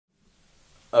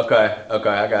Okay,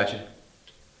 I got you.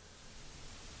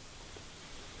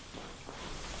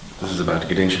 This is about to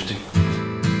get interesting.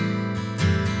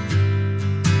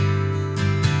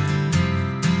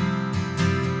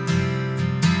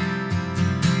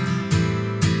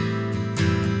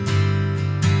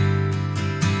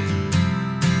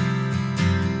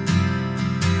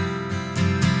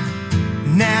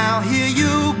 Now here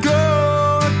you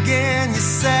go again, you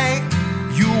say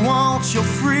you want your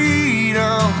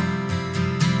freedom,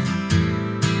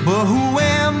 but who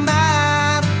am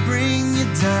I to bring you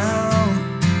down?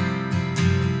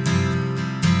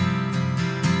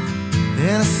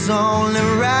 And it's only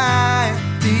right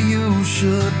that you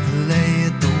should play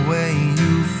it the way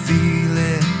you feel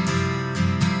it.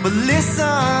 But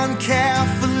listen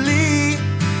carefully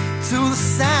to the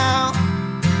sound.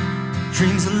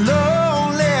 Dreams of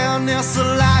loneliness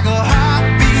are like a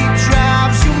heartbeat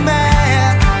drives you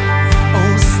mad.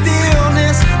 Oh, the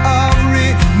stillness of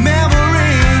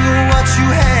remembering what you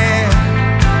had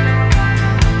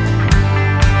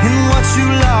and what you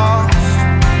lost.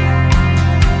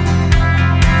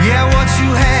 Yeah, what you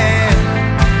had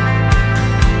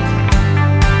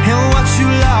and what you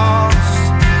lost.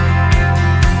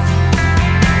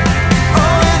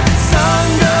 Oh, and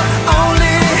thunder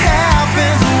only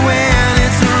happens when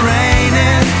it's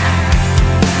raining.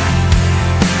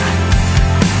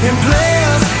 And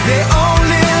players, they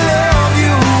only love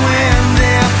you when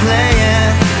they're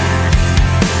playing.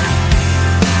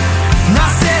 And I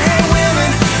said, hey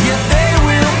women, yeah, they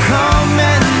will come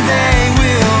and they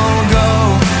will go.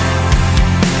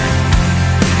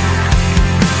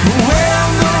 When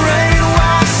the rain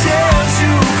washes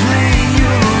you clean,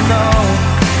 you know.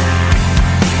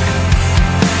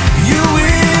 You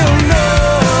will know.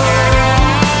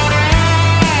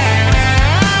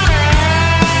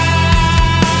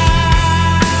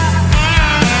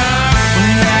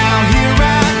 Now here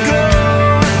I go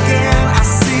again. I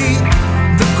see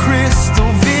the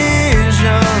crystal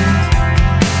visions,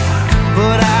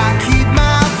 but I keep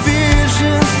my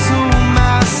visions to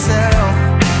myself.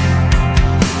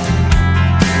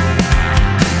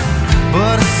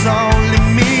 But it's only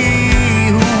me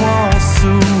who wants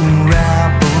to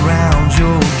wrap around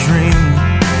your dream.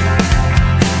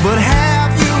 But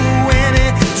have you any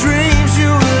dreams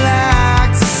you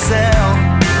like to sell?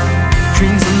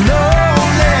 Dreams of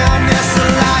loneliness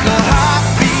are like a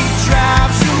heartbeat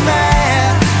drives you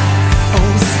mad.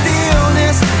 Oh, the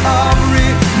stillness of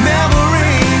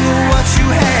remembering what you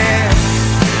had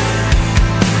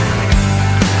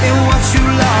and what you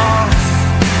lost.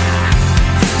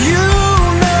 You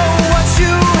know what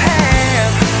you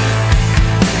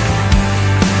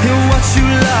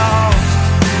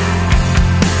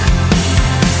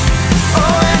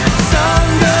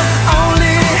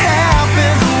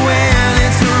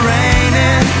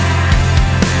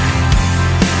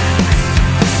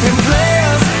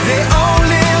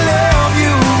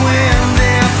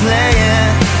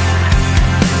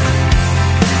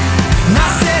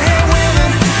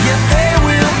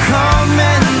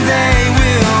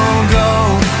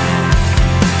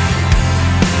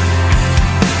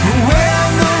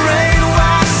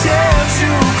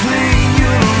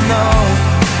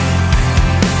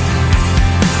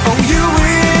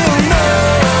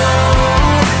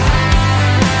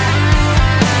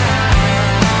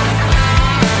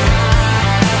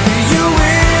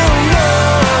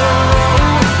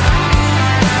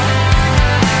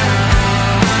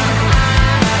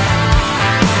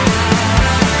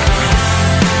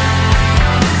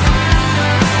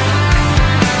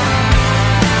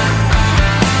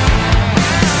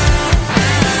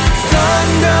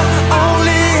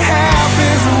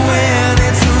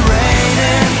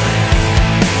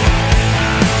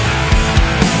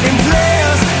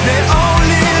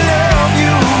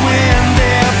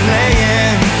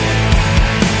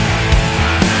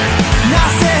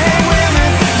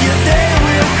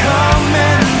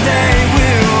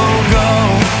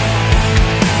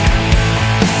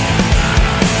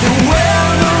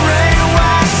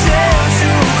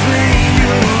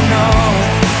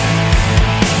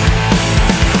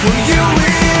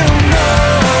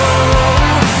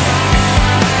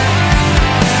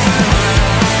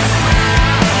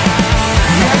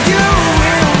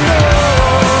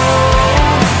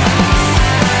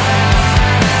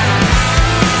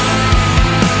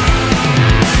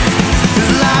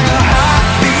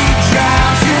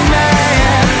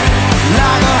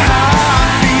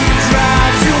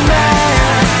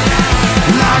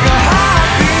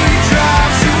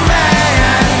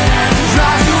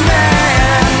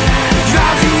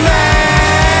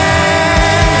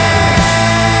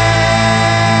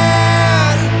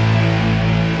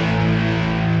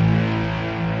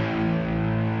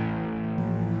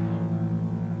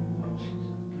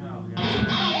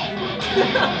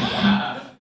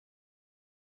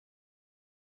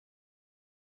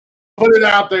Put it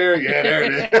out there. Yeah, there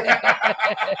it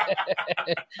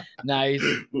is. Nice.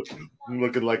 I'm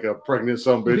looking like a pregnant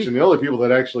sumbitch, and the only people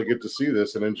that actually get to see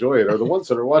this and enjoy it are the ones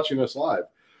that are watching us live.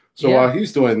 So Yeah. while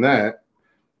he's doing that,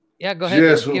 Yeah, go ahead.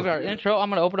 Yes. Give our intro.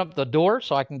 I'm going to open up the door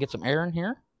so I can get some air in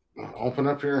here. open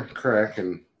up your crack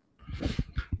and.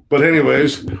 But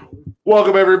anyways,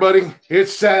 welcome everybody.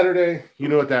 It's Saturday. You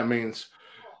know what that means.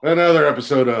 Another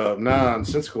episode of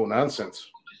Nonsensical Nonsense.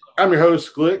 I'm your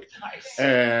host, Glick,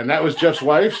 and that was Jeff's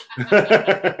wife.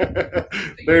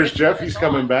 There's Jeff. He's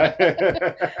coming back.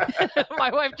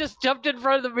 My wife just jumped in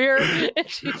front of the mirror. And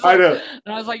she's I like, know.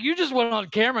 And I was like, you just went on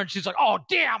camera. And she's like, oh,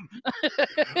 damn.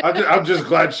 I'm just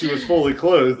glad she was fully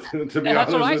clothed, to be And honest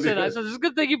that's what I with said. you. I said, it's a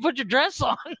good thing you put your dress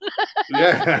on.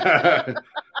 Yeah.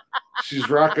 She's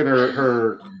rocking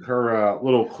her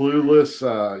little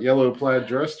clueless yellow plaid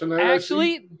dress tonight.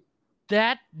 Actually,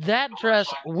 that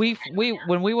dress, we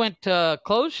when we went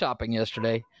clothes shopping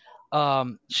yesterday,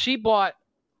 she bought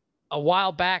a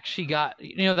while back. She got,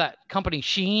 that company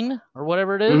Sheen or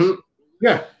whatever it is. Mm-hmm.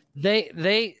 Yeah.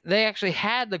 They actually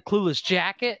had the clueless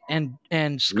jacket and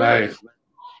skirt, Nice.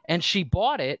 and she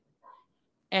bought it.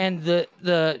 And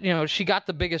the she got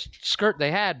the biggest skirt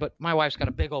they had, but my wife's got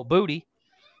a big old booty,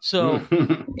 so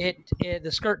the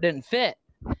skirt didn't fit.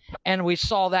 And we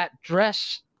saw that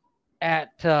dress at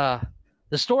the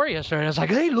store yesterday, and I was like,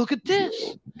 "Hey, look at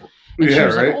this!" And she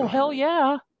was like, "Oh, hell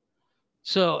yeah!"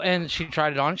 So, and she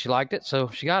tried it on, she liked it, so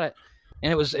she got it,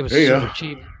 and it was super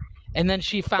cheap. And then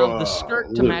she found the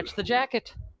skirt to match the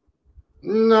jacket.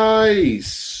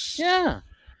 Nice. Yeah.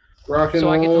 Rock and so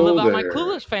I get to live out roll my there.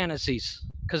 clueless fantasies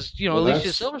because Well, Alicia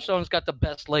that's- Silverstone's got the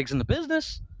best legs in the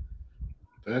business.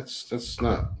 That's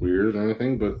not weird or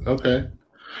anything, but okay.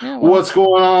 Yeah, well, What's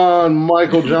going on,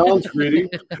 Michael John? Greeting.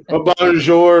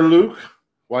 Bonjour, Luke.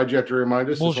 Why'd you have to remind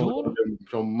us? It's Bonjour. only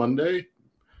until Monday.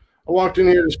 I walked in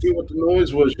here to see what the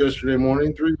noise was yesterday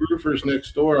morning. 3 roofers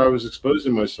next door I was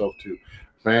exposing myself to.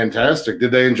 Fantastic.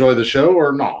 Did they enjoy the show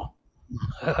or not?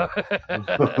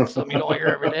 something you don't hear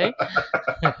every day.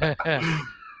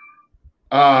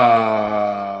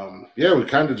 Yeah, we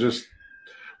kind of just.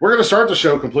 We're going to start the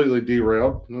show completely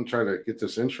derailed. I'm going to try to get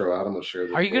this intro out. I'm going to share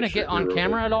this. Are you going to get on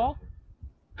camera at all?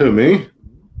 Who, me?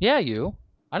 Yeah, you.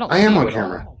 I don't. I see am you on at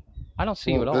camera. all. I don't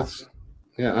see you at all.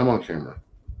 Yeah, I'm on camera.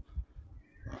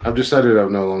 I've decided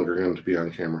I'm no longer going to be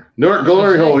on camera. Newark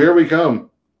Glory Hole, here we come.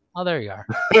 Oh, there you are.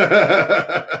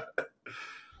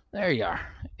 There you are.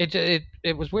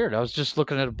 It was weird. I was just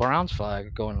looking at a Browns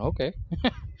flag, going, "Okay."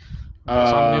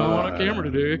 I'm the only one on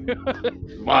camera today.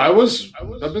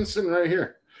 I've been sitting right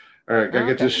here. All right, gotta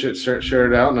get this shit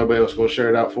shared out. Nobody else will share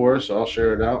it out for us, so I'll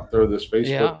share it out. Throw this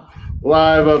Facebook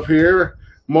live up here.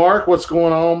 Mark, what's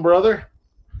going on, brother?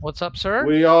 What's up, sir?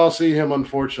 We all see him.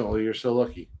 Unfortunately, you're so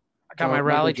lucky. I got my Michael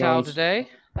rally towel Jones. today.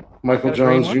 Michael Got a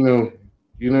green Johns, one?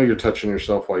 you know you're touching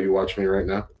yourself while you watch me right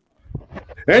now.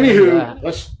 Anywho, Yeah.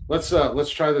 let's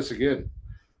try this again.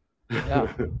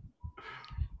 Yeah.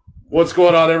 What's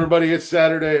going on, everybody? It's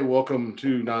Saturday. Welcome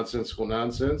to Nonsensical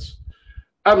Nonsense.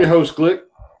 I'm your host, Glick.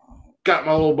 Got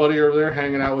my little buddy over there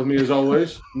hanging out with me as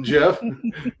always, Jeff,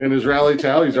 in his rally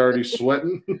towel. He's already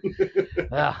sweating.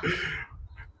 Yeah.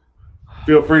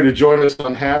 Feel free to join us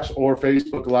on Haps or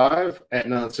Facebook Live at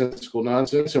Nonsensical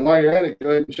Nonsense. And while you're at it, go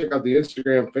ahead and check out the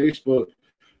Instagram, Facebook,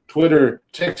 Twitter,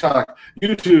 TikTok,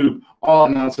 YouTube, all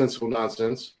Nonsensical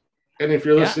Nonsense. And if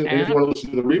you're listening, and if you want to listen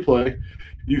to the replay,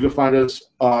 you can find us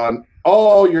on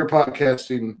all your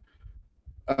podcasting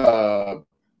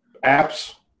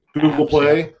apps, Google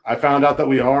Play. Yeah. I found out that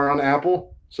we are on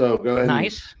Apple. So go ahead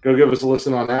and go give us a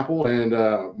listen on Apple. And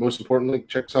most importantly,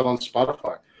 check us out on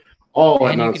Spotify. All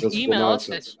at Nonsensical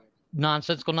Nonsense.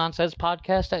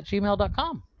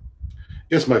 nonsensicalnonsensepodcast@gmail.com.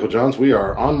 Yes, Michael Johns, we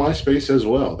are on MySpace as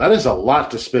well. That is a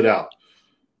lot to spit out.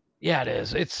 Yeah, it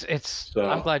is. It's. So,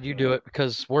 I'm glad you do it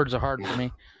because words are hard for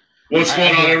me. What's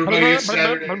going on, everybody? It's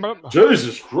Saturday.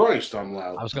 Jesus Christ, I'm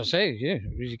loud. I was going to say, yeah,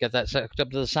 you got that set up to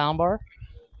the sound bar?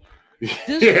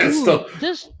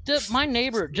 My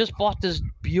neighbor just bought this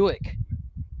Buick.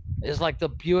 It's like the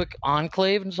Buick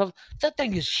Enclave and stuff. That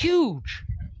thing is huge.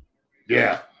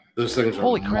 Yeah, those things are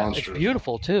holy crap! monstrous. It's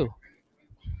beautiful too.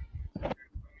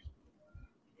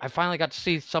 I finally got to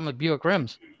see some of the Buick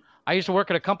rims. I used to work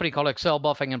at a company called Excel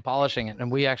Buffing and Polishing It,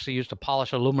 and we actually used to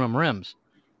polish aluminum rims.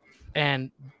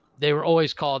 And they were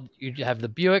always called, you have the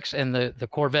Buicks and the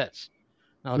Corvettes.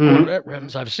 Now, the Corvette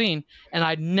rims I've seen, and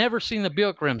I'd never seen the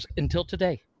Buick rims until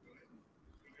today.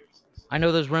 I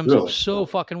know those rims so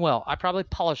fucking well. I probably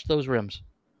polished those rims.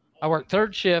 I worked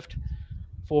third shift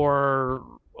for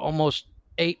almost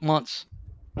 8 months.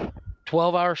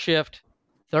 12-hour shift,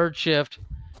 third shift,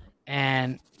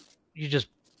 and you just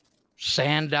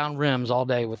sand down rims all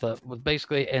day with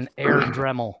basically an air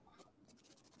Dremel.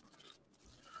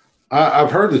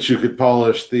 I've heard that you could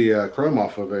polish the chrome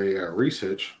off of a Reese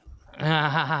hitch.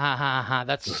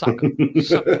 That's suck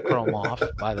chrome off,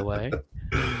 by the way.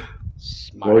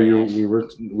 Smart Well,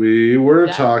 ass. we were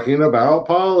talking about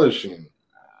polishing.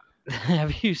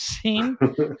 Have you seen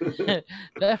that?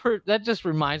 Just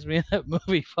reminds me of that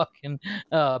movie, fucking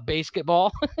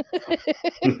Basketball.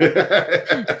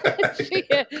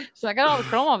 So I got all the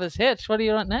chrome off his hitch. What do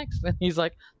you want next? And he's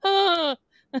like, ah.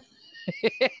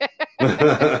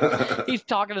 He's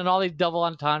talking in all these double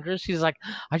entendres. He's like,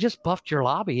 I just buffed your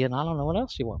lobby, and I don't know what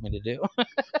else you want me to do.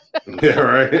 Yeah,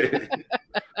 right.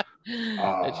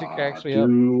 It just cracks me up.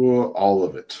 Do all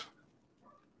of it.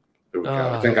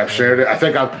 I think I've shared it. I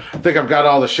think I've got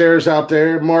all the shares out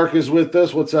there. Mark is with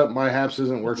us. What's up? My Haps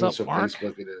isn't working, up, so Mark?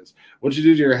 Facebook it is. What'd you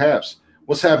do to your Haps?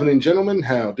 What's happening, gentlemen?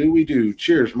 How do we do?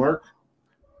 Cheers, Mark.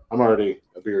 I'm already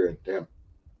a beer in. Damn.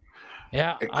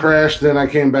 Yeah. It crashed. Then I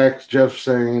came back. Jeff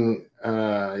saying,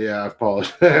 "Yeah, I've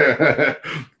polished."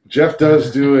 Jeff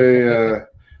does do a.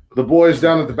 The boys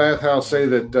down at the bathhouse say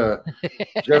that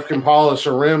Jeff can polish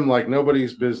a rim like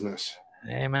nobody's business.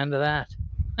 Amen to that.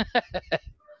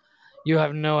 You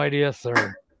have no idea,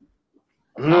 sir.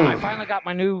 I finally got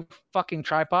my new fucking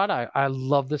tripod. I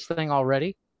love this thing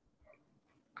already.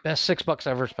 Best $6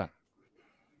 I ever spent.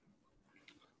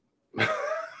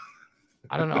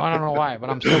 I don't know why, but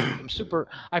I'm super.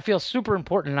 I feel super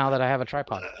important now that I have a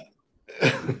tripod.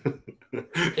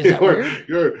 Is that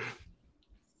weird?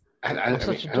 I'm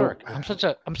such a dork. I'm such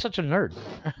a nerd.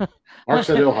 Mark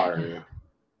said he'll hire you.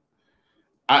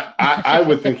 I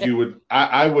would think you would.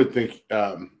 I would think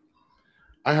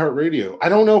iHeartRadio. I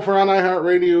don't know if we're on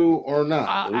iHeartRadio or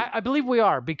not. I believe we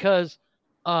are because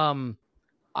when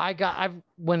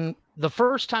the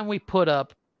first time we put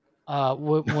up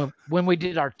when we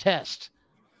did our test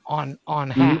on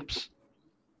Haps,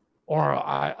 or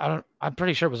I'm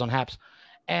pretty sure it was on Haps,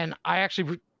 and I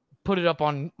actually put it up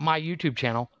on my YouTube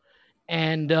channel,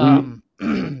 and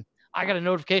I got a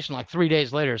notification like 3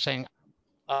 days later saying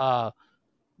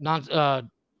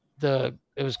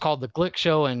it was called the Glick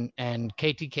Show and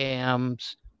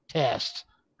KTKM's test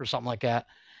or something like that.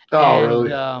 Oh,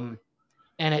 really?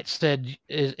 And it said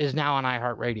is now on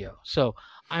iHeartRadio. So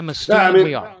I'm assuming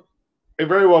we are. It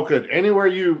very well could. Anywhere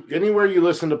you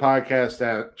listen to podcasts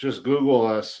at, just Google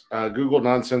us, Google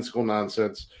Nonsensical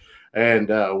Nonsense,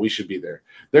 and we should be there.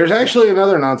 There's actually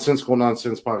another Nonsensical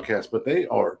Nonsense podcast, but they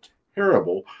are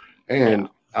terrible. And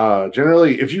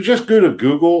generally, if you just go to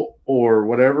Google or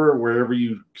whatever, wherever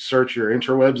you search your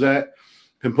interwebs at,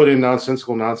 and put in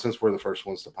Nonsensical Nonsense, we're the first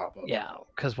ones to pop up. Yeah,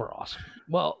 because we're awesome.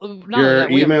 Well, your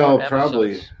email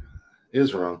probably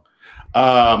is wrong.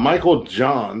 Michael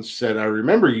Johns said, I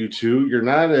remember you two. You're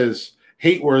not as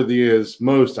hate-worthy as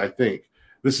most, I think.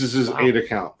 This is his eighth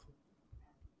account.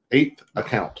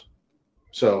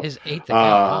 So his eighth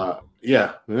account.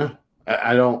 Yeah.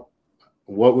 I don't.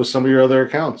 What was some of your other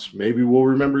accounts? Maybe we'll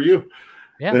remember you.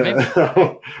 Yeah, maybe.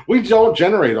 We don't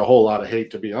generate a whole lot of hate,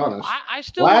 to be honest. I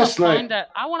still want to find that.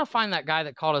 I want to find that guy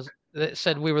that called us, that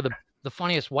said we were the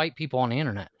funniest white people on the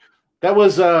internet. That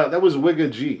was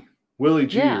Wigga G, Willie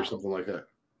G, or something like that.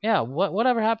 Yeah,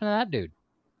 whatever happened to that dude?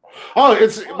 Oh,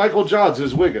 it's Michael Johns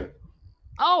is Wigga.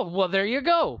 Oh, well, there you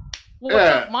go. Well,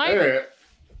 what's up, Mike?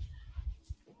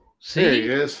 See, there he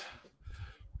is.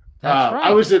 That's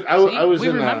right. We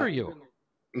remember you.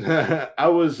 I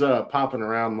was popping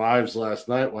around lives last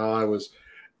night while I was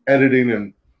editing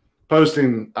and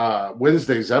posting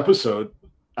Wednesday's episode.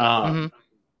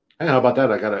 Hey, how about that?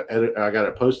 I got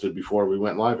it posted before we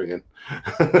went live again.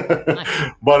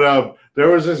 Nice. But there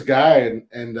was this guy,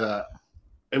 and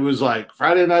it was like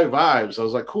Friday Night Vibes. I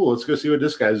was like, cool, let's go see what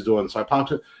this guy's doing. So I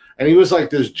popped it, and he was like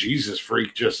this Jesus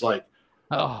freak, just like,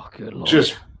 oh, good Lord,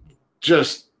 just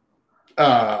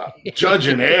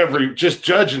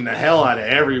judging the hell out of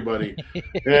everybody.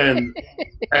 And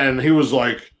he was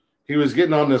like, he was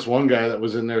getting on this one guy that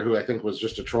was in there who I think was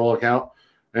just a troll account.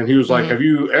 And he was like, have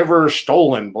you ever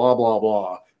stolen blah, blah,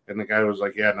 blah? And the guy was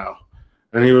like, yeah, no.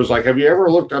 And he was like, have you ever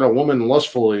looked at a woman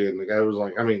lustfully? And the guy was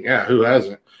like, I mean, yeah, who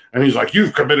hasn't? And he's like,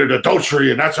 you've committed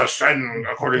adultery and that's a sin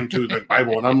according to the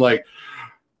Bible. And I'm like,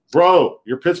 bro,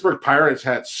 your Pittsburgh Pirates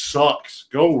hat sucks.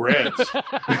 Go Reds.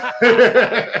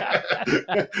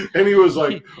 And he was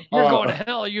like, you're going to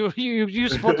hell. You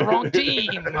support the wrong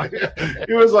team.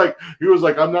 He was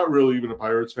like, I'm not really even a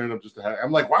Pirates fan. I'm just a hat.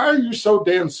 I'm like, why are you so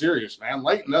damn serious, man?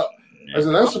 Lighten up. I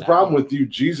said, that's the problem with you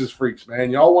Jesus freaks, man.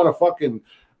 Y'all want to fucking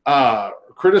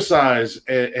criticize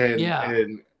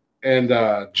and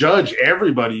judge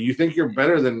everybody. You think you're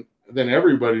better than than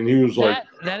everybody, and he was like,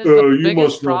 that is the you biggest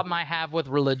must know. problem I have with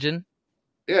religion.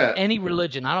 Yeah. Any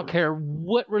religion, I don't care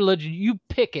what religion you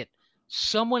pick it,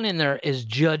 someone in there is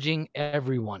judging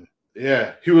everyone.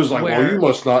 Yeah. He was like, well, you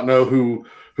must not know who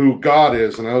God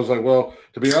is. And I was like, well,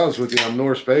 to be honest with you, I'm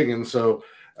Norse pagan, so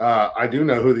I do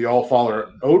know who the All-Father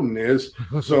Odin is.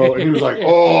 So and he was like,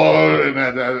 oh, and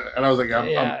I was like,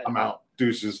 I'm out.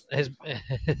 Deuces. His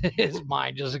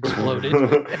mind just exploded.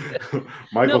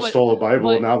 Michael stole a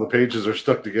Bible, and now the pages are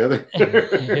stuck together.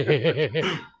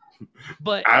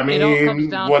 But I mean,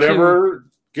 whatever.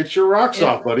 Get your rocks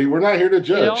off, buddy. We're not here to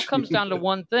judge. It all comes down to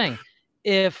one thing.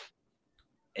 If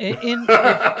you've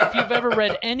ever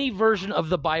read any version of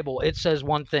the Bible, it says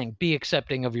one thing: be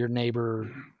accepting of your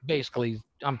neighbor. Basically,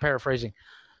 I'm paraphrasing.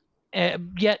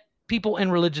 Yet people in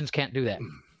religions can't do that.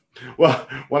 Well,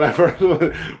 when I first went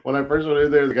in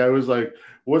there, the guy was like,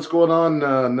 "What's going on?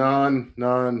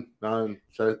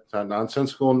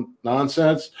 Nonsensical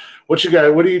nonsense. What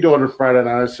are you doing on Friday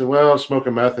night?" I said, "Well,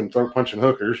 smoking meth and throat punching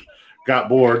hookers." Got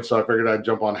bored, so I figured I'd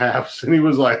jump on Haps. And he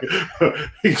was like,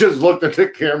 he just looked at the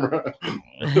camera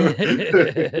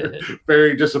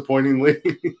very disappointingly.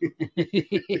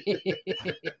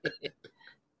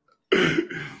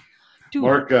 Dude,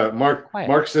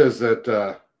 Mark says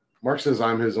that. Mark says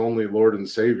I'm his only Lord and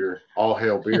Savior. All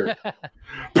hail beer.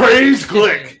 Praise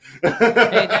click.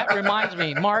 Hey, that reminds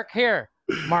me, Mark. Here,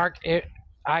 Mark.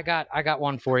 I got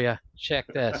one for you. Check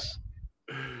this.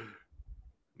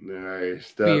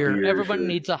 Nice. Beer. Everybody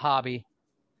needs a hobby.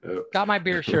 Yep. Got my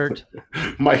beer shirt.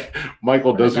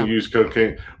 Michael doesn't use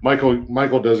cocaine.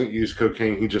 Michael doesn't use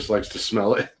cocaine. He just likes to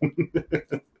smell it.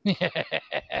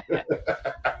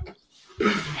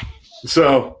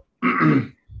 So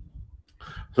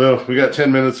we got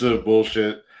 10 minutes of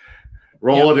bullshit.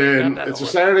 Roll it in. It's a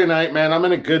Saturday night, man. I'm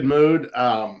in a good mood.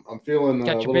 I'm feeling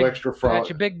a little extra frog. Got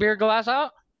your big beer glass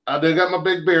out? I do got my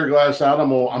big beer glass out. I'm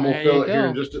gonna fill it here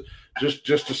in just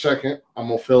a second. I'm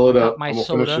gonna fill it up. I'm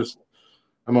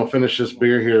gonna finish this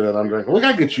beer here that I'm drinking. We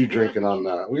gotta get you drinking on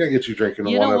that. We gotta get you drinking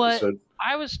on one episode.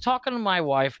 I was talking to my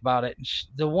wife about it.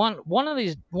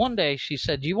 One day she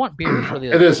said, "Do you want beer for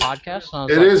the podcast?"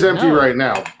 It is empty right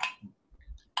now.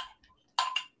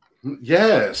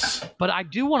 Yes. But I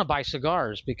do want to buy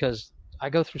cigars because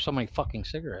I go through so many fucking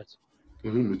cigarettes.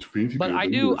 It's fancy. But I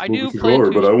do plan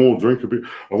to. But I won't drink a beer.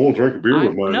 I won't drink a beer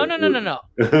with mine. No.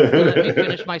 Let me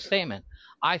finish my statement.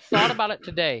 I thought about it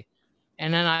today,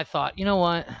 and then I thought, you know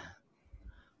what?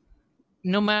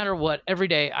 No matter what, every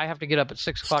day I have to get up at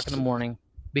 6 o'clock in the morning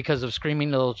because of screaming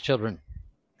little children.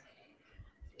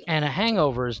 And a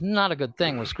hangover is not a good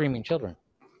thing with screaming children.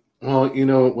 Well, you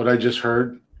know what I just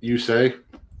heard you say?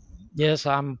 Yes,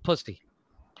 I'm pussy.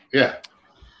 Yeah.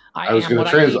 I was going to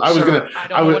translate. I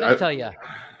don't know what to tell you. I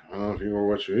don't know if you were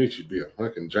what you eat, you'd be a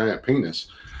fucking giant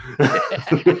penis.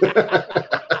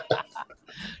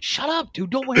 Shut up, dude.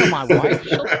 Don't wait on my wife.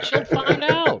 She'll find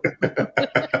out.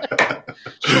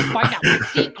 She'll find out my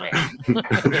secret.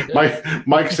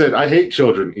 Mike said, I hate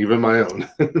children, even my own.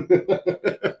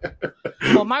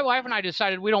 Well, my wife and I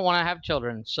decided we don't want to have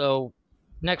children. So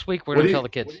next week, we're going to tell the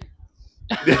kids.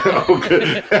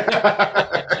 Okay.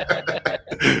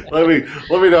 let me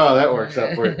know how that works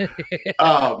out for you.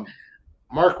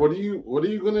 Mark, what are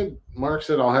you gonna? Mark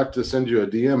said I'll have to send you a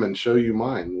DM and show you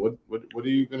mine. What are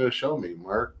you gonna show me,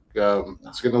 Mark?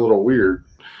 It's getting a little weird.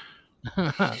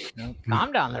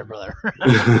 Calm down there, brother.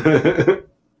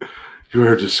 You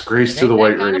are a disgrace to the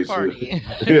white race.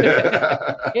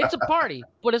 It's a party,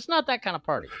 but it's not that kind of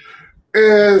party.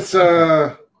 It's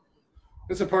a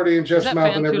party in Jeff's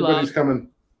mouth and everybody's coming.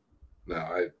 No,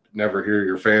 I never hear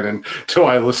your fan until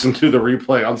I listen to the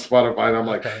replay on Spotify, and I'm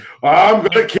like, I'm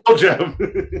gonna kill Jeff.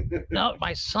 No,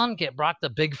 my son brought the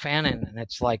big fan in, and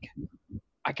it's like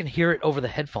I can hear it over the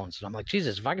headphones, and I'm like,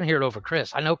 Jesus, if I can hear it over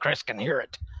Chris, I know Chris can hear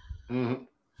it. Mm-hmm.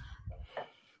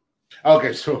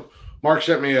 Okay, so Mark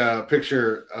sent me a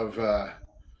picture of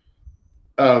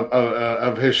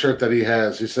his shirt that he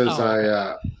has. He says,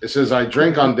 it says, I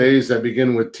drink on days that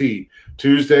begin with T.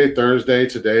 Tuesday, Thursday,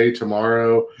 today,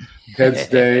 tomorrow, Heads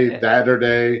Day,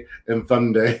 Saturday, and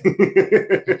Fun Day.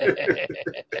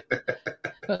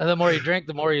 The more you drink,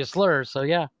 the more you slur. So,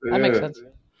 that makes sense.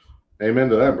 Amen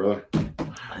to that, brother.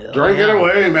 Drink it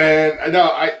away, man.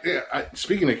 No, I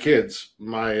speaking of kids,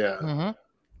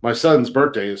 my son's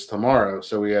birthday is tomorrow,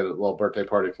 so we had a little birthday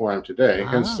party for him today.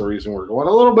 Hence the reason we're going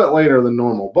a little bit later than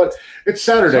normal. But it's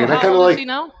Saturday, so and I kind of like. Is he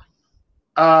now?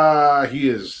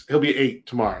 He'll be 8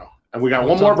 tomorrow, and we got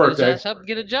one more birthday. His ass up and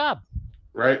get a job.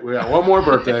 Right, we got one more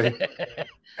birthday,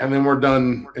 and then we're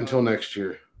done until next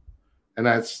year.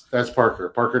 and that's Parker.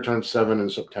 Parker turned 7 in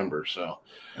September. So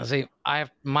See,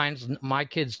 my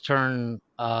kids turn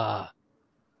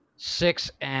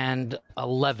 6 and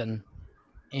 11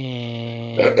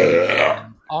 in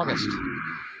August.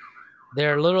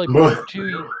 They're literally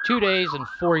 2 days and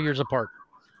 4 years apart.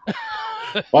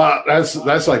 Well,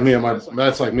 that's like me and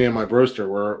my broster.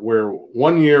 We're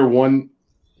 1 year, 1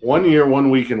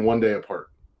 week, and 1 day apart.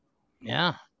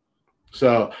 Yeah.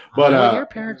 So, but what your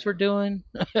parents were doing?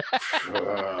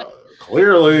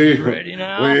 Clearly, you ready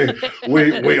now?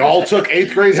 we all took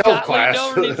 8th grade health class.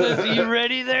 Says, are you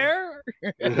ready there?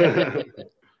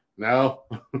 No.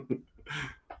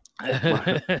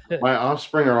 my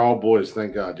offspring are all boys,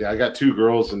 thank God. Yeah, I got 2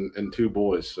 girls and 2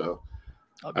 boys, so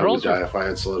I would die if I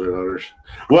had slaughter daughters.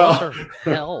 Well,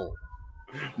 hell.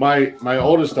 My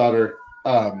oldest daughter,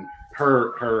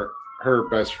 her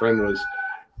best friend was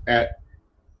at.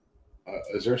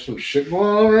 Is there some shit going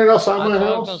on right outside my house?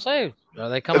 I was gonna say, are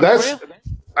they coming for you?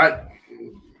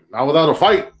 Not without a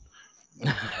fight.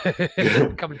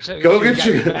 Go get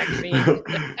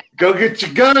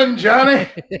your gun, Johnny.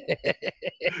 You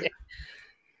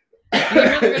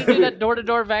really gonna do that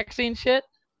door-to-door vaccine shit?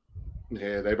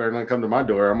 Yeah, they better not come to my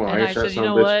door. I'm gonna I said, you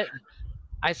know what?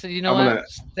 I said, you know what?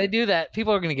 They do that.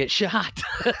 People are gonna get shot.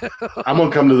 I'm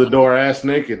gonna come to the door ass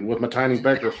naked with my tiny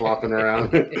pecker flopping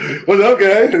around. Well,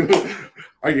 okay.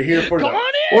 Are you here for Come the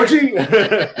on orgy?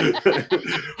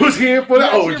 Who's here for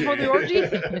the orgy? Here for the orgy?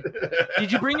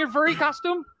 Did you bring your furry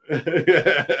costume?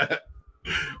 If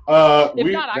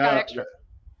not, I got extra.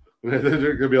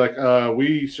 They're gonna be like,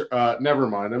 never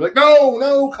mind. I'm like,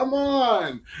 no, come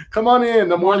on in.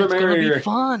 The more the merrier. It's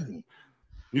gonna be fun.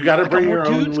 You got to bring your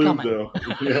own lube, though.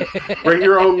 Yeah. Bring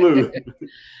your own lube.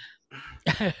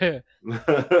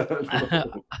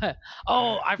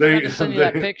 Oh, I forgot to send you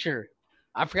that picture.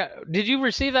 I forgot. Did you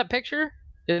receive that picture?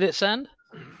 Did it send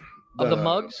of the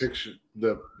mugs?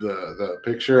 The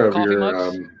picture of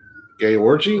your gay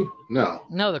orgy? No,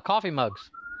 the coffee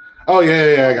mugs. Oh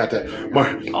yeah, I got that.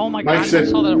 Oh my God! I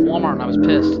saw that at Walmart and I was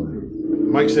pissed.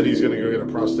 Mike said he's going to go get a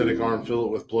prosthetic arm, fill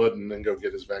it with blood, and then go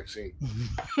get his vaccine.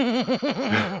 You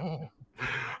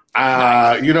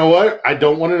know what? I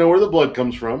don't want to know where the blood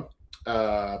comes from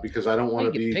because I don't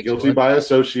want to be guilty by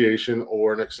association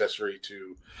or an accessory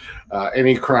to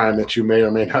any crime that you may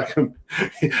or may not. I'm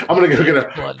going to go get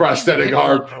a prosthetic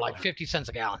arm for like 50 cents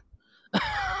a gallon.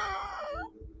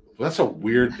 That's a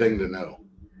weird thing to know.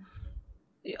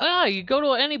 You go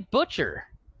to any butcher.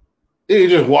 Yeah, you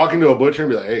just walk into a butcher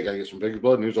and be like, "Hey, can I get some pig's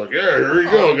blood?" And he's like, "Yeah, here you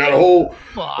go. Got a whole."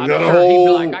 Well, he'd be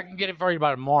like, "I can get it for you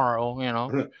by tomorrow." You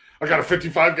know. I got a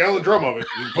 55-gallon drum of it.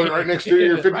 You put it right next to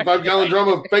your 55-gallon drum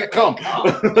of fake cum.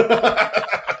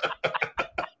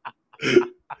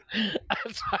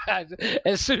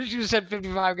 As soon as you said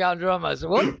 55-gallon drum, I said,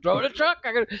 "Well, throw it in the truck.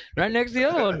 I got right next to the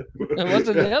other one." What's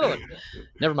in the other one?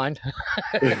 Never mind.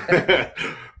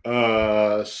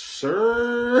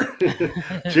 Sir.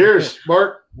 Cheers,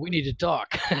 Mark. We need to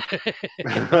talk.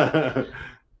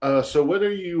 So what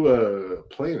are you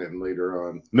planning later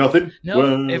on? Nothing. No.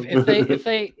 Well,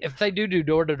 if they do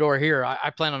door to door here, I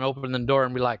plan on opening the door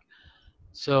and be like,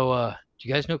 "So, do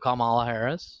you guys know Kamala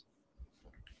Harris?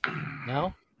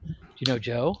 No. Do you know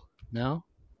Joe? No.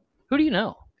 Who do you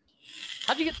know?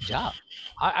 How'd you get the job?"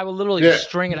 I will literally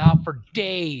string it out for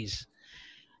days.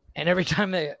 And every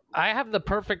time I have the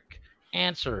perfect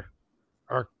answer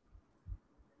or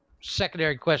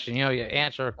secondary question. You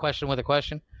answer a question with a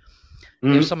question.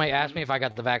 Mm-hmm. If somebody asks me if I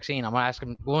got the vaccine, I'm going to ask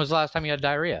them, when was the last time you had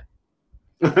diarrhea?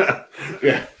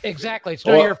 Yeah. Exactly. It's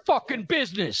none of your fucking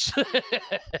business.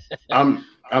 You're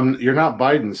not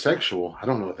Biden sexual. I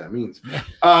don't know what that means.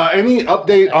 Any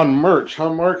update on merch,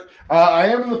 huh, Mark? I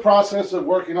am in the process of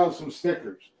working on some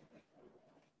stickers.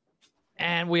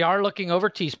 And we are looking over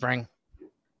Teespring.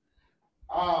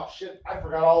 Oh, shit. I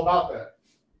forgot all about that.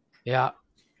 Yeah.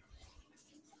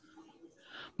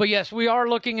 But yes, we are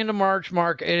looking into merch,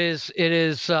 Mark. It is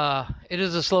a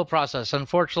slow process.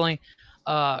 Unfortunately,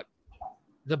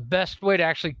 the best way to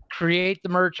actually create the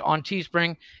merch on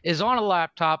Teespring is on a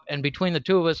laptop, and between the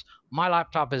two of us, my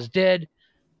laptop is dead,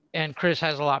 and Chris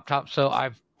has a laptop, so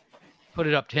I've put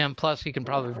it up to him. Plus, he can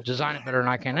probably design it better than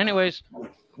I can anyways.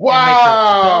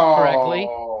 Wow! Correctly.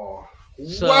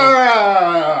 So,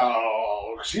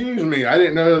 wow! Excuse me, I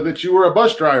didn't know that you were a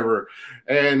bus driver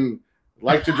and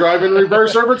like to drive in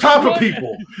reverse over top of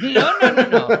people. No.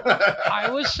 I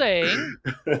was saying,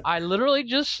 I literally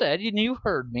just said, and you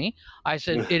heard me, I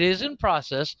said it is in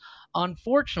process.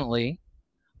 Unfortunately,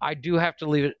 I do have to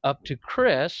leave it up to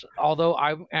Chris, although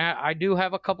I do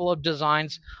have a couple of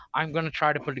designs I'm going to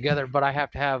try to put together, but I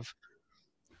have to have,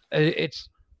 it's,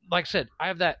 like I said, I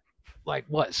have that like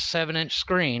what 7-inch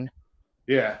screen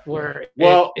Yeah. where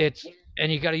Well, it's and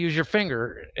you got to use your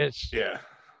finger. It's yeah.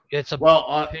 It's a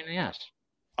Well, pain in the ass.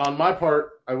 On my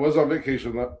part, I was on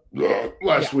vacation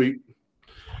last week.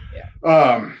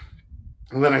 Yeah.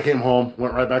 And then I came home,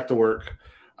 went right back to work.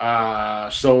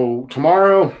 So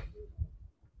tomorrow,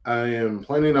 I am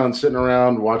planning on sitting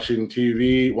around watching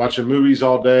TV, watching movies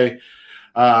all day.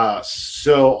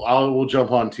 So I will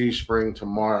jump on Teespring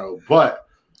tomorrow. But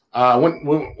I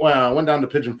went down to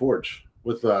Pigeon Forge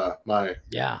with my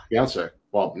fiance.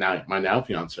 Well, my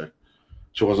fiance.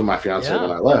 She wasn't my fiance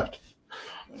when I left.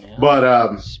 Yeah.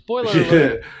 But spoiler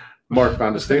alert. Mark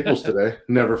found a Staples today.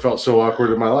 Never felt so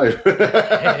awkward in my life.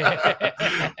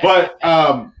 But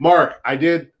Mark, I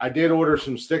did order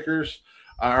some stickers.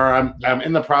 Or I'm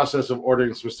in the process of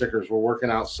ordering some stickers. We're working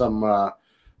out some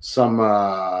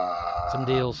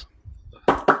deals.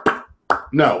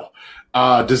 No,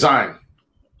 design.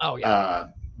 Oh yeah,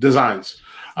 designs.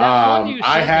 That one you showed me,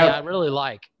 I really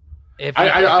like. If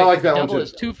I like that one too. Double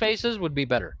as 2 faces would be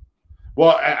better.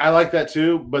 Well, I like that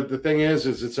too, but the thing is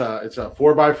it's a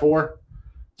 4x4,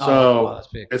 so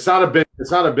it's not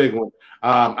a big one.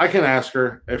 I can ask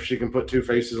her if she can put 2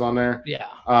 faces on there. Yeah.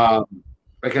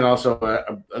 I can also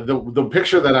the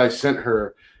picture that I sent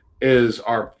her is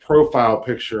our profile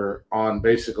picture on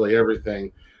basically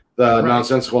everything. The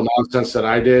nonsensical nonsense that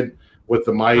I did with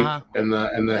the mic and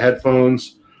the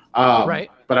headphones. Right.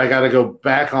 But I got to go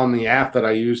back on the app that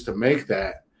I used to make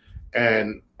that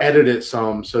and edit it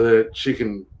some so that she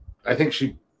can. I think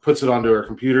she puts it onto her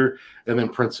computer and then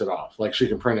prints it off. Like she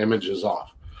can print images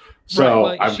off.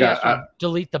 So I've got to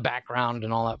delete the background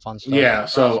and all that fun stuff. Yeah.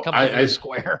 So I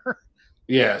square.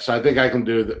 Yeah, so I think I can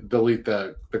delete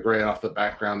the gray off the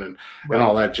background and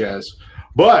all that jazz.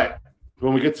 But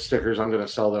when we get the stickers, I'm going to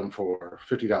sell them for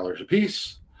 $50 a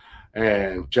piece,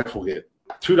 and Jeff will get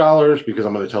 $2 because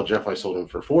I'm going to tell Jeff I sold them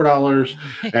for $4.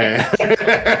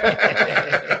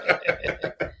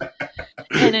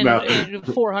 And in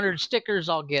 400 stickers,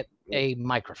 I'll get a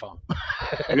microphone for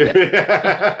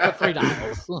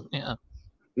 $3. Yeah.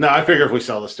 No, I figure if we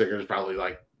sell the stickers, probably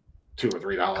like $2 or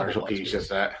 $3 a piece, just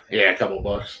that. Yeah, a couple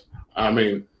bucks. I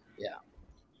mean, yeah.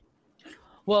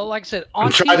 Well, like I said,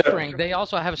 on Teespring, they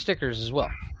also have stickers as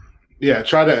well. Yeah,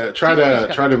 try to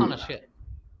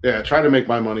make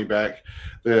my money back.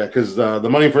 Yeah, because the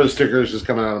money for the stickers is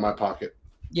coming out of my pocket.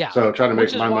 Yeah. So try to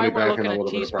make my money back and a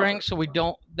little bit of profit. So we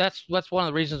don't. That's one of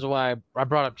the reasons why I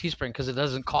brought up Teespring, because it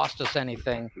doesn't cost us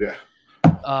anything. Yeah.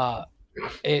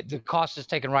 The cost is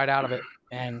taken right out of it.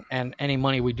 And any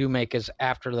money we do make is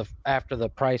after the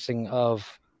pricing of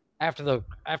after the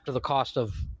cost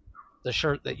of the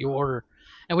shirt that you order,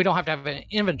 and we don't have to have an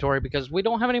inventory because we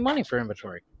don't have any money for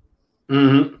inventory.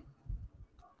 Mm-hmm.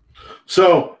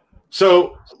 So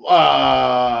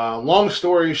long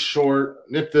story short,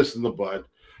 nip this in the bud,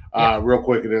 real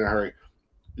quick and in a hurry.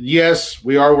 Yes,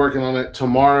 we are working on it.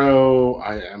 Tomorrow,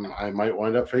 I might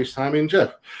wind up FaceTiming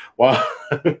Jeff. Well,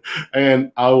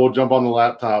 and I will jump on the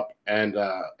laptop and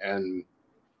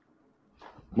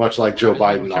much like Joe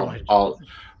Biden, I'll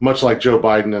much like Joe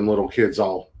Biden and little kids,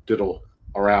 I'll diddle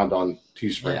around on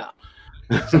Teespring. Yeah.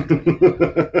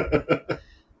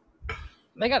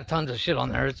 They got tons of shit on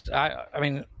there. I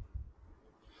mean,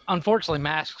 unfortunately,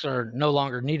 masks are no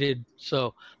longer needed.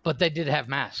 But they did have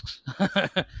masks.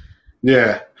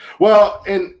 Yeah. Well,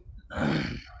 and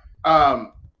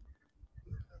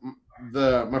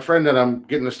my friend that I'm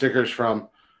getting the stickers from,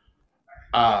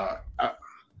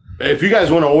 if you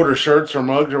guys want to order shirts or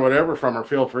mugs or whatever from her,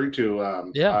 feel free to.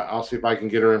 I'll see if I can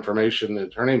get her information.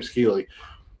 Her name's Keely.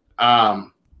 But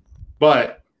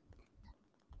I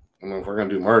mean, if we're gonna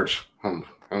do merch,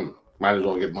 might as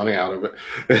well get money out of it.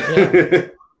 Yeah,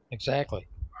 exactly.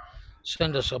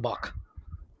 Send us a buck.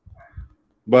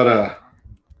 But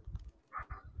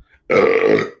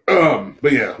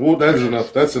yeah, well, that's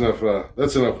enough. That's enough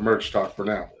merch talk for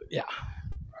now. Yeah.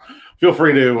 Feel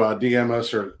free to DM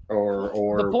us or.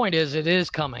 The point is, it is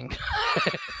coming.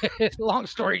 Long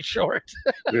story short.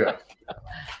 Yeah.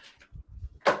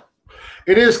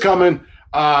 It is coming.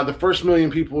 The first 1 million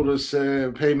people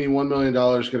to pay me $1 million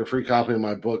get a free copy of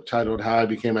my book titled "How I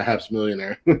Became a Haps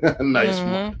Millionaire." Nice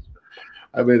one.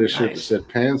 I made a shirt that said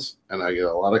 "Pants," and I get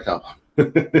a lot of compliments.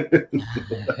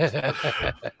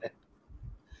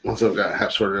 Once I've got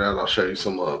half sorted out, I'll show you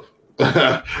some love.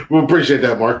 We appreciate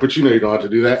that, Mark, but you know you don't have to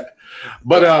do that.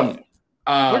 But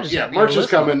merch is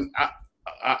coming.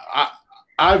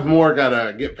 I've more got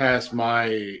to get past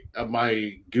my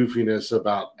goofiness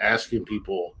about asking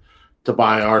people to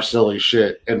buy our silly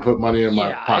shit and put money in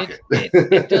my pocket.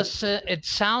 It does. It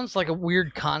sounds like a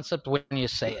weird concept when you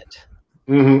say it.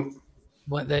 Mm-hmm.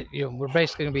 we're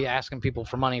basically going to be asking people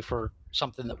for money for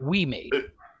something that we made.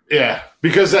 Yeah,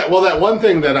 because that one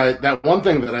thing that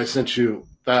I sent you,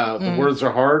 the words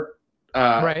are hard,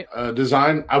 right?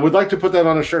 Design. I would like to put that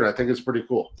on a shirt. I think it's pretty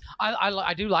cool.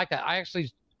 I do like that. I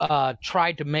actually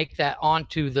tried to make that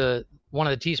onto one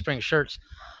of the Teespring shirts,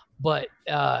 but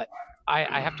I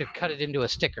have to cut it into a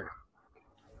sticker.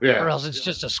 Yeah. Or else it's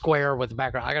just a square with the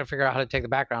background. I got to figure out how to take the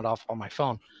background off on my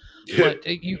phone. Yeah. But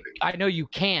I know you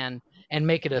can, and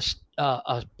make it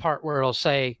a part where it'll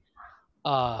say,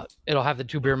 it'll have the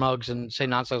 2 beer mugs and say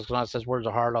Nonsensical Nonsense words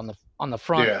are hard on the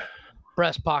front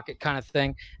breast pocket kind of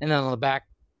thing, and then on the back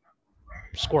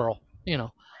squirrel.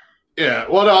 Yeah.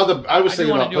 Well, I was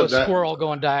thinking about do a squirrel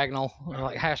going diagonal,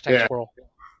 like hashtag squirrel.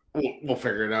 We'll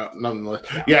figure it out. Nonetheless,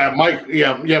 yeah, Mike.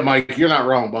 Yeah, Mike. You're not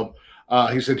wrong, Bob.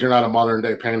 He said you're not a modern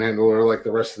day panhandler like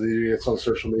the rest of the idiots on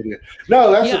social media. No,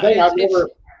 that's the thing.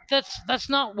 That's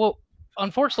not what.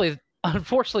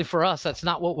 Unfortunately for us, that's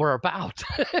not what we're about.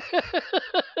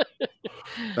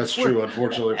 That's true.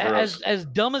 Unfortunately for us, as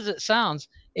dumb as it sounds,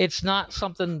 it's not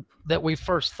something that we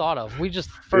first thought of. We just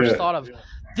first thought of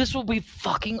this will be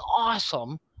fucking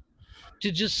awesome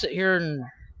to just sit here and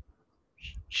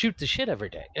shoot the shit every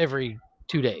day, every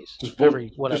 2 days,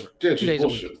 every whatever, 2 days a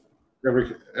week.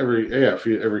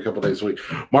 Every couple days a week.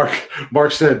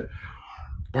 Mark said,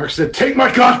 "Take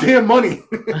my goddamn money."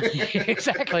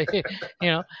 Exactly.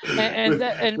 And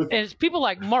it's people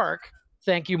like Mark.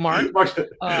 Thank you, Mark. Mark said,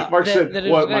 that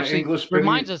 "What my English penny?"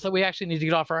 reminds us that we actually need to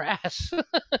get off our ass.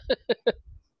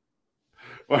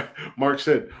 Mark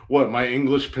said, "What my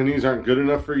English pennies aren't good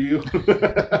enough for you?"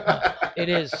 It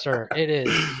is, sir. It is.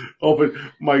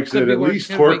 Mike said, "At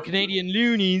least twerk Canadian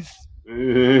loonies."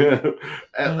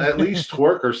 At least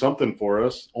twerk or something for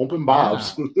us. Open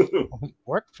Bob's.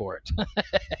 Work for it.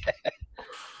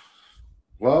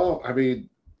 Well, I mean,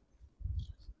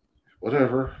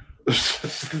 whatever.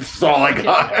 That's all I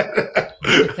got.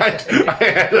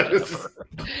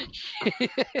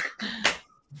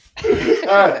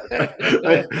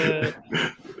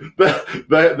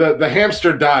 The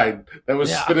hamster died that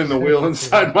was spinning the wheel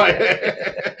inside my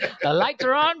head. The lights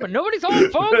are on, but nobody's home,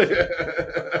 folks.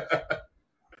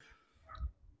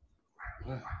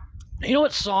 You know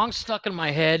what song stuck in my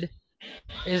head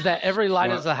is that Every Light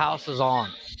is the House is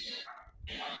On.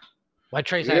 By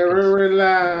Trace Atkins. Every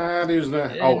light is the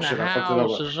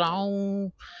house is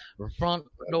on. The front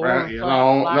door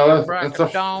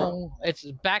it's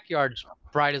backyard's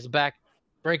bright as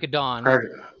break of dawn.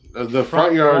 The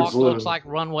front yard's looks like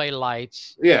runway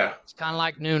lights. Yeah. It's kind of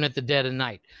like noon at the dead of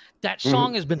night. That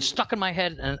song has been stuck in my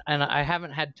head, and I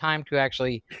haven't had time to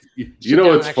actually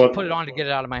put it on to get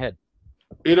it out of my head.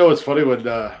 You know what's funny? When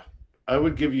I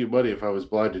would give you money if I was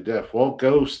blind and deaf. Well,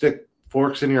 go stick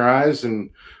forks in your eyes and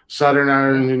soldering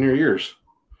iron in your ears.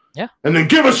 Yeah. And then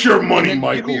give us your money,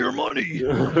 Michael. Give me your money.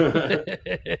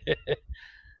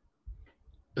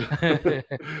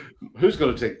 Who's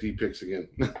going to take D pics again?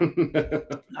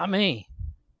 Not me.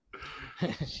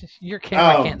 Your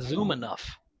camera can't zoom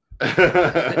enough.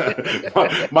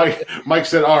 Mike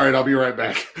said, "All right, I'll be right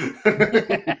back."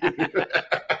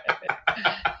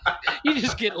 You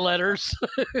just get letters.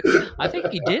 I think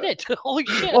he did it. Holy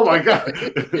shit. Oh my God.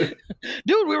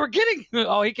 Dude, we were kidding.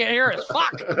 Oh, he can't hear us.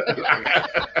 Fuck.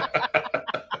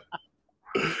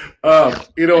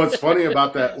 You know what's funny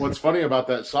about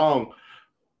that song?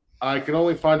 I can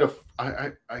only find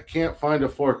I can't find a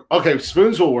fork. Okay,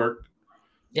 spoons will work.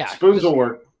 Yeah. Spoons will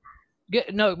work.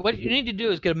 What you need to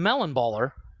do is get a melon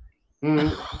baller.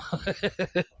 Mm-hmm.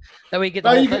 That way you get the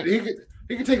whole thing.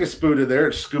 You can take a spoon in there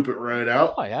and scoop it right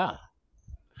out. Oh, yeah.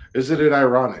 Isn't it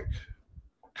ironic?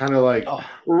 Kind of like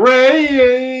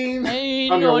rain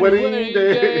on your wedding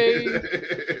day.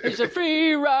 It's a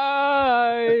free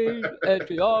ride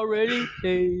at your wedding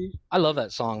day. I love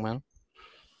that song, man.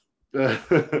 That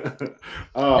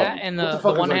and the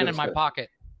one hand in my pocket.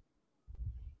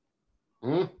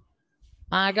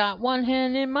 I got one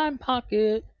hand in my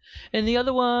pocket and the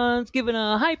other one's giving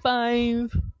a high five.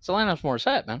 It's Alanis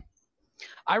Morissette, man.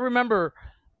 I remember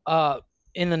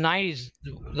in the 90s,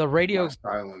 the radio,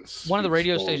 one of the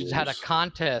radio stations had a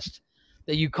contest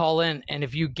that you call in, and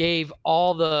if you gave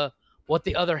all what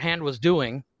the other hand was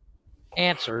doing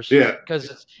answers,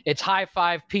 because it's high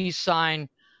five, peace sign,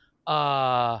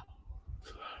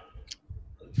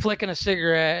 flicking a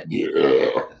cigarette.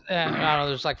 I don't know.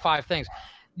 There's like 5 things.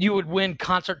 You would win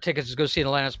concert tickets to go see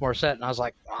Alanis Morissette, and I was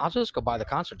like, I'll just go buy the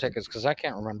concert tickets because I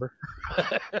can't remember.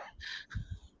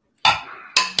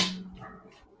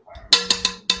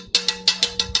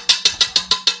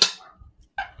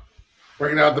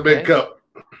 Bringing out the big cup.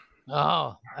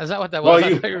 Oh, is that what that was?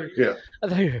 Well, I thought you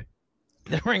were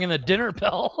They're ringing the dinner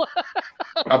bell.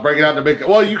 I'm breaking out the big.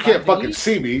 Well, you can't fucking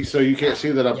see me, so you can't see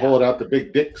that I'm pulling out the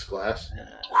big Dick's glass.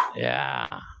 Yeah.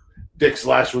 Dick's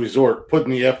Last Resort, putting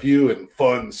the FU in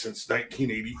fun since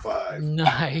 1985.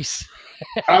 Nice.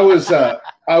 I was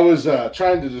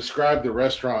trying to describe the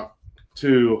restaurant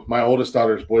to my oldest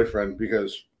daughter's boyfriend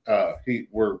because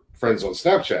we're friends on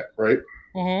Snapchat, right?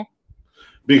 Mm-hmm.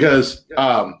 Because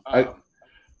I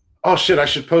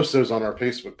should post those on our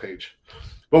Facebook page.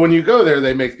 But when you go there,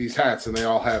 they make these hats and they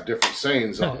all have different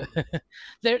sayings on them.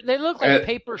 They look like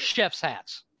paper chef's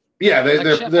hats. Yeah,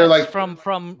 they're like from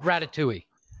Ratatouille.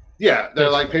 Yeah, they're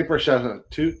like paper chefs.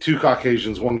 Two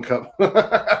Caucasians, one cup.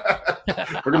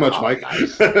 Pretty much, Mike.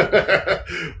 Nice.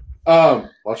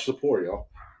 Watch the pour, y'all.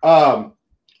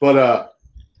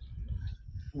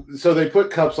 So they put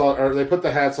cups on, or they put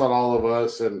the hats on all of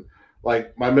us, and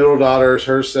like my middle daughter's,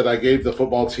 hers said I gave the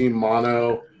football team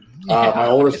mono. My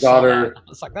oldest daughter,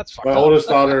 it's like that's my oldest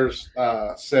daughter's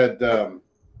said,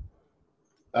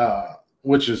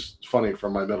 which is funny for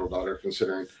my middle daughter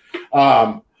considering.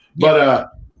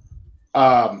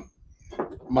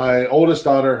 My oldest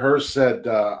daughter, hers said,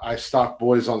 I stalk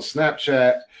boys on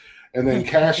Snapchat. And then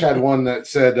Cash had one that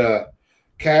said,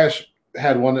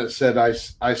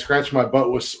 I scratch my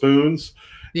butt with spoons.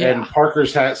 Yeah. And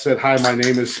Parker's hat said, hi, my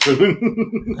name is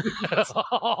Spoon.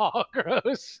 Oh,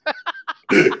 gross.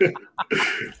 I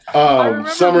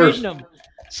remember reading them.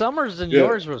 Summers and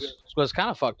yours was kind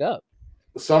of fucked up.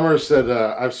 Summers said,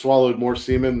 I've swallowed more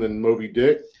semen than Moby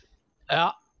Dick.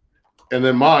 Yeah. And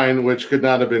then mine, which could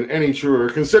not have been any truer,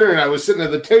 considering I was sitting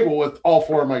at the table with all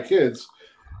four of my kids,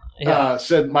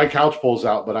 said my couch pulls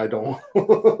out, but I don't.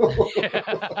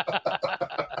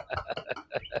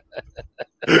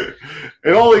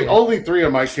 And only three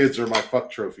of my kids are my fuck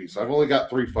trophies. I've only got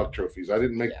 3 fuck trophies. I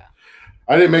didn't make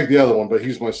the other one, but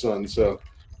he's my son. So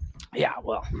yeah,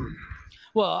 well,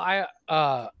 I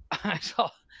saw.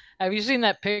 Have you seen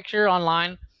that picture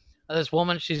online of this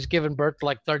woman? She's given birth to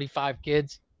like 35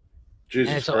 kids.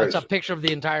 Jesus and it's a picture of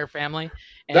the entire family.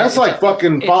 And that's like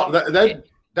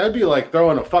that'd be like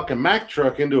throwing a fucking Mack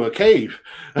truck into a cave.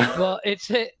 Well,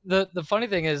 the funny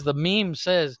thing is the meme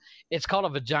says it's called a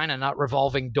vagina, not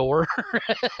revolving door.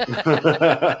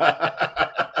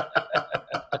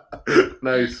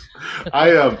 Nice.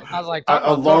 I was like,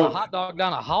 throwing a hot dog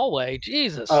down a hallway.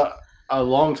 Jesus. A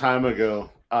long time ago,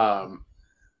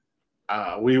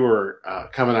 we were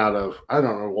coming out of, I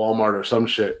don't know, Walmart or some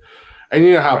shit. And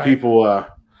you know how people,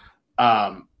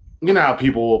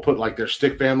 will put like their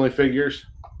stick family figures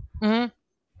on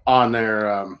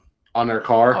their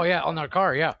car. Oh yeah, on their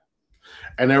car, yeah.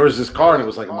 And there was this car, and it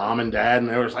was like mom and dad, and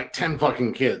there was like 10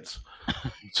 fucking kids.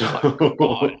 So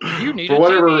you need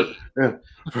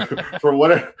for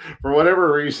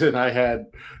whatever reason, I had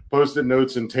Post-it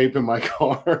notes and tape in my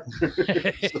car.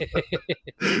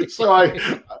 So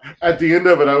I, at the end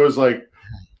of it, I was like,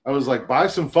 buy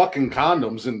some fucking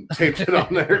condoms and taped it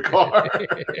on their car.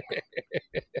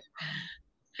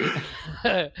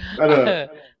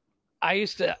 I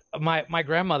used to, my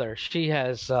grandmother, she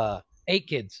has 8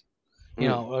 kids, you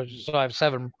know, so I have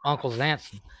 7 uncles and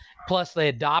aunts. Plus they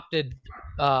adopted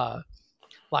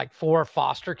like 4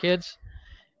 foster kids.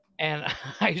 And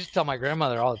I used to tell my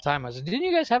grandmother all the time, I said, didn't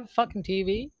you guys have a fucking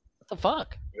TV? What the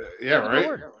fuck? Yeah,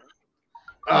 right.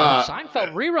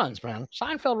 Seinfeld reruns, man.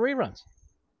 Seinfeld reruns.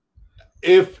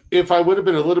 If I would have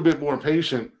been a little bit more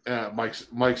patient,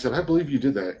 Mike said, I believe you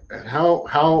did that. And how,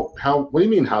 what do you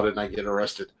mean, how didn't I get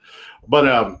arrested?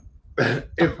 But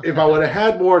if I would have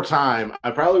had more time,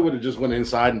 I probably would have just went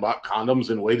inside and bought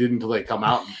condoms and waited until they come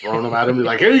out and thrown them at him. Be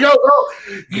like, here you go, bro.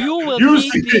 You will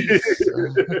need these.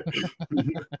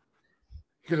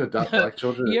 You can adopt black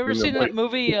children. You ever seen that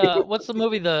movie? What's the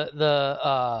movie?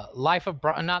 The Life of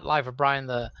Brian, not Life of Brian,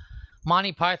 the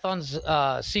Monty Python's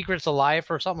Secrets of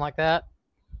Life or something like that.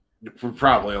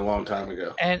 Probably a long time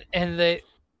ago. And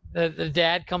the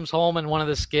dad comes home in one of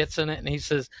the skits in it, and he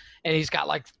says, and he's got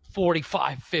like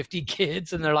 45, 50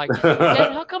 kids, and they're like,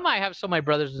 Dad, how come I have so many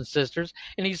brothers and sisters?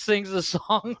 And he sings the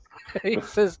song. He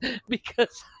says,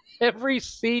 because every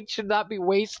seed should not be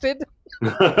wasted.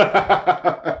 Because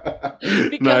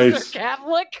nice. They're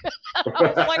Catholic. I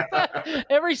was like that.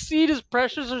 Every seed is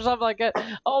precious or something like that.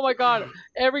 Oh my God.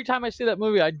 Every time I see that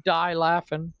movie, I die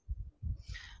laughing.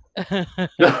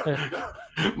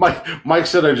 Mike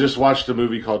said I just watched a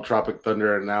movie called Tropic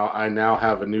Thunder, and now I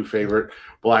have a new favorite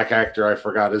black actor. I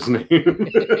forgot his name.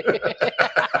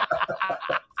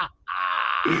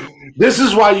 This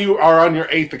is why you are on your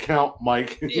 8th account,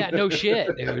 Mike. Yeah, no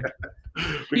shit, dude.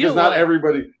 Because you know not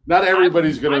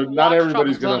everybody's gonna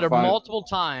find multiple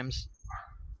times,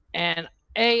 and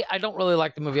I don't really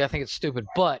like the movie. I think it's stupid,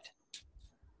 but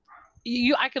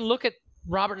I can look at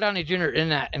Robert Downey Jr. in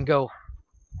that and go,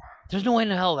 "There's no way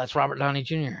in hell that's Robert Downey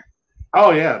Jr."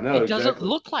 Oh yeah, no, it doesn't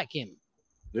look like him.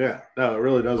 Yeah, no, it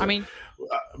really doesn't. I mean,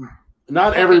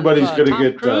 not everybody's going to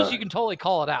get. Tom Cruise, you can totally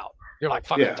call it out. You're like,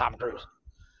 fucking Tom Cruise.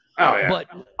 Oh yeah. But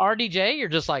RDJ, you're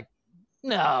just like,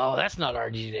 no, that's not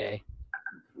RDJ,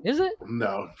 is it?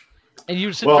 No. And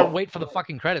you sit there and wait for the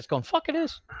fucking credits, going, "Fuck, it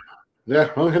is." Yeah,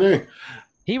 okay.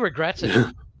 He regrets it.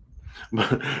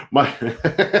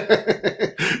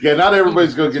 Yeah, not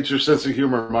everybody's gonna get your sense of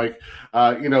humor, Mike.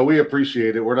 We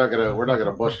appreciate it. We're not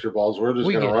gonna bust your balls. We're just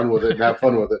gonna run with it and have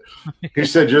fun with it. He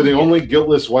said you're the only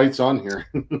guiltless whites on here.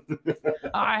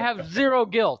 I have zero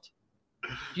guilt.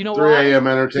 You know 3 why? a.m.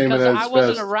 entertainment. Because I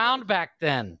wasn't around back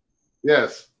then.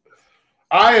 Yes.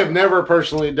 I have never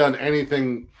personally done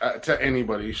anything to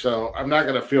anybody, so I'm not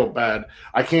gonna feel bad.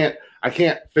 I can't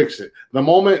fix it. The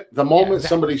moment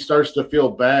somebody starts to feel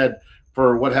bad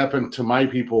for what happened to my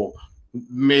people,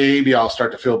 maybe I'll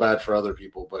start to feel bad for other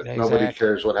people, but nobody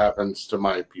cares what happens to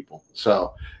my people.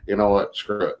 So, you know what?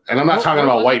 Screw it. And I'm not talking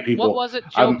about white people. What was it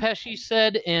Joe Pesci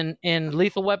said in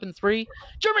Lethal Weapon 3?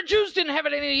 German Jews didn't have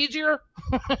it any easier.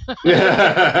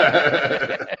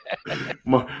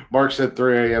 Mark said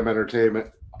 3 a.m. entertainment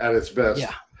at its best.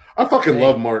 Yeah. I fucking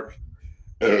love Mark.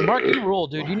 Mark, you rule,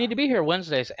 dude. You need to be here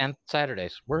Wednesdays and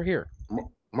Saturdays. We're here.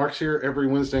 Mark's here every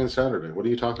Wednesday and Saturday. What are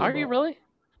you talking about? Are you really?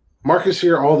 Mark is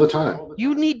here all the time.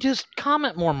 You need to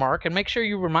comment more, Mark, and make sure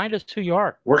you remind us who you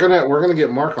are. We're gonna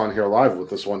get Mark on here live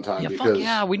with us one time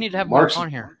because we need to have Mark on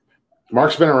here.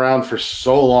 Mark's been around for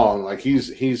so long. Like he's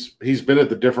been at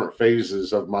the different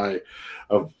phases of I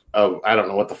don't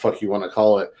know what the fuck you want to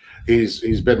call it.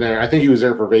 He's been there. I think he was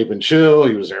there for Vape and Chill.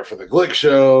 He was there for the Glick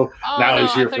Show. Now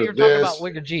he's here for this. Talking about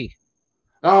Wigger G.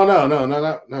 Oh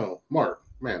no, Mark.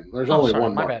 Man, there's only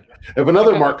one Mark. Bad. If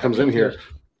another Mark comes in here,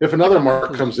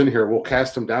 we'll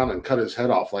cast him down and cut his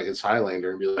head off like it's Highlander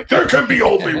and be like, "There can be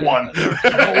only one."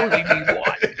 Only be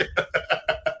one.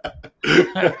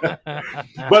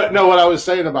 But no, what I was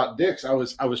saying about dicks, I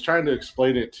was trying to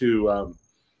explain it to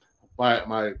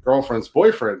my girlfriend's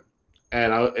boyfriend,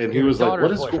 and he was like, "What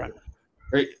is boyfriend?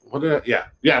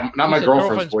 Not my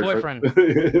girlfriend's boyfriend.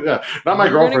 Yeah, not my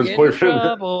girlfriend's boyfriend.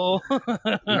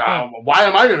 No, why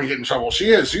am I going to get in trouble?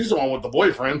 She's the one with the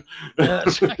boyfriend.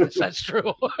 That's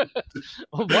true.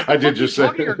 I did just say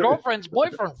your girlfriend's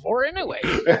boyfriend for anyway.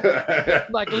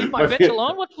 Like, leave my bitch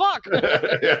alone. What the fuck?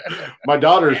 My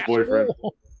daughter's boyfriend.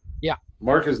 Yeah.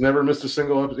 Mark has never missed a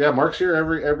single episode. Yeah, Mark's here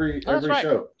every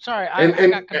show. Sorry, I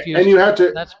got confused. And you have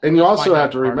to, you also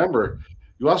have to remember.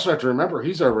 You also have to remember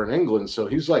he's over in England, so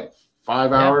he's like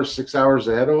 5 hours, 6 hours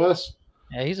ahead of us.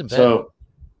 Yeah, he's in bed. So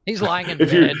he's lying in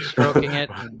bed, stroking it,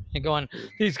 and going,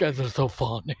 "These guys are so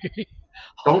funny."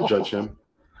 Don't judge him.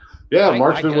 Yeah,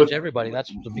 Mark's been with everybody. That's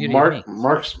the beauty of me.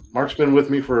 Mark's been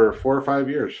with me for 4 or 5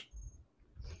 years.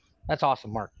 That's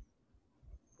awesome, Mark.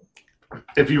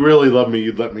 If you really love me,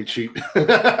 you'd let me cheat. I've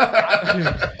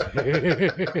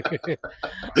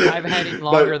had him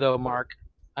longer, though, Mark.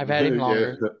 I've had him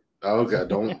longer. Yeah. Oh God!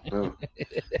 Don't. No.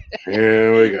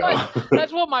 Here we go.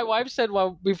 That's what my wife said.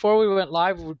 Well, before we went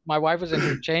live, my wife was in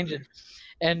here changing,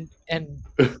 and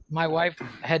my wife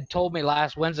had told me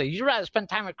last Wednesday, "You'd rather spend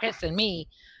time with Chris than me,"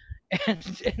 and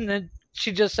then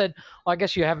she just said, "Well, I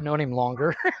guess you have known him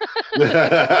longer."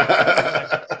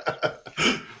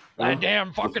 That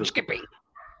damn fucking Skippy.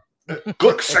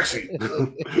 Look sexy.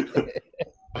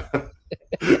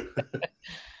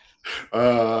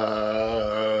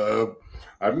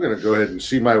 I'm going to go ahead and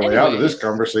see my way out of this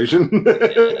conversation.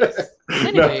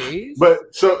 Anyways. No,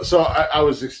 but so I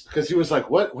was, because he was like,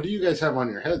 what do you guys have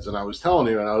on your heads? And I was telling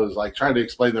him, and I was like trying to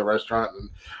explain the restaurant, and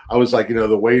I was like,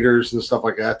 the waiters and stuff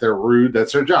like that, they're rude.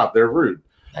 That's their job. They're rude.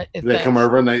 They come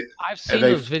over and I've seen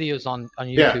those videos on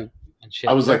YouTube. Yeah. And shit.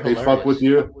 I was like, they fuck with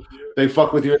you. They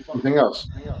fuck with you at something else.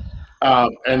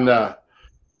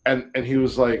 And he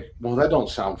was like, well, that don't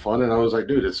sound fun. And I was like,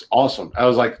 dude, it's awesome. I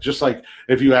was like, just like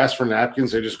if you ask for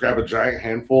napkins, they just grab a giant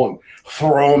handful and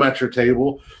throw them at your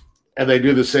table. And they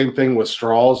do the same thing with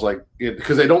straws, like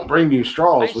because they don't bring you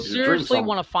straws with your drinks. I seriously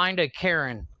want to find a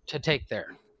Karen to take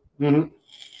there. Mm-hmm.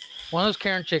 One of those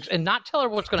Karen chicks, and not tell her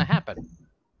what's going to happen.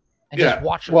 And just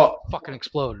watch her fucking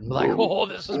explode and be like, oh,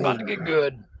 this is about to get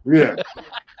good. Yeah.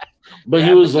 But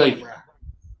he was like,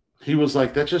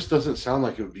 that just doesn't sound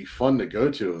like it would be fun to go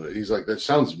to. He's like, that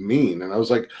sounds mean. And I was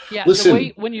like, listen. The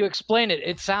way, when you explain it,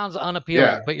 it sounds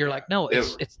unappealing, but you're like, no,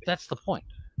 it's that's the point.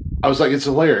 I was like, it's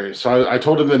hilarious. So I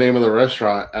told him the name of the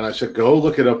restaurant, and I said, go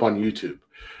look it up on YouTube.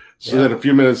 So then a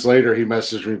few minutes later, he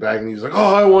messaged me back, and he's like,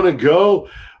 oh, I want to go.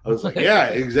 I was like, yeah,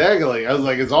 exactly. I was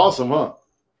like, it's awesome, huh?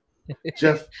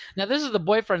 Jeff, Now this is the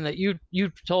boyfriend that you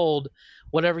told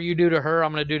whatever you do to her,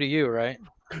 I'm going to do to you, right?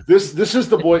 this is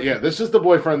the boy. Yeah, this is the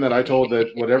boyfriend that I told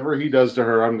that whatever he does to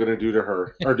her, I'm going to do to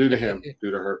her, or do to him,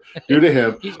 do to her, do to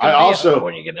him. I also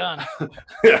when you get done.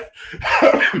 Yeah.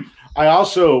 I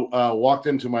also walked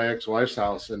into my ex-wife's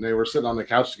house and they were sitting on the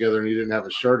couch together and he didn't have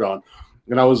a shirt on.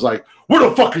 And I was like, where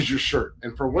the fuck is your shirt?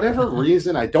 And for whatever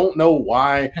reason, I don't know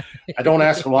why, I don't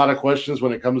ask a lot of questions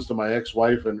when it comes to my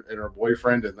ex-wife and her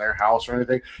boyfriend and their house or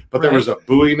anything. But there was a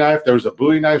Bowie knife. There was a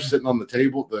Bowie knife sitting on the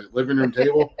table, the living room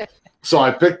table. So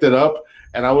I picked it up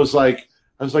and I was like,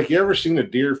 you ever seen a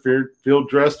deer field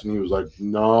dressed? And he was like,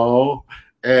 no.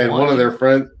 And one of their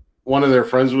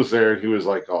friends was there and he was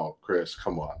like, oh, Chris,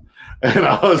 come on. And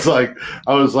I was like,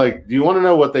 do you want to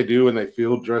know what they do when they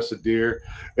field dress a deer?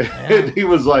 And he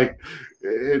was like,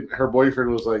 her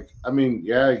boyfriend was like, I mean,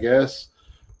 yeah, I guess.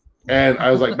 And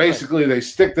I was like, basically, they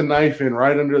stick the knife in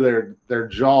right under their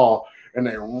jaw and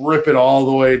they rip it all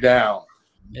the way down.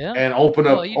 Yeah. And open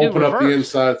up the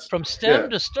insides from stem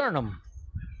to sternum.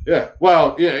 Yeah.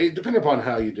 Well, yeah, depending upon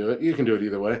how you do it, you can do it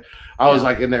either way. I was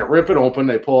like, and they rip it open,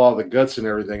 they pull all the guts and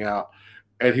everything out.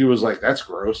 And he was like, that's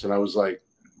gross. And I was like,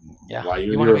 yeah, why are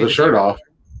you in here with the shirt off?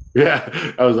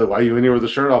 Yeah. I was like, why are you in here with the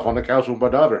shirt off on the couch with my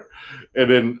daughter? And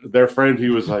then their friend, he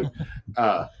was like,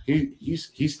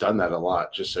 he's done that a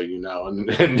lot, just so you know. And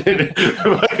then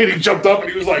he jumped up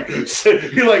and he was like, he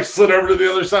slid over to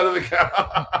the other side of the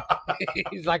couch.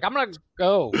 He's like, I'm gonna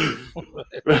go.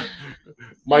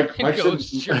 Mike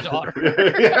goes your daughter.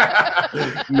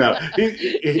 No,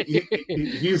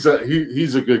 he's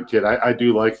a good kid. I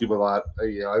do like him a lot.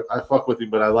 I fuck with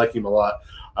him, but I like him a lot.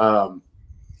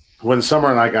 When Summer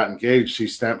and I got engaged, he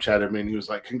Snapchatted me and he was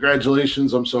like,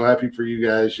 congratulations, I'm so happy for you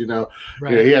guys.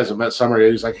 Right. He hasn't met Summer yet.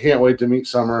 He's like, can't wait to meet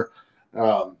Summer.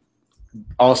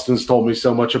 Austin's told me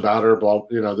so much about her, blah,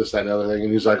 this, that, and the other thing.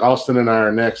 And he's like, Austin and I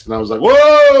are next. And I was like,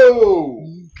 whoa!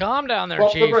 Calm down there,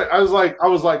 Chief. I was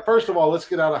like, first of all, let's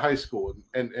get out of high school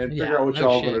and figure out what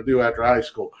y'all are going to do after high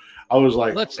school. I was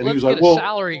like, let's get a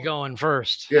salary going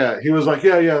first. Yeah. He was like,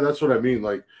 yeah, that's what I mean.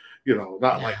 Like,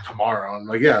 not like tomorrow. I'm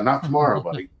like, yeah, not tomorrow,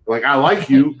 buddy. Like, I like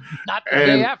you. Not the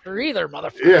day after either,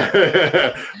 motherfucker.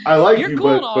 Yeah. I like you. You're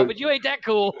cool and all, but you ain't that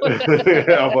cool.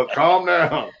 Yeah, but calm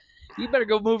down. You better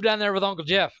go move down there with Uncle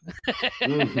Jeff.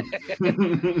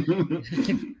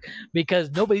 Because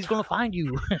nobody's going to find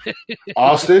you.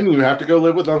 Austin, you have to go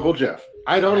live with Uncle Jeff.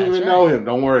 I don't even know him.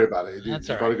 Don't worry about it. That's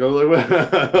you all got to go live with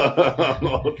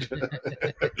Uncle Jeff.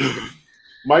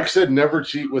 Mike said, never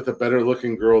cheat with a better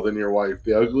looking girl than your wife.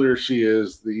 The uglier she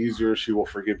is, the easier she will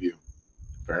forgive you.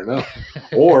 Fair enough.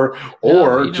 Or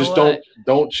just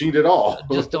don't cheat at all.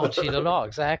 Just don't cheat at all.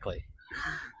 Exactly.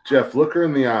 Jeff, look her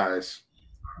in the eyes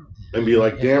and be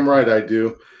like, damn right I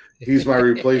do. He's my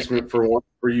replacement for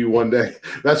you one day.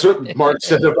 That's what Mark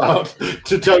said about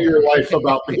to tell your wife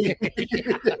about me.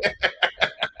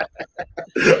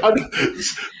 She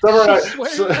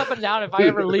swears up and down if I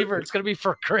ever leave her, it's going to be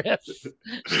for Chris.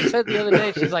 She said the other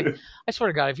day, she's like, I swear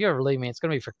to God, if you ever leave me, it's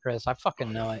going to be for Chris. I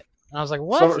fucking know it. And I was like,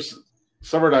 what?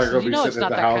 Summer and I are going to be sitting at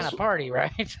the house. It's not that kind of party,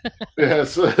 right?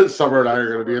 Yes, Summer and I are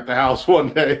going to be at the house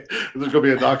one day. There's going to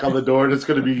be a knock on the door, and it's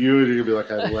going to be you, and you're going to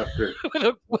be like, I left her.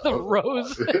 with a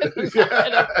rose and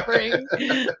a ring.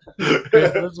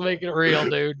 Let's make it real,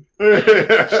 dude.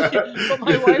 But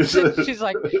my wife said, she's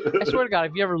like, I swear to God,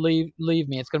 if you ever leave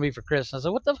me, it's going to be for Chris. And I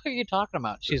said, what the fuck are you talking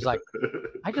about? She's like,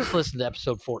 I just listened to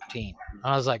episode 14.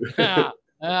 I was like,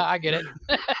 I get it.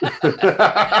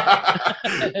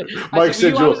 Mike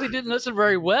said you obviously didn't listen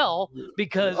very well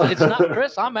because it's not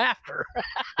Chris I'm after.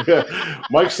 Yeah.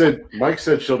 Mike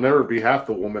said she'll never be half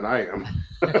the woman I am.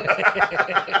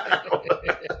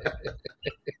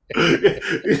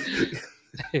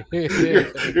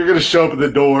 You're going to show up at the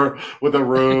door with a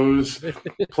rose,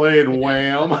 playing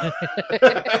Wham.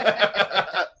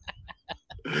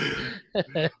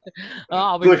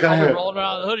 I'll be rolling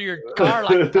around the hood of your car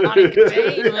like Donnie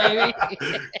Contain, baby.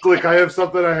 Click, I have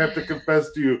something I have to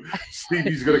confess to you.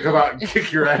 Stevie's going to come out and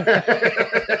kick your ass.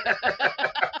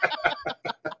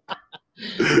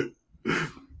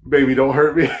 Baby, don't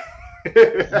hurt me.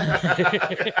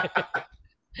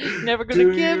 Never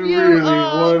gonna give you really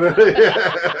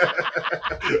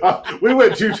we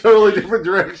went two totally different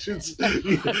directions.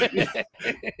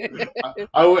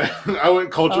 I went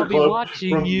Culture I'll be Club.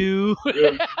 Watching you.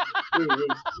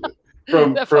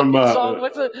 From song.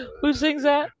 Who sings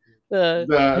that?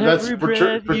 That's Every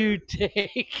breath you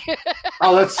take.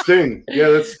 Oh, that's Sting. Yeah,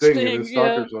 that's Sting in the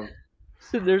Stalker song.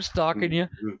 So they're stalking you.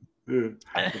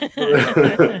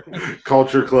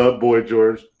 Culture Club, Boy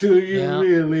George. Do you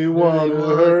really want to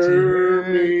hurt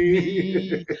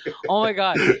me. Oh my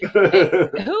God.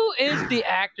 Hey, who is the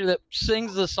actor that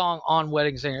sings the song on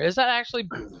Wedding Singer? Is that actually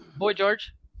Boy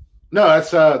George? No,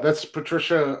 that's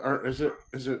Patricia. Or is it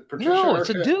Patricia? No, it's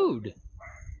Arquette? a dude.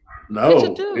 No, It's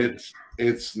a dude.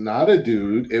 it's not a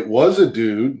dude. It was a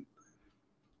dude.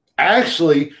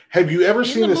 Actually, have you ever In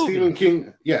seen the a movie. Stephen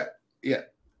King? Yeah.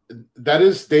 That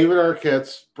is David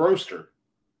Arquette's Broster.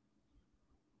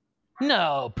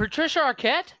 No, Patricia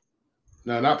Arquette?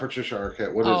 No, not Patricia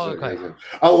Arquette. What is Oh, it? okay.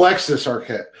 Alexis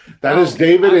Arquette. That is Okay.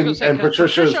 David I was gonna say, and 'cause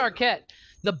Patricia's. Patricia Arquette.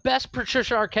 The best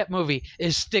Patricia Arquette movie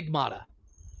is Stigmata.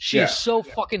 She Yeah. is so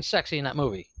fucking sexy in that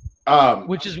movie,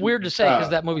 which is weird to say because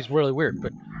that movie's really weird.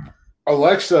 But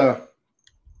Alexa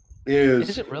is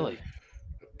is it really?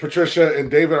 Patricia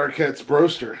and David Arquette's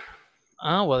Broster.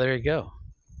 Oh well, there you go.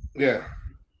 Yeah.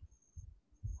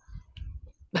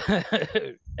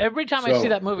 Every time I So- see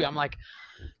that movie, I'm like,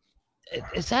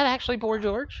 is that actually Boy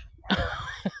George?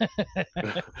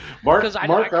 Mark, Because I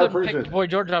Mark, I couldn't appreciate pick Boy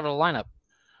George out of the lineup.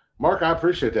 Mark, I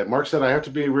appreciate that. Mark said I have to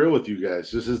be real with you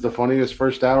guys. This is the funniest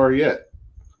first hour yet.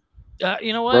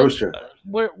 You know what? Broster.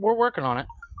 We're working on it.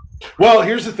 Well,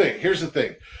 here's the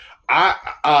thing.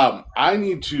 I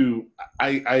need to.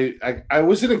 I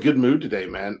was in a good mood today,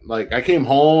 man. Like I came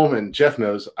home and Jeff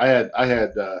knows I had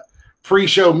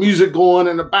pre-show music going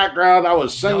in the background. I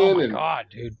was singing Oh my God,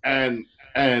 dude!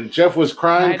 and Jeff was I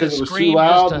crying had to because it was too scream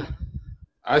loud. just to-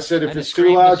 I said, I if had to it's too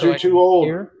scream loud, just so you're I too could old.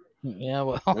 hear. Yeah,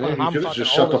 well, Man, you I'm could have fucking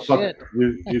just shut old the as fuck. shit.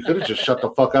 You could have just shut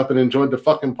the fuck up and enjoyed the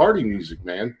fucking party music,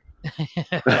 man.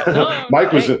 No,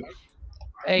 Mike was hey, in.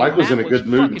 hey, Mike was Matt in a good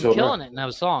mood fucking until now. killing it in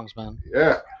those songs, man.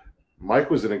 Yeah, Mike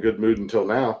was in a good mood until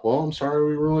now. Well, I'm sorry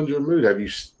we ruined your mood. Have you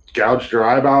gouged your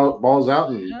eyeballs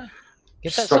out and Yeah.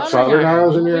 Get that stuck soldering soldering iron.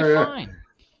 irons in We'll your be yeah.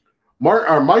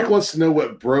 fine. Mike wants to know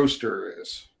what broster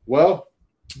is. Well,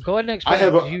 Go ahead and explain.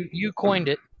 have it. a- You coined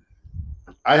it.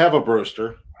 I have a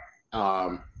broster.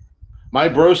 My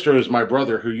broster is my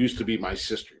brother who used to be my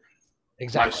sister.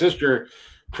 Exactly. My sister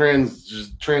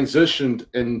transitioned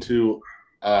into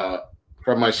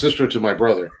from my sister to my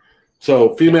brother.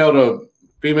 So female to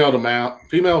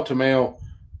male,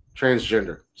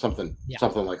 transgender, something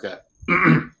like that.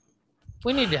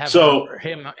 We need to have So-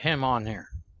 him on here.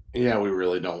 Yeah, we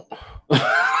really don't.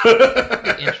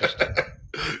 Interesting.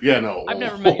 Yeah, no. I've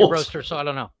never met your roaster, so I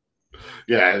don't know.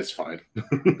 Yeah, it's fine.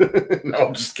 No,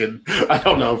 I'm just kidding. I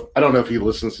don't know if he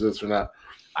listens to this or not.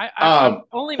 I've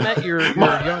only met your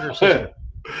younger sister.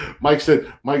 Mike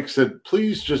said,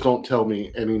 please just don't tell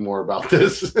me any more about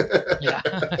this. Yeah.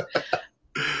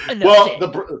 Well,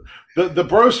 the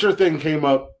broster thing came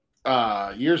up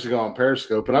years ago on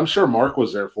Periscope, and I'm sure Mark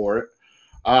was there for it.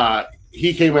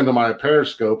 He came into my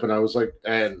Periscope, and I was like,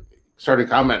 and started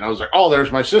commenting. I was like, oh,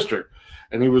 there's my sister.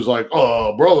 And he was like,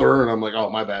 "Oh, brother," and I'm like, "Oh,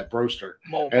 my bad, broster."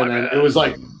 Oh, And then it was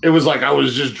like I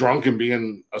was just drunk and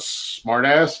being a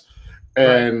smartass,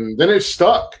 and then it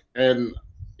stuck, and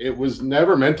it was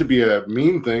never meant to be a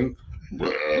mean thing.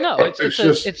 no,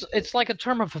 it's like a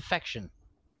term of affection.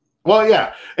 Well,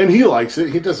 yeah, and he likes it.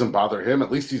 He doesn't bother him.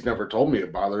 At least he's never told me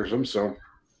it bothers him, so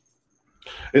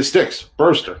it sticks.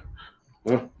 Broster.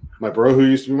 Well, my bro who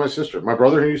used to be my sister. My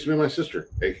brother who used to be my sister.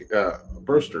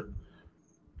 Broster.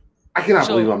 I cannot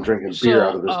believe I'm drinking beer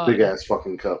out of this big ass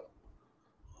fucking cup.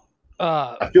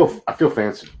 I feel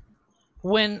fancy.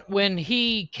 When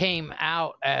he came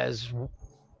out as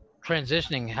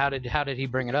transitioning, how did he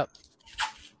bring it up?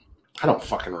 I don't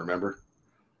fucking remember.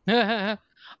 I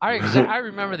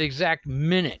remember the exact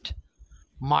minute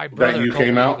my brother you told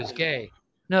came me out? he was gay.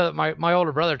 No, my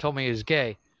older brother told me he was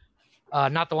gay.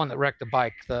 Not the one that wrecked the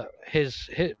bike.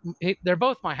 They're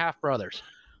both my half brothers.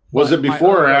 Was it My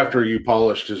before or other- after you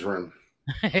polished his rim?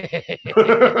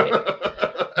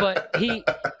 But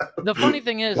the funny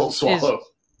thing Don't swallow.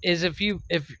 is if you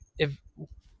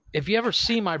ever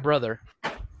see my brother,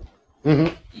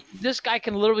 Mhm. this guy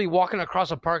can literally walking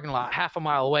across a parking lot half a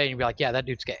mile away and you'd be like, yeah, that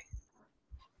dude's gay.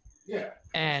 Yeah.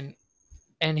 And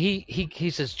he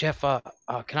says, Jeff, can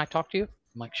I talk to you?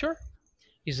 I'm like, sure.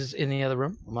 He says, in the other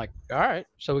room. I'm like, all right.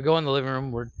 So we go in the living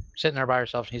room. We're sitting there by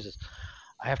ourselves. And he says,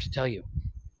 I have to tell you.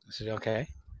 I said, okay,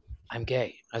 I'm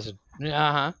gay. I said,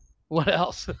 uh-huh. What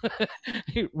else?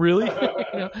 Really?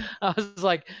 I was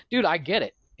like, dude, I get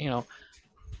it.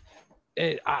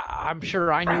 I'm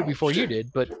sure I knew before you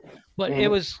did, but it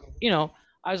was,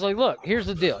 I was like, look, here's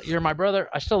the deal. You're my brother.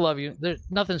 I still love you.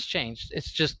 Nothing's changed.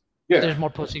 It's just there's more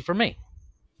pussy for me.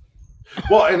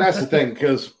 Well, and that's the thing,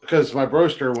 because my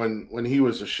broster, when he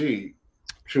was a she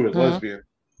was lesbian.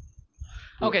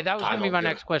 Okay, that was going to be my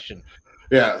next question.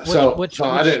 Yeah,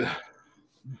 I didn't.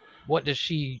 What does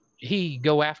he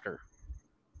go after?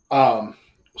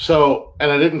 So,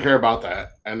 and I didn't care about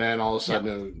that. And then all of a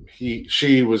sudden,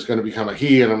 she was going to become a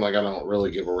he, and I'm like, I don't really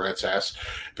give a rat's ass.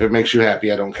 If it makes you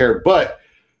happy, I don't care. But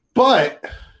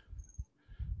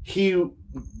he,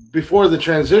 before the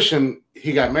transition,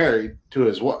 he got married to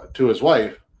his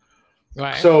wife.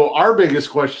 Right. So our biggest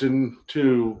question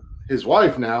to his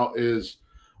wife now is,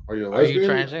 are you a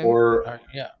lesbian or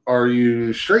are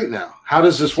you straight now? How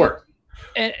does this work?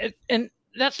 And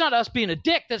that's not us being a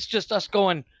dick. That's just us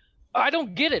going, I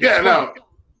don't get it. Yeah, no.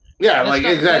 Yeah, like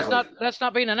exactly. That's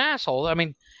not being an asshole. I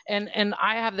mean, and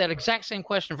I have that exact same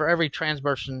question for every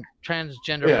transgender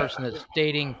person that's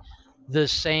dating the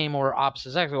same or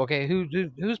opposite sex. Okay,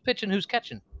 who's pitching, who's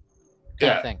catching?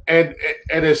 Kind of thing. And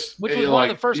it's which was one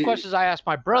of the first questions I asked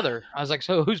my brother. I was like,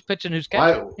 so who's pitching, who's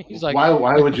catching? He's like, why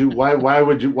would you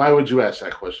ask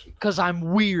that question? Because I'm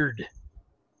weird.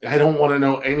 I don't want to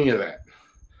know any of that.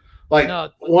 Like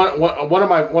one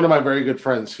of my very good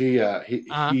friends, he's a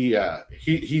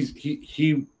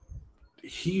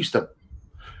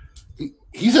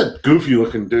goofy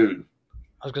looking dude.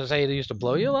 I was gonna say he used to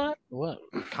blow you a lot. What?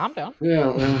 Calm down.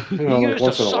 Yeah, he like used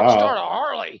once to in a while. start a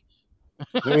Harley.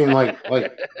 I mean,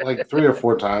 like 3 or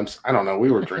 4 times. I don't know. We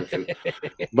were drinking,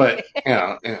 but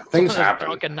things happen.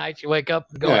 Drunken nights, you wake up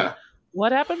and go,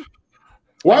 what happened?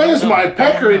 Why is my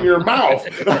pecker in your mouth?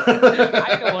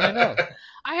 I don't want to know.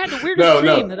 I had the weirdest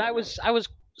dream that I was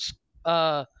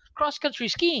cross country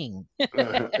skiing.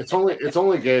 It's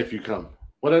only gay if you come.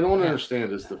 What I don't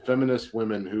understand is the feminist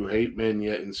women who hate men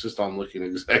yet insist on looking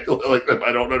exactly like them.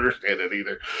 I don't understand it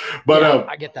either. But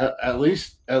I get that. At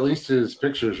least his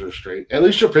pictures are straight. At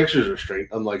least your pictures are straight,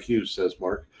 unlike you, says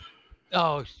Mark.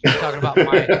 Oh, you're talking about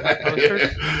my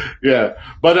posters? Yeah.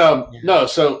 But no,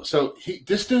 so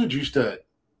this dude used to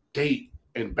date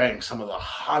and bang some of the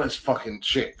hottest fucking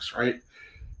chicks, right?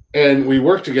 And we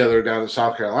worked together down in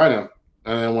South Carolina.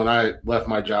 And then when I left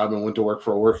my job and went to work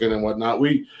for Working and whatnot,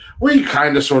 we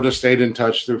kind of sort of stayed in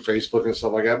touch through Facebook and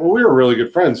stuff like that. But we were really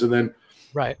good friends. And then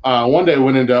one day we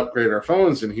went in to upgrade our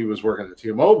phones, and he was working at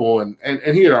T-Mobile, and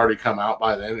he had already come out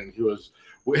by then. And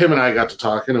him and I got to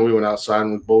talking, and we went outside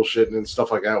and bullshitting and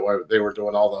stuff like that while they were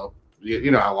doing all the,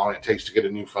 you know how long it takes to get a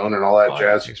new phone and all that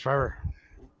jazz. It takes forever.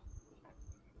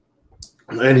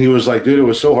 And he was like, dude, it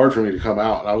was so hard for me to come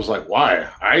out. And I was like, why?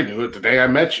 I knew it the day I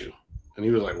met you. And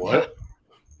he was like, what? Yeah.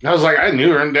 And I was like, I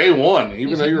knew her on day one,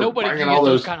 even though you were banging all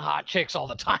those kind of hot chicks all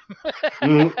the time.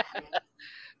 Mm-hmm.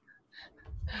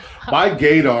 My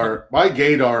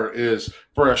gaydar is,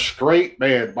 for a straight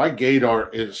man, my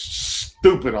gaydar is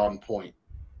stupid on point.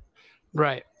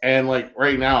 Right. And like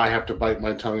right now I have to bite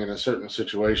my tongue in a certain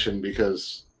situation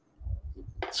because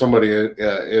somebody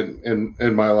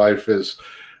in my life is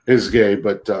gay,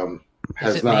 but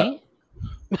has not.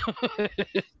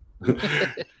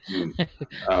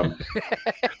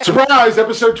 Surprise!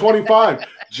 Episode 25.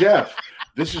 Jeff,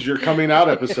 this is your coming out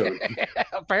episode.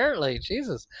 Apparently,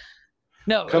 Jesus.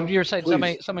 No, you're saying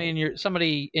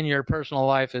somebody in your personal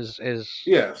life is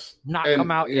not come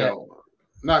out yet.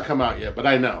 Not come out yet, but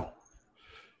I know.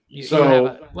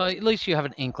 Well, at least you have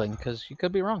an inkling, because you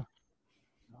could be wrong.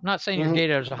 I'm not saying your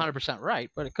data is 100% right,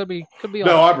 but it could be.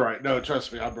 No, I'm right. No,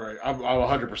 trust me, I'm right. I'm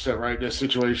 100% right in this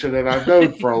situation, and I've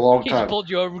known for a long time. He pulled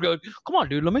you over and go, "Come on,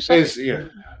 dude, let me say."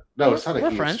 No, it's not a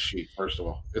he, it's a she. First of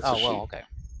all, it's a she. Okay.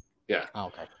 Yeah. Oh,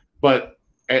 okay. But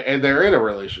and they're in a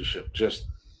relationship. Just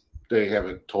they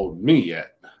haven't told me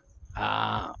yet.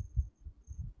 I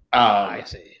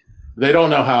see. They don't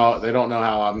know how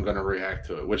I'm going to react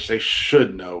to it, which they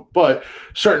should know. But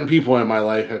certain people in my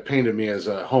life have painted me as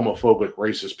a homophobic,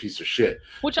 racist piece of shit,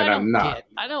 which I'm not. Get.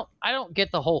 I don't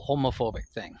get the whole homophobic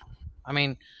thing. I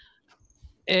mean,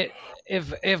 if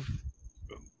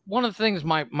one of the things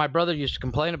my brother used to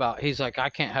complain about, he's like, I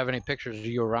can't have any pictures of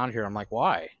you around here. I'm like,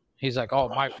 why? He's like, oh,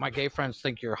 my gay friends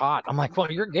think you're hot. I'm like, well,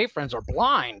 your gay friends are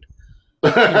blind.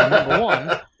 Number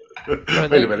one.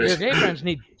 Your gay friends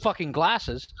need fucking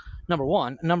glasses. Number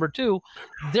one. Number two,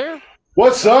 they're...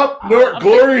 What's up,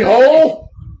 Glory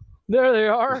Hole? There they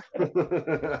are.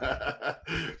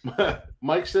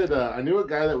 Mike said, I knew a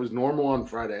guy that was normal on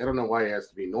Friday. I don't know why he has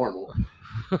to be normal.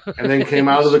 And then came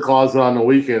out of the closet on the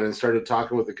weekend and started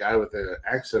talking with the guy with the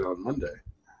accent on Monday.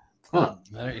 Huh.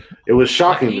 It was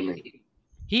shocking to me.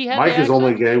 Mike is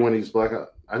only gay when he's blackout.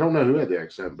 I don't know who had the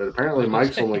accent, but apparently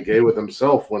Mike's only gay with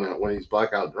himself when he's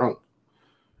blackout drunk.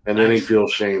 And then he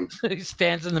feels shame. He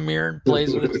stands in the mirror and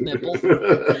plays with his nipples.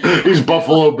 He's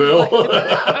Buffalo Bill.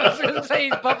 I was going to say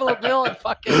he's Buffalo Bill and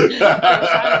fucking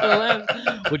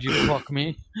would you fuck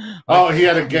me? Oh, he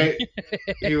had a gay.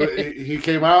 He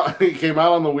came out. He came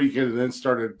out on the weekend and then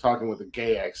started talking with a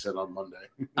gay accent on Monday.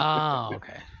 Oh,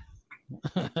 okay.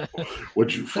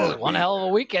 Would you fuck One me? hell of a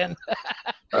weekend.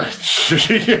 Yeah, I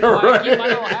keep my right.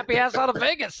 little happy ass out of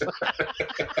Vegas.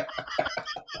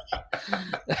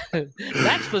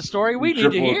 That's the story we need to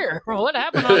Triple- hear. What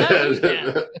happened on that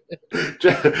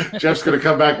weekend? Jeff's gonna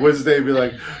come back Wednesday and be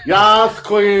like, "Yas,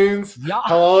 Queens. Yas.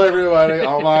 Hello, everybody.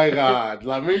 Oh my God,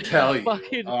 let me tell you."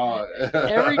 Fucking- Uh,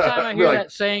 Every time I be hear like,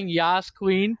 that saying "Yas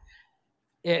Queen,"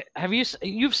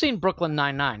 you've seen Brooklyn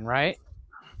Nine-Nine, right?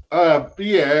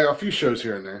 yeah, a few shows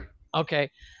here and there. Okay,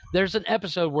 there's an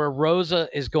episode where Rosa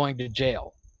is going to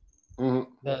jail. Mhm.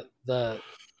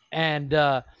 And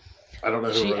I don't know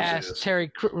who she Rosie asked is. Terry.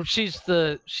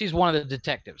 She's one of the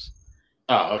detectives.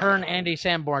 Oh, okay. Her and Andy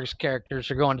Samberg's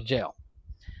characters are going to jail,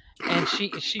 and she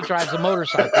drives a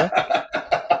motorcycle,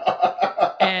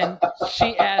 and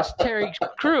she asked Terry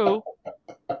Crew,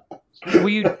 "Will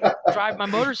you drive my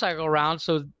motorcycle around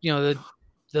so the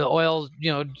oil,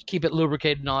 keep it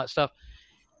lubricated and all that stuff?"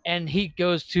 And he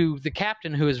goes to the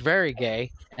captain, who is very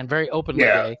gay and very openly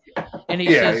Yeah. gay, and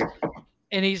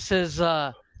he says,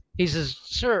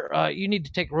 "Sir, you need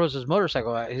to take Rosa's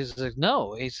motorcycle out." He says,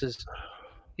 "No." He says,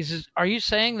 "Are you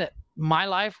saying that my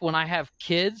life when I have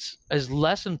kids is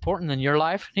less important than your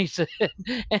life?" And he said,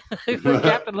 and the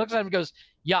captain looks at him and goes,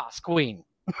 "Yas, Queen."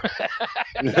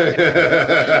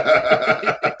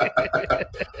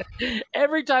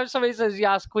 Every time somebody says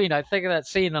 "Yas, Queen," I think of that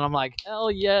scene, and I'm like,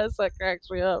 "Hell yes!" That cracks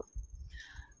me up.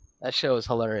 That show is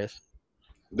hilarious.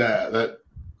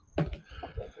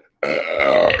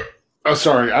 Oh,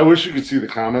 sorry. I wish you could see the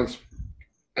comments.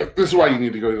 This is why you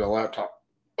need to go to the laptop.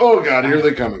 Oh God, here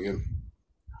they come again.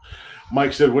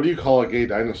 Mike said, "What do you call a gay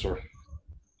dinosaur?"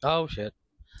 Oh shit,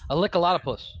 a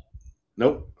lick-a-lot-of-puss.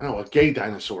 Nope. No, a gay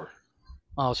dinosaur.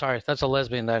 Oh, sorry, that's a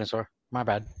lesbian dinosaur. My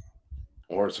bad.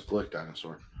 Or it's a glick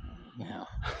dinosaur. Yeah.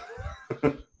 I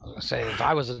was gonna say, if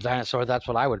I was a dinosaur, that's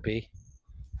what I would be.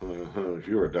 If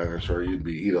you were a dinosaur, you'd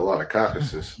be eat a lot of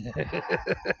caucuses.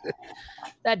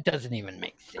 That doesn't even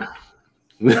make sense.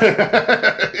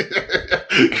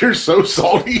 You're so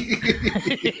salty.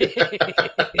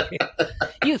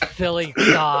 You silly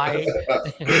guy.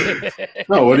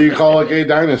 No, what do you call a gay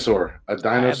dinosaur? A I have no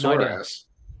dinosaur idea. ass.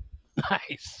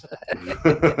 Nice.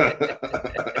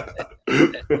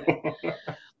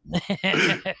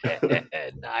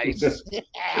 Nice.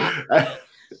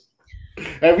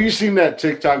 Have you seen that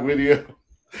TikTok video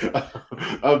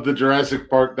of the Jurassic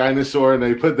Park dinosaur? And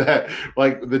they put that,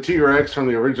 like, the T-Rex from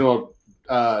the original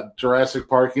Jurassic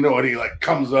Park. You know when he, like,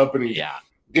 comes up and he's Yeah.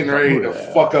 getting ready to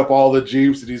fuck up all the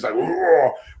Jeeps, and he's like,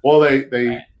 "Whoa." Well,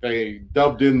 they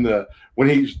dubbed in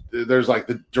there's like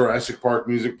the Jurassic Park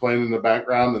music playing in the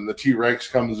background, and the T-Rex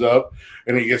comes up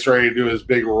and he gets ready to do his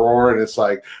big roar, and it's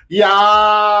like,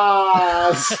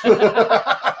 "Yas!"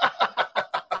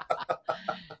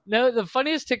 No, the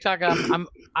funniest TikTok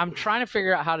I'm trying to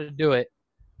figure out how to do it.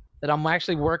 That I'm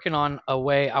actually working on a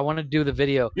way. I want to do the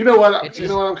video. You know what? It's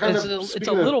I'm kind of. it's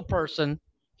a little person.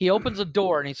 He opens a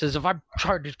door and he says, "If I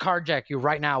tried to carjack you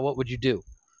right now, what would you do?"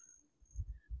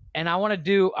 And I want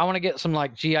to get some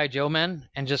like G.I. Joe men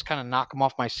and just kind of knock them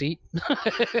off my seat.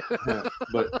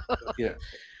 But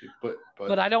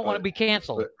I don't want to be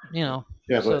canceled. Yeah,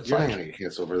 So but it's you're like- not gonna get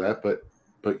canceled over that.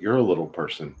 But you're a little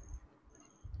person.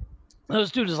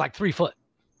 This dude is like 3 foot.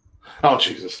 Oh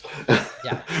Jesus!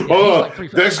 Yeah. Oh, he's like 3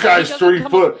 foot. this He guy's doesn't 3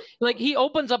 come foot. up- like he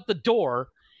opens up the door,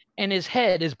 and his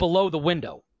head is below the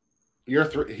window.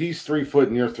 He's 3 foot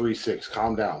and you're 3'6".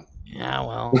 Calm down. Yeah,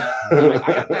 well, I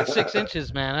got that 6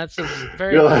 inches, man. That's a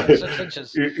very You're important like- 6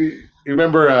 inches. You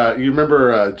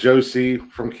remember Joe C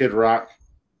from Kid Rock?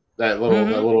 That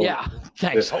little Yeah,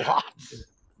 thanks a lot.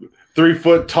 3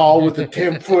 foot tall with a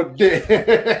 10-foot dick.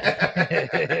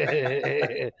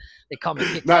 They call me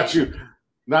Kick Not Fan. you.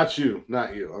 I'm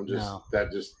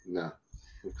just No. no.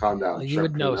 Calm down. Well, you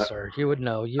would know, sir. You would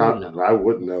know. You I would know.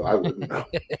 wouldn't know. I wouldn't know.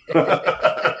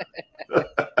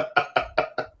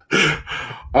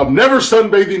 I'm never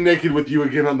sunbathing naked with you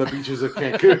again on the beaches of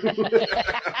Cancun.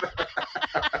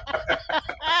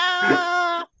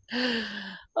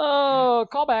 Oh,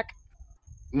 call back.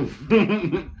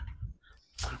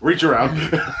 Reach around.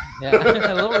 Yeah,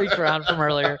 a little reach around from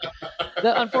earlier.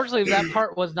 Unfortunately, that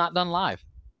part was not done live.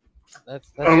 That's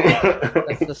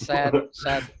the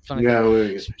sad funny Yeah,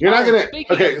 thing. you're not gonna.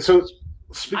 Speaking Okay, so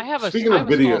I have speaking a of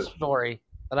videos, small story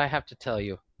that I have to tell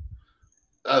you.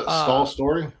 stall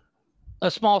story. A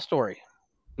small story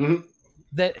Mhm.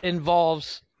 that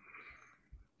involves.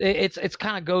 It's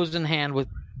kind of goes in hand with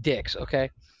dicks.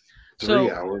 Okay. 3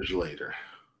 hours later.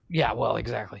 Yeah, well,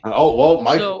 exactly. Oh well,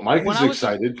 Mike. So, Mike when is I was-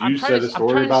 excited. I'm You trying said to- a story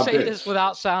I'm trying about to say dicks. this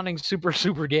without sounding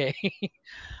super gay.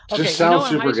 Just sounds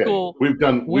super gay. We've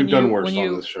done worse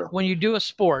on this show. When you do a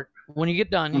sport, when you get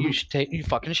done, you should you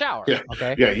fucking shower. Yeah.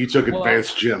 Okay. Yeah, you took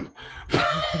advanced gym.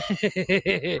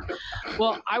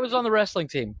 Well, I was on the wrestling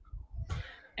team,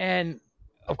 and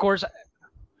of course,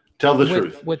 Tell the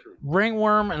truth. With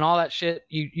ringworm and all that shit,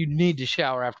 you need to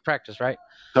shower after practice, right?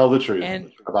 Tell the truth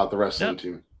And about the wrestling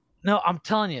team. No, I'm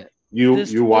telling you.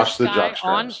 You watched the jock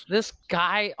straps. This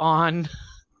guy on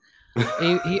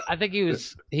I think he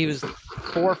was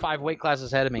 4 or 5 weight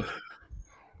classes ahead of me.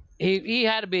 He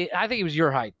had to be, I think he was your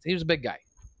height. He was a big guy.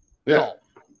 Yeah. Tall.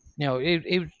 You know,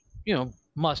 he was, you know,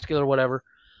 muscular, whatever.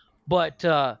 But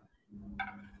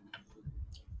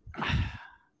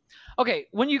okay,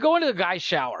 when you go into the guy's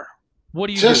shower, what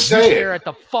do? You stare at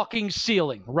the fucking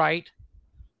ceiling, right?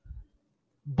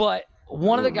 But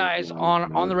one of the guys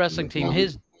on the wrestling team,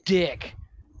 his dick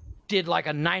did like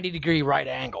a 90-degree right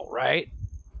angle, right?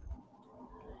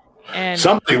 And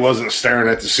somebody wasn't staring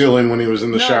at the ceiling when he was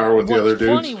in the shower with the other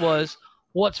dudes.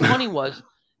 What's funny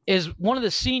is one of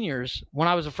the seniors, when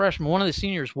I was a freshman, one of the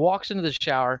seniors walks into the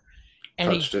shower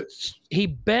and he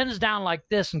bends down like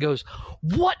this and goes,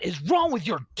 "What is wrong with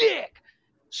your dick?"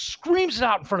 Screams it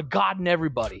out in front of God and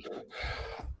everybody.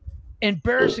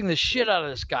 Embarrassing the shit out of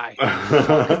this guy.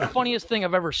 The funniest thing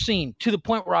I've ever seen, to the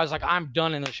point where I was like, I'm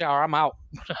done in the shower. I'm out.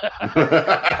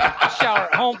 I'll shower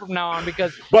at home from now on,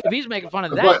 because if he's making fun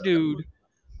of that dude,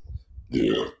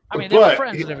 I mean, they're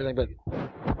friends and everything,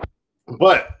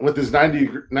 but with his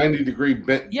 90-degree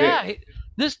bent dick,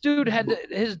 this dude had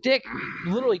his dick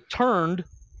literally turned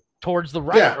towards the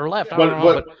right or left. I don't know,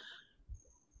 but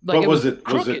like, was it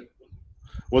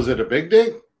a big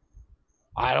dick?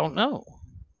 I don't know.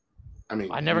 I mean,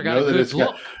 I never got a good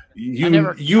look.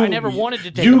 I never wanted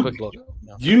to take a quick look.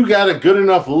 No. You got a good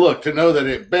enough look to know that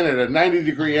it bent at a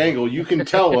 90-degree angle. You can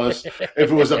tell us if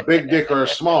it was a big dick or a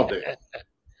small dick.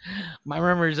 My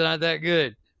memory's not that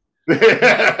good. But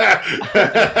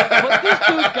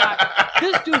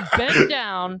this dude bent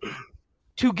down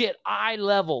to get eye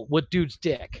level with dude's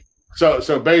dick.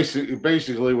 So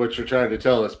basically what you're trying to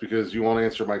tell us, because you won't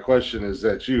answer my question, is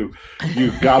that you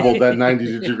gobbled that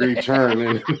 90-degree turn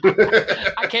and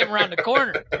I came around the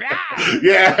corner.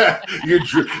 Yeah, you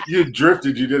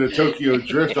drifted. You did a Tokyo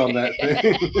drift on that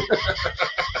thing.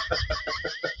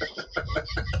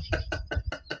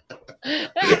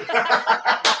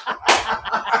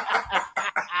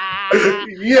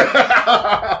 Yeah.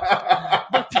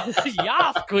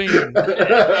 Yas queen.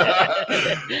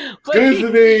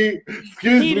 Excuse me,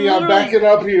 I'm backing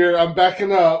up here. I'm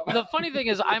backing up. The funny thing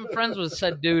is, I'm friends with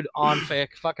said dude on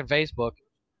fucking Facebook,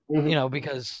 you know,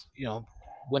 because, you know,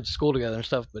 went to school together and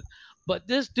stuff. But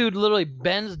this dude literally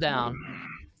bends down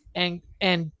and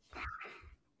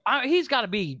he's got to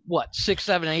be, what, 6,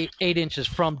 7, 8 inches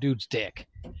from dude's dick.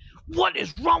 What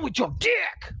is wrong with your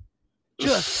dick?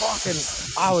 Just fucking,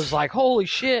 I was like, holy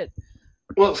shit.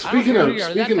 Well, speaking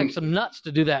that takes some nuts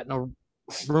to do that in a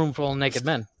room full of naked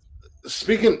men.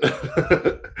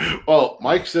 Well,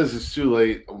 Mike says it's too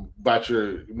late about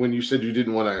when you said you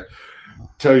didn't want to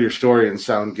tell your story and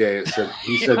sound gay.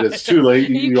 He said it's too late.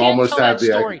 You almost have the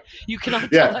story. You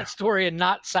cannot tell that story and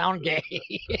not sound gay.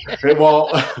 well,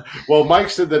 Mike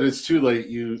said that it's too late.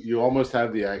 You almost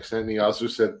have the accent, and he also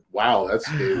said, "Wow,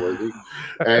 that's gay worthy."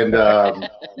 And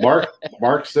Mark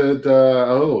said,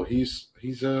 "Oh, he's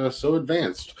so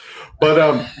advanced."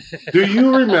 But do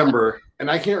you remember? And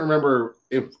I can't remember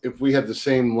if we had the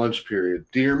same lunch period.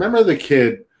 Do you remember the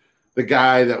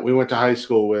guy that we went to high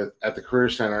school with at the Career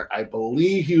Center? I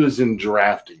believe he was in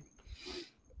drafting.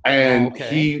 And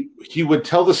he would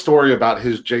tell the story about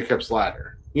his Jacob's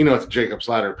Ladder. You know what the Jacob's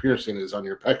Ladder piercing is on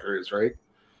your pecker is, right?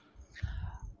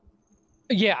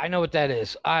 Yeah, I know what that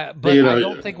is. But I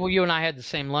don't think you and I had the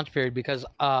same lunch period, because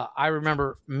I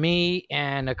remember me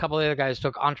and a couple of other guys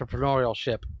took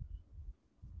entrepreneurship.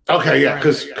 Okay, yeah,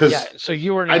 because so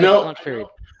you were in the lunch period.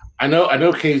 I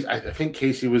know. Casey. I think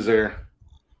Casey was there.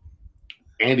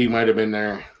 Andy might have been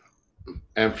there,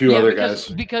 and a few other guys.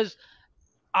 Because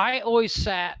I always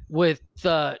sat with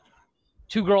the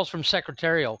 2 girls from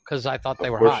Secretarial because I thought they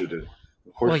were hot. Of course you did.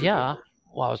 Well, yeah.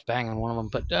 Well, I was banging one of them,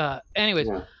 but anyways,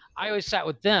 I always sat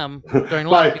with them during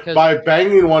lunch because by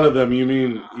banging one of them, you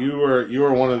mean you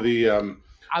were one of the.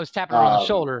 I was tapping her on the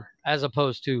shoulder as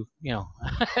opposed to, you know.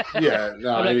 Yeah,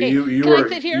 no, like, hey, you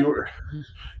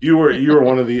were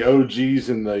one of the OGs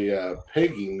in the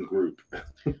pegging group.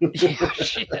 Yeah,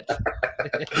 shit.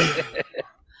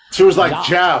 She was like,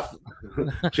 Jeff,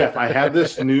 I have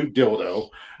this new dildo.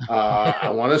 I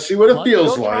want to see what it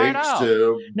feels like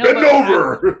to bend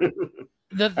over.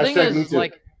 The thing is,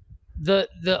 like,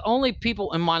 the only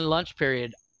people in my lunch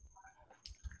period,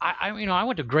 I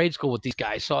went to grade school with these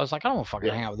guys, so I was like, I don't want to fucking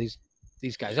hang out with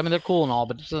these guys. I mean, they're cool and all,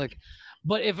 but it's like,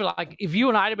 But if you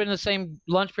and I had been in the same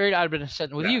lunch period, I'd have been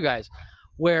sitting with you guys.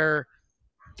 Where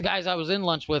the guys I was in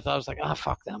lunch with, I was like,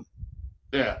 fuck them.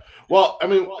 Yeah. Well, I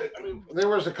mean, there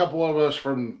was a couple of us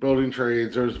from building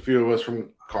trades. There was a few of us from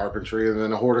carpentry, and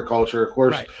then horticulture. Of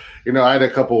course, I had a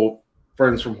couple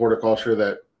friends from horticulture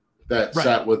that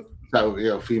sat with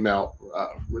female.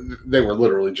 They were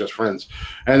literally just friends,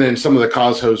 and then some of the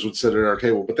cosmos would sit at our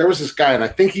table. But there was this guy, and I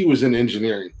think he was in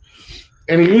engineering,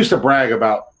 and he used to brag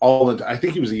about I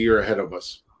think he was a year ahead of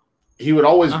us. He would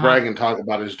always brag and talk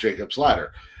about his Jacob's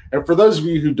ladder. And for those of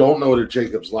you who don't know what a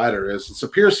Jacob's ladder is, it's a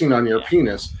piercing on your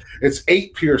penis. It's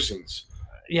 8 piercings.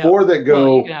 4 that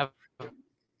go.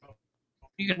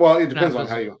 Well, it depends on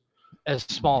how you. As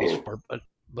small as 4,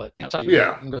 but you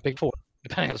can go big 4,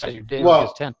 depending on the size of your dick.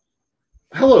 Well, 10.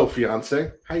 Hello,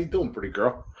 fiance. How you doing, pretty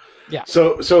girl? Yeah.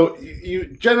 So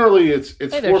you generally it's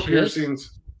 4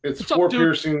 piercings. It's 4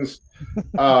 piercings.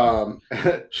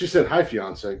 She said, "Hi,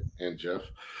 fiance," and Jeff.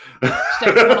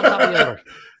 Stay one on top of the other.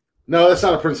 No, that's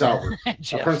not a Prince Albert.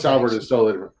 Prince Albert is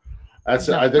totally different. I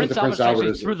think the Prince Albert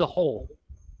is through the hole.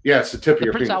 Yeah, it's the tip of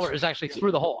your Prince penis. Albert is actually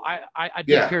through the hole. I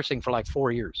did piercing for like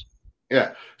 4 years.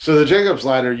 Yeah. So the Jacob's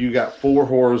ladder, you got 4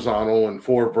 horizontal and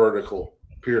 4 vertical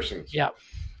piercings. Yeah.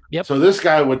 Yep. So this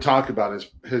guy would talk about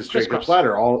his Jacob's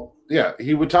ladder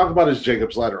he would talk about his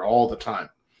Jacob's ladder all the time.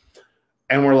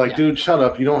 And we're like, dude, shut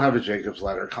up. You don't have a Jacob's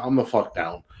ladder. Calm the fuck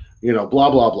down. Blah,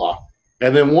 blah, blah.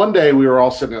 And then one day we were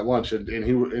all sitting at lunch and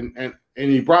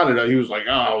he brought it up. He was like,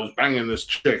 I was banging this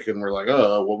chick. And we're like,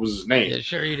 what was his name? Yeah,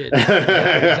 sure you did.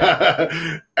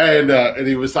 Exactly. And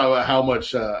he was talking about how much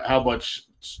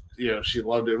she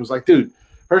loved it. It was like, dude,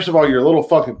 first of all, you're a little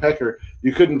fucking pecker.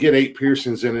 You couldn't get 8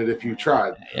 piercings in it if you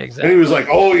tried. Exactly. And he was like,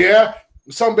 oh, yeah?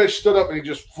 Some bitch stood up and he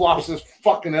just flops this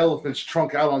fucking elephant's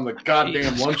trunk out on the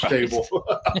goddamn lunch table.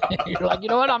 You're like, you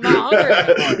know what? I'm not hungry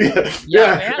anymore.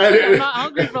 Man, I'm not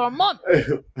hungry for a month.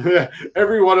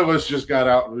 Every one of us just got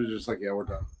out and was just like, yeah, we're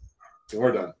done.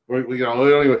 We're done. We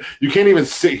don't even, you can't even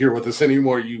sit here with us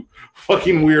anymore, you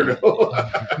fucking weirdo.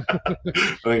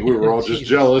 I think we were all just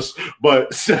jealous,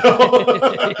 but so.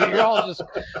 You're all just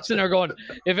sitting there going,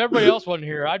 if everybody else wasn't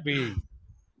here, I'd be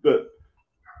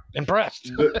impressed.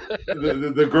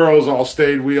 The girls all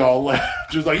stayed. We all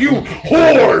left. Just like, you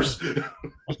whores.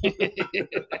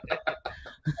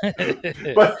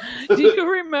 But do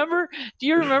you remember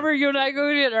you and I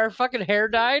going to get our fucking hair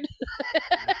dyed?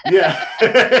 Yeah.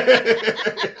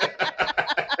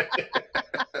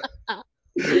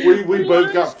 we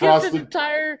both got frosted.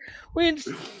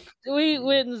 We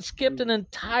went and skipped an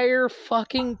entire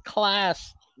fucking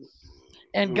class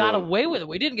and got away with it.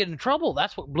 We didn't get in trouble.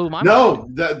 That's what blew my mind. No,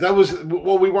 that was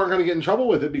we weren't going to get in trouble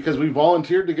with it because we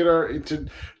volunteered to get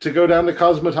to go down to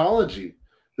cosmetology.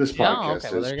 This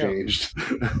podcast has changed.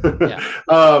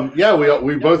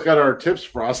 We both got our tips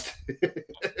frosted.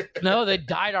 No, they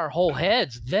dyed our whole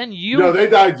heads. Then they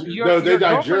dyed your your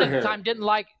girlfriend hair. At the time didn't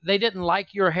like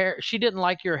your hair. She didn't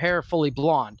like your hair fully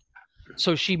blonde,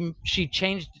 so she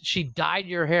dyed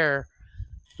your hair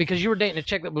because you were dating a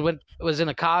chick that was in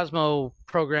a Cosmo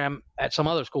program at some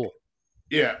other school.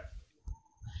 Yeah,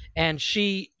 and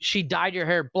she dyed your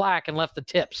hair black and left the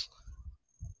tips.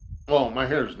 Oh, my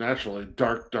hair is naturally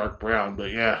dark brown,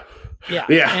 but yeah.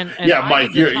 And I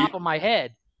Mike, had the top of my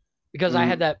head because I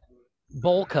had that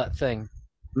bowl cut thing.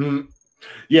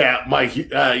 Yeah, Mike,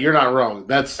 you're not wrong.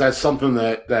 That's something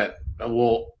that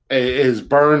is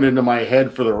burned into my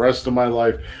head for the rest of my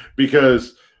life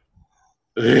because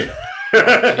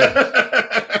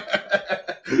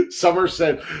Summer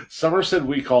said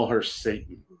we call her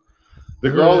Satan. The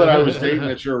girl that I was dating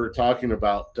that you were talking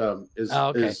about is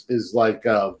like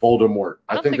Voldemort.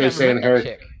 I think they say in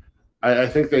Harry. I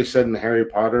think they said in Harry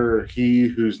Potter, he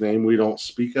whose name we don't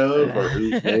speak of, or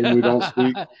whose name we don't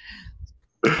speak.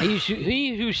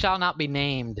 He who shall not be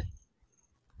named.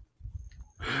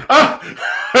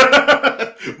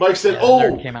 Mike said,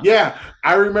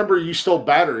 I remember you stole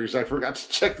batteries. I forgot to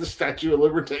check the statute of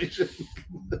limitation.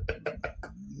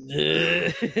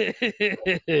 I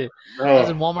was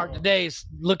in Walmart today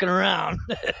looking around.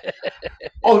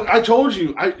 I told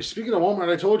you. Speaking of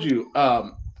Walmart, I told you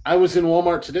I was in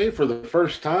Walmart today for the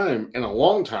first time in a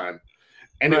long time.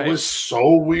 And it was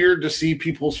so weird to see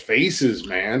people's faces,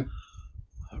 man.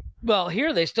 Well,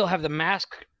 here they still have the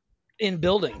mask in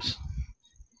buildings.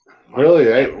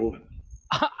 Really?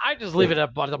 I just leave it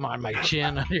up on my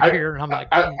chin under here, and I'm like,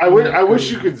 I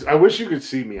wish you could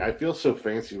see me. I feel so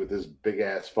fancy with this big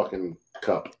ass fucking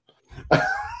cup.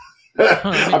 Let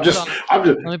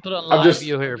me put on live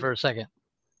view here for a second.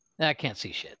 I can't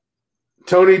see shit.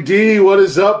 Tony D, what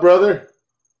is up, brother?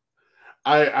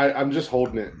 I'm just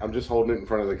holding it. I'm just holding it in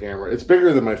front of the camera. It's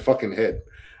bigger than my fucking head.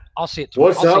 I'll see it.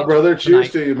 What's up, brother? Tonight.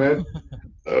 Cheers to you, man.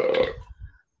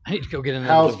 I need to go get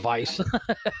another device.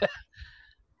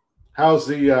 How's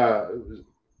the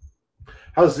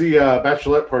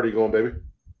bachelorette party going, baby?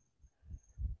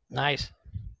 Nice.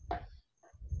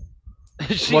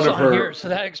 She's on here, so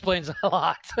that explains a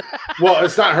lot. Well,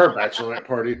 it's not her bachelorette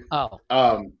party. Oh.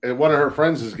 And one of her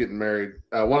friends is getting married.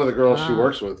 One of the girls she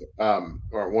works with,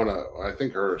 or I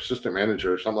think her assistant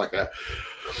manager or something like that.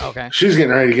 Okay. She's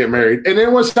getting ready to get married. And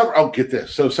then when get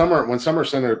this. So when Summer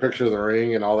sent her a picture of the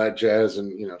ring and all that jazz,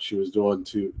 and she was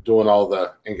doing all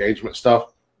the engagement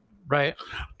stuff. Right.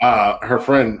 Her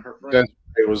friend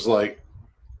was like,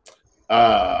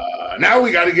 now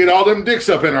we got to get all them dicks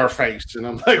up in our face. And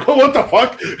I'm like, well, what the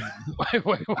fuck? Wait,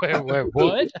 what?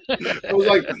 I was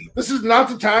like, this is not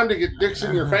the time to get dicks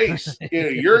in your face.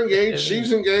 You're engaged.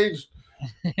 She's engaged.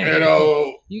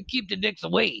 You keep the dicks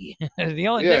away. The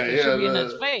only dick that should be in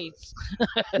his face.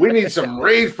 We need some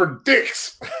raid for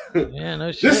dicks. Yeah,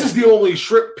 no shit. This is the only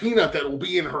shrimp peanut that will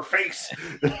be in her face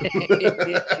for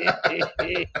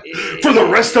the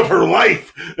rest of her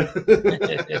life.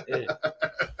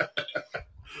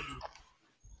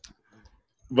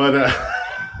 But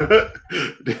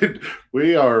dude,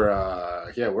 we are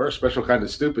we're a special kind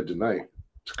of stupid tonight.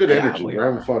 It's good energy. We're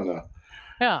having fun though.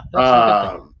 Yeah.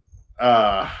 That's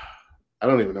I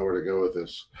don't even know where to go with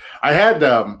this. I had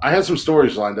some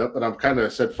stories lined up, but I've kind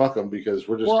of said fuck them because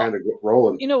we're just kind of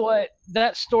rolling. You know what?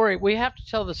 That story, we have to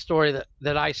tell the story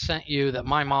that I sent you, that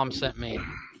my mom sent me.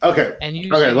 Okay. And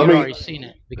you've already seen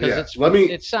it because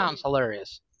it sounds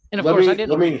hilarious. And of course, I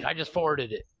didn't read it. I just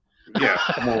forwarded it. Yeah,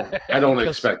 well, I don't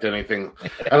expect anything.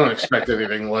 I don't expect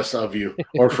anything less of you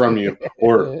or from you,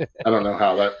 or I don't know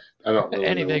how that. I don't really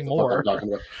anything know more. I'm talking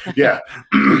about. Yeah.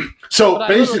 So but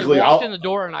basically, I walked in the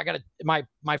door and I got my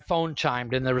phone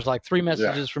chimed and there was like 3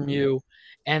 messages from you,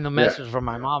 and the message from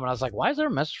my mom, and I was like, why is there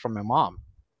a message from my mom?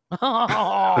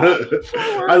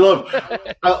 I love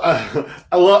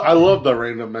the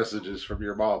random messages from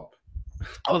your mom.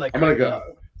 Oh,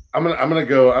 I'm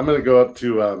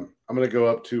gonna go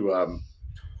up to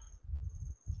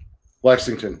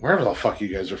Lexington, wherever the fuck you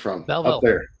guys are from. Belleville. Up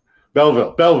there.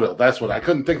 Belleville. That's what I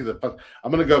couldn't think of the fuck.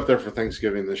 I'm gonna go up there for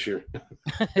Thanksgiving this year.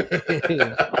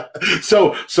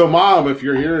 So Mom, if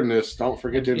you're hearing this, don't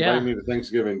forget to invite me to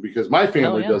Thanksgiving, because my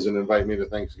family doesn't invite me to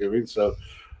Thanksgiving, so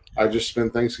I just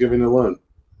spend Thanksgiving alone.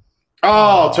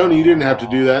 Oh, Tony, you didn't have to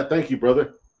do that. Thank you,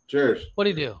 brother. Cheers.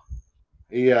 What'd he do?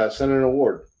 He sent an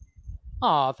award.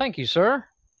 Oh, thank you, sir.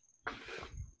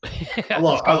 I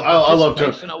love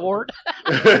Tony. Award.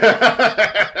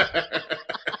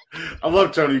 I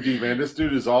love Tony D, man. This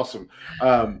dude is awesome.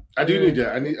 I need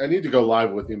to go live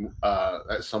with him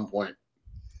at some point.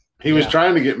 He was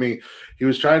trying to get me.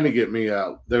 There's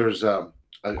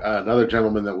another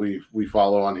gentleman that we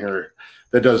follow on here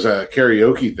that does a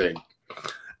karaoke thing,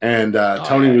 and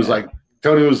Tony was like,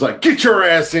 get your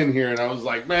ass in here. And I was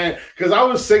like, man, because I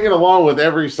was singing along with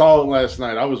every song last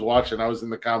night. I was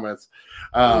in the comments.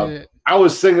 I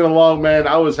was singing along, man.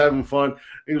 I was having fun.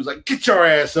 He was like, get your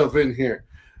ass up in here.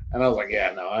 And I was like,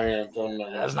 yeah, no, I am.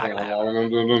 That's not going to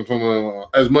happen.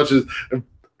 As much as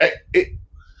it.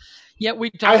 Yeah, we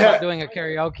talked about doing a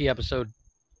karaoke episode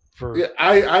for. Yeah,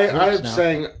 I have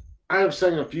sang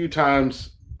a few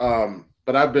times,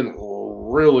 but I've been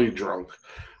really drunk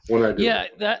when I do. Yeah,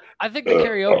 I think the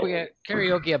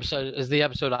karaoke episode is the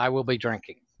episode I will be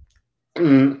drinking.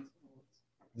 Mm-hmm.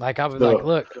 Like I was like,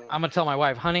 look, I'm gonna tell my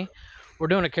wife, honey, we're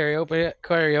doing a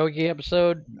karaoke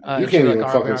episode. You can't even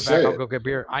fucking say it. I'll go get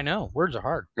beer. I know, words are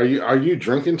hard. Are you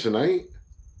drinking tonight?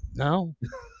 No,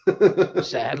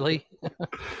 sadly.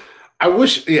 I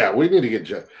wish. Yeah, we need to get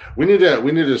Jeff. We need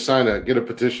to get a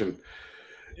petition.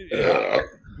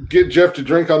 Get Jeff to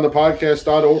drink on the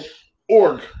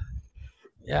podcast.org.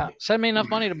 Yeah, send me enough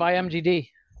money to buy MGD.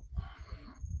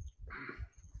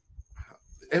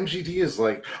 MGD is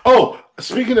like, oh,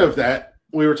 speaking of that,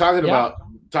 we were talking about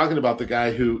the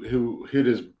guy who hit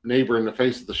his neighbor in the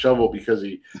face with the shovel because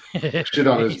he shit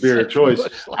on his beer of choice.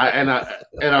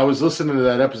 I was listening to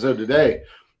that episode today,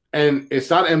 and it's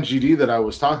not MGD that I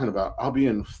was talking about. I'll be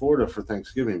in Florida for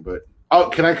Thanksgiving, but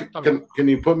can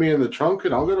you put me in the trunk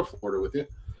and I'll go to Florida with you?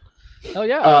 Oh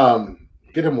yeah.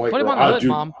 Get him white. Put him on the hood,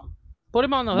 Mom. Put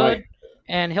him on the hood,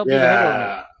 and he'll be the hood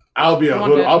ornament. I'll be a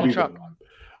hood.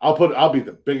 I'll be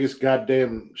the biggest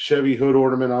goddamn Chevy hood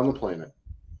ornament on the planet.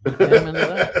 Damn into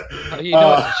that. You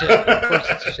know it's a Chevy. Of course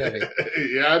it's a Chevy.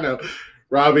 Yeah, I know.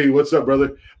 Robbie, what's up,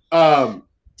 brother? Tell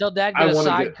Dad get a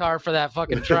sidecar for that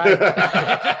fucking truck.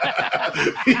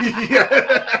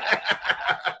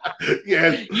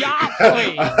 Yes. Yeah,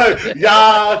 please.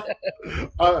 Yeah.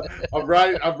 I'm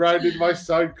riding in my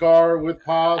sidecar with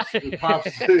Pops.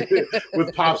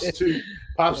 With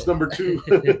Pops number 2.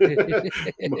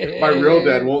 My real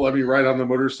dad won't let me ride on the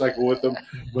motorcycle with him.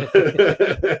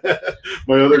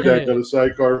 My other dad got a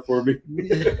sidecar for me.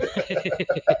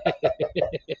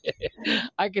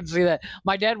 I can see that.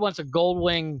 My dad wants a gold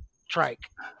wing trike.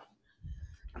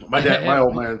 My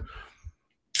old man.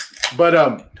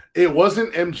 But it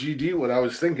wasn't MGD what I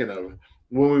was thinking of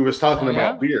when we was talking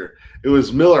about beer. It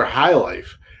was Miller High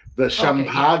Life, the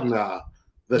Champagne,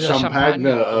 the Champagne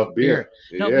of beer.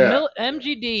 No, Yeah.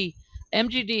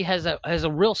 MGD has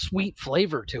a real sweet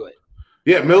flavor to it.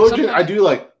 Yeah, Milligan, I do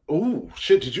like. Oh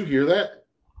shit! Did you hear that?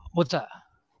 What's that?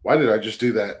 Why did I just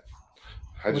do that?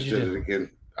 I just did it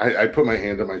again. I put my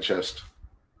hand on my chest,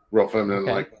 real feminine,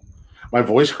 like my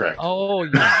voice cracked. Oh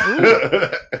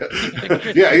yeah.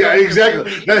 yeah,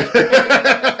 exactly.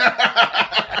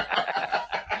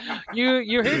 You're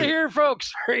here to hear,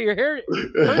 folks. You're here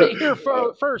to hear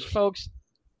first, folks.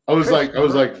 I was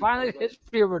like, finally hits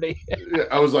puberty.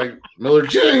 I was like, Miller,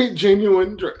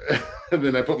 genuine. And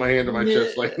then I put my hand on my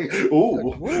chest, like,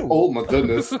 ooh, oh my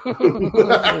goodness.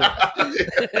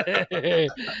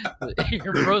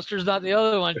 Your roaster's not the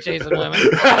other one chasing women.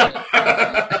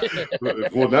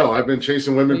 Well, no, I've been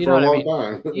chasing women for a long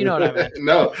time. You know what I meant.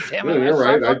 No, damn it, you're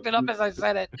right. I fucked it up as I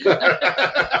said it.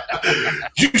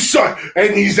 You suck,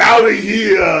 and he's out of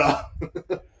here.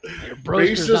 Your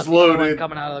Bases loaded.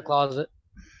 Coming out of the closet.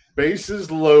 Bases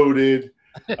loaded.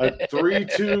 A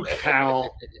 3-2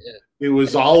 count. It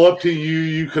was all up to you.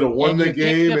 You could have won the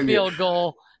game. And field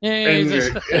goal.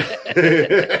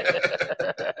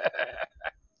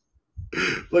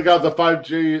 Look out the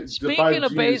 5G. Speaking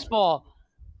of baseball,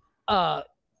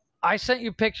 I sent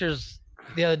you pictures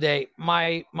the other day.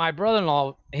 My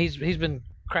brother-in-law, he's been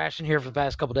crashing here for the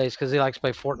past couple of days because he likes to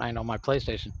play Fortnite on my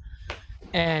PlayStation,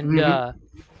 and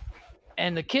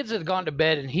and the kids had gone to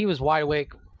bed and he was wide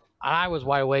awake. I was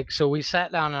wide awake, so we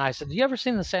sat down and I said, "Do you ever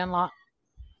seen The Sandlot?"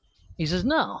 He says,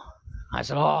 "No." I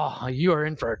said, "Oh, you are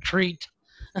in for a treat."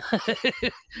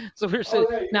 So we're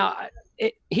sitting now.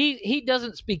 He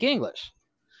doesn't speak English,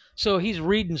 so he's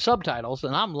reading subtitles,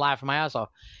 and I'm laughing my ass off.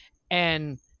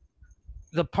 And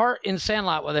the part in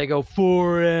Sandlot where they go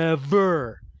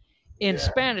forever in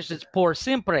Spanish, it's por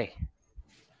siempre.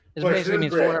 It basically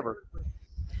means forever.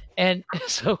 And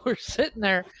so we're sitting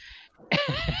there,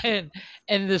 and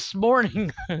this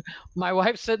morning, my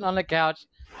wife's sitting on the couch,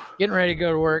 getting ready to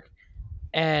go to work,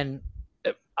 and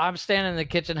I'm standing in the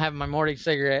kitchen having my morning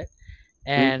cigarette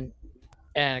and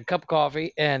a cup of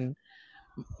coffee, and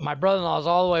my brother-in-law is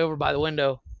all the way over by the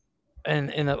window and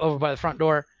over by the front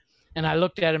door, and I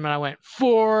looked at him and I went,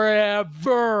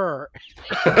 "Forever,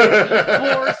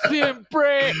 por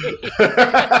siempre."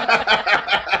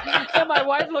 And my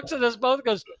wife looks at us both and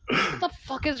goes, "What the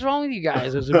fuck is wrong with you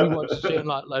guys?" As we watched The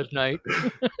Sandlot last night.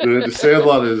 The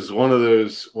Sandlot is one of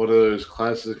those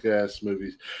classic ass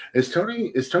movies. Is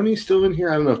Tony still in here?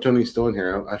 I don't know if Tony's still in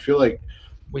here. I feel like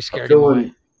we scared him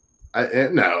away.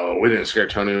 No, we didn't scare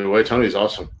Tony away. Tony's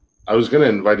awesome. I was gonna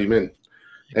invite him in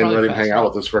and let him hang out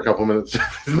with us for a couple minutes.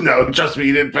 No, trust me,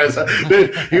 he didn't pass out.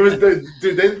 He was they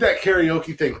did that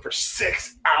karaoke thing for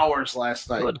 6 hours last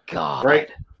night. Good God!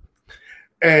 Right.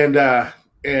 And at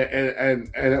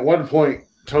one point,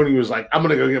 Tony was like, "I'm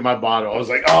gonna go get my bottle." I was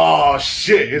like, "Oh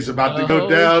shit, it's about to go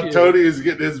down." Shit. Tony is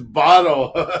getting his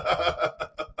bottle.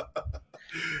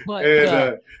 But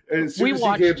and as soon as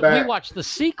he came back, we watched the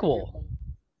sequel.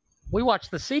 We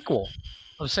watched the sequel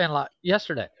of Sandlot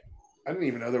yesterday. I didn't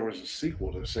even know there was a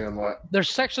sequel to Sandlot.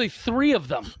 There's actually 3 of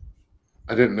them.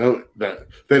 I didn't know that.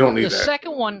 They don't need the that.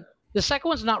 The second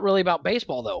one's not really about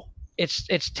baseball though.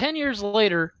 It's 10 years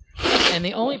later, and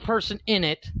the only person in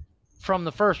it from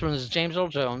the first one is James Earl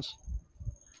Jones.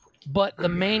 But the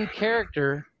main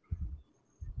character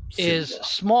is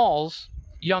Small's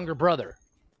younger brother.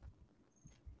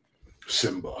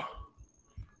 Simba.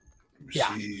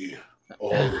 Yeah. See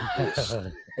all of this.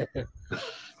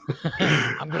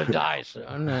 I'm gonna die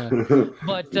soon.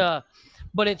 But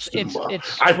it's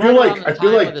I feel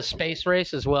like the space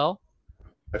race as well.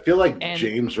 I feel like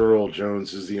James Earl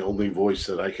Jones is the only voice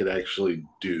that I could actually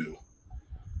do.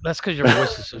 That's because your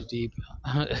voice is so deep.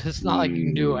 It's not like you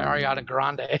can do Ariana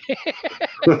Grande.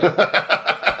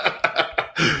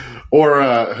 Or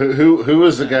who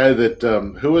was the guy that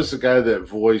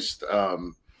voiced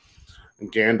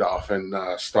Gandalf in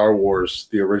Star Wars,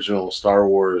 the original Star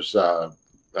Wars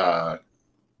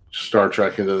Star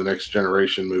Trek Into the Next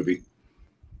Generation movie?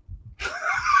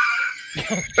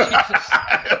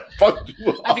 I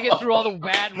have to get through all the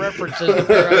bad references that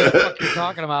we're fucking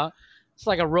talking about. It's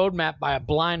like a road map by a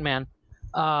blind man.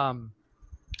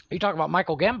 You talking about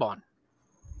Michael Gambon?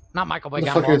 Not Michael What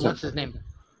the fuck Gambon. is What's that? his name?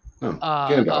 No,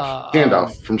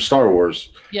 Gandalf from Star Wars.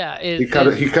 Yeah, He cut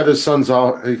his son's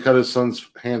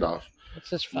hand off. What's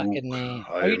his fucking name?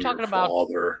 I Are you am talking your about?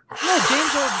 father.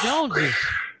 No,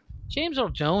 James Earl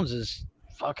Jones is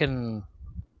fucking.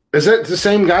 Is that the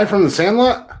same guy from The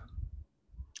Sandlot?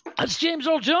 That's James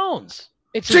Earl Jones.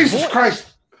 It's his Jesus voice. Christ!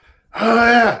 Oh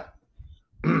yeah.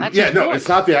 That's Yeah, his no, voice. it's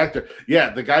not the actor. Yeah,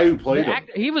 the guy who played him.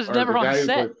 He was Or never the on guy who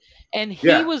set, played- and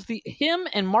Yeah. him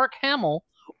and Mark Hamill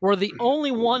were the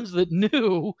only ones that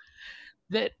knew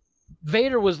that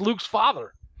Vader was Luke's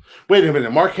father. Wait a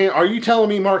minute, are you telling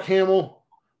me Mark Hamill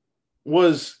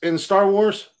was in Star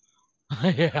Wars?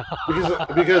 Yeah,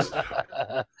 Because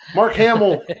Mark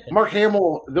Hamill,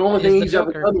 the only He's thing the he's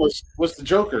ever Joker. done was the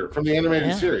Joker from the animated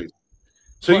Yeah. series.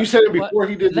 So you But- said it but before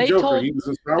he did the they Joker, told- he was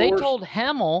in Star they Wars? told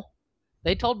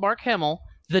Mark Hamill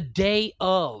the day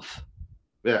of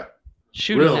Yeah.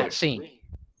 shooting Really? that scene.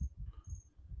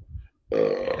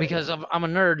 Because I'm a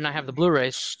nerd and I have the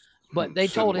Blu-rays, but they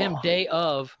told him day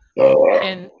of,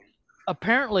 and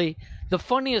apparently the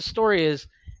funniest story is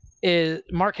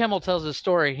Mark Hamill tells his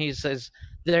story. He says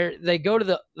they go to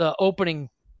the opening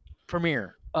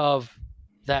premiere of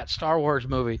that Star Wars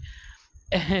movie,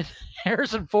 and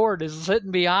Harrison Ford is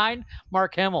sitting behind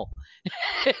Mark Hamill.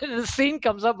 And the scene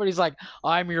comes up and he's like,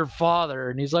 "I'm your father,"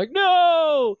 and he's like,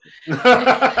 "No!"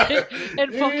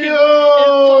 and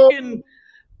fucking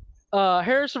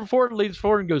Harrison Ford leans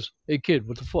forward and goes, "Hey kid,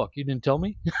 what the fuck? You didn't tell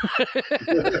me?"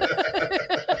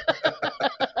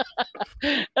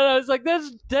 And I was like,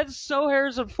 "That's so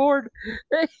Harrison Ford."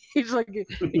 He's like,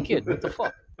 "Hey kid, what the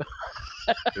fuck?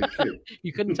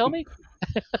 You couldn't tell me?"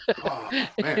 Oh,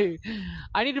 man.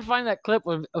 I need to find that clip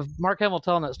of Mark Hamill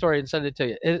telling that story and send it to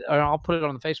you. Or I'll put it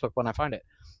on the Facebook when I find it.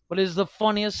 But it's the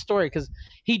funniest story because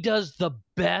he does the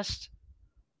best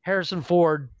Harrison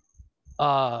Ford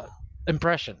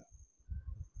impression.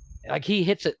 Like he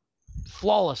hits it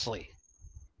flawlessly.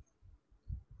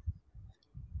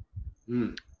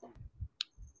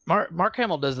 Mark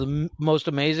Hamill does the most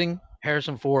amazing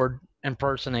Harrison Ford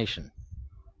impersonation.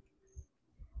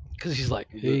 Because he's like,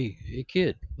 hey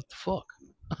kid, what the fuck?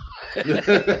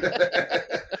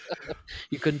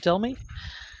 You couldn't tell me?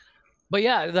 But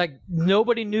yeah, like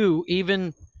nobody knew.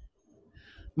 Even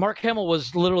Mark Hamill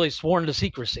was literally sworn to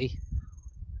secrecy.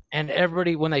 And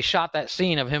everybody, when they shot that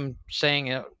scene of him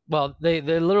saying, well, they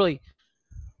literally,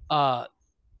 when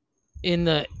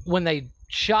they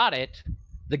shot it,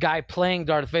 the guy playing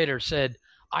Darth Vader said,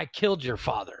 "I killed your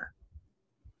father."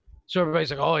 So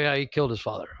everybody's like, "Oh yeah, he killed his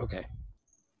father." Okay.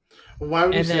 Why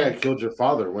would you And say then- I killed your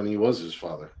father when he was his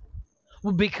father?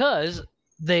 Well, because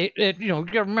you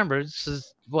gotta remember, this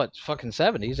is what, fucking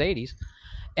 70s, 80s,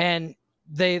 and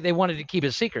they wanted to keep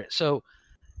it secret. So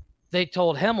they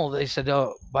told Hamill, they said,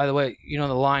 "Oh, by the way, you know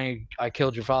the line, I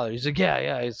killed your father." He's like, yeah,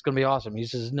 it's gonna be awesome. He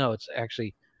says, "No, it's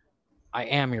actually, I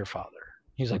am your father."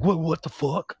 He's like, what the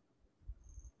fuck?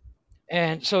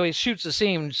 And so he shoots the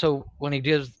scene. So when he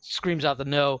screams out the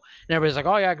no, and everybody's like,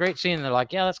 "Oh yeah, great scene." And they're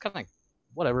like, "Yeah, that's kind of like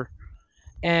whatever."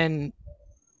 And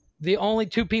the only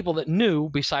two people that knew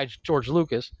besides George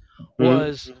Lucas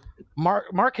was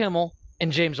Mark Hamill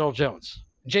and James Earl Jones.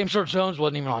 James Earl Jones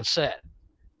wasn't even on set.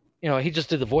 He just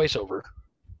did the voiceover.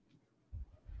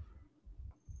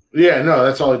 Yeah, no,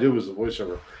 that's all I did was the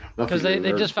voiceover. Because they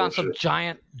just found some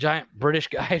giant British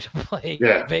guy to play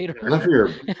Vader. Enough of your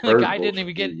And the bird guy didn't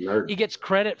bullshit, even you nerd. he gets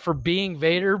credit for being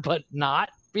Vader, but not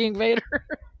being Vader.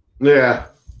 Yeah.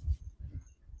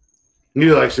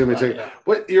 You like imitate.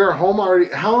 What? You're home already?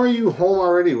 How are you home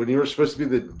already when you were supposed to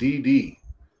be the DD?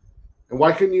 And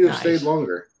why couldn't you have Nice. stayed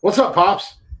longer? What's up,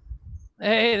 Pops?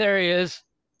 Hey, there he is.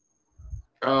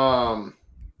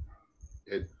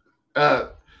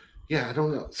 Yeah, I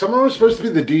don't know. Someone was supposed to be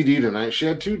the DD tonight. She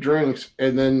had 2 drinks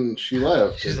and then she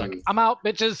left. She's and like, "I'm out,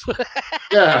 bitches."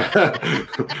 yeah.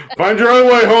 Find your own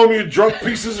way home, you drunk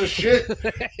pieces of shit.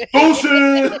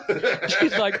 Bullshit.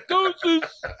 She's like, "Deuces,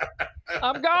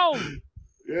 I'm gone.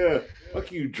 Yeah.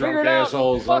 Fuck you, Figure drunk it out.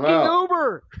 assholes. I'm Fucking out.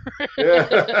 Uber." Yeah.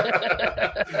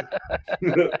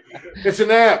 It's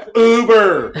an app.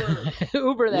 Uber.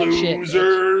 Uber that shit.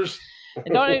 Losers.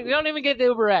 And don't even get the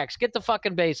Uber X. Get the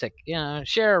fucking basic.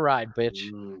 Share a ride, bitch.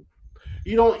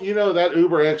 You know that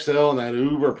Uber XL and that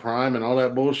Uber Prime and all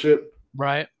that bullshit?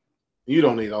 Right? You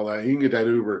don't need all that. You can get that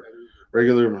Uber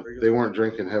regular. They weren't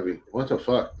drinking heavy. What the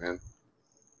fuck, man?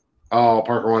 Oh,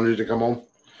 Parker wanted you to come home.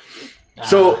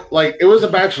 So, it was a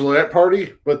bachelorette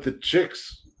party, but the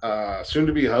chick's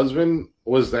soon-to-be husband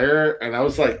was there, and I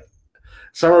was like,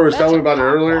 Summer was telling me about it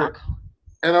earlier.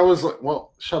 And I was like,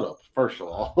 well, shut up, first of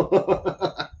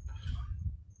all.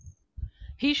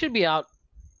 He should be out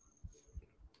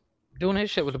doing his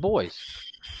shit with the boys.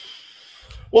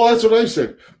 Well, that's what I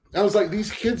said. I was like,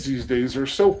 these kids these days are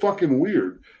so fucking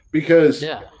weird because,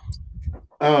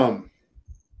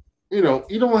 you know,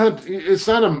 you don't have. It's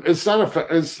not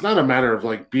a matter of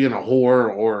like being a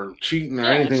whore or cheating or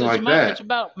anything like that. It's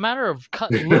about matter of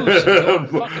cutting loose and going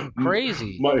fucking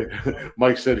crazy.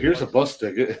 Mike said, "Here's a bus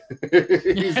ticket."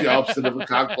 He's the opposite of a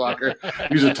cock blocker.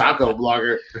 He's a taco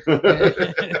blocker.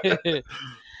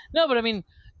 No, but I mean,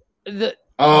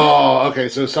 okay.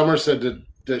 So Summer said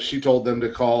that she told them to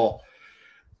call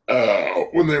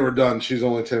when they were done. She's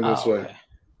only 10 minutes away.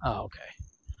 Oh, okay.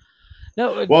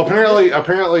 No. Well,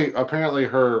 apparently,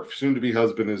 her soon-to-be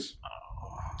husband is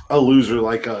a loser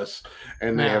like us,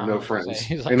 and they have no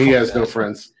friends, like, and he has no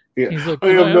friends. Yeah. He's like, I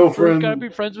have no friends. Can I be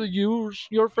friends with you or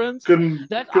your friends? Can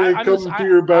I come to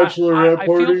your bachelorette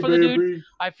party, baby?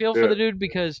 I feel for the dude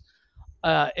because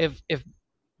if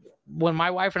when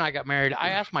my wife and I got married,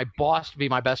 I asked my boss to be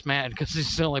my best man because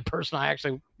he's the only person I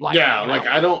actually like. Yeah, like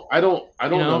I don't know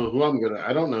who I'm gonna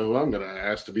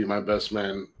ask to be my best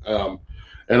man.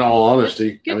 In all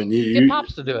honesty, I mean, get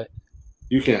Pops to do it.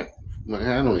 You can't. I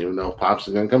don't even know if Pops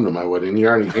is gonna come to my wedding. He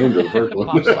already came to the first one.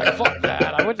 Pops is like, fuck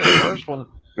that. I went to the first one.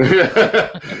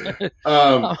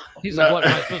 He's like, what?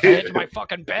 Am I supposed to hit my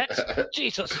fucking bets?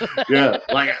 Jesus. Yeah,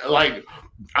 like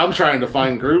I'm trying to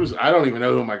find grooms. I don't even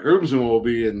know who my groomsmen will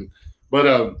be,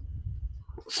 I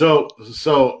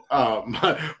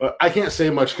can't say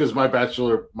much because my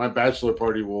bachelor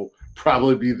party will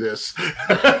probably be this.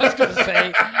 I was gonna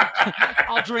say,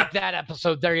 I'll drink that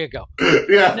episode. There you go.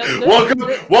 Yeah.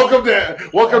 Welcome to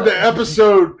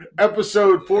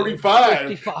episode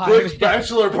 45. Quick's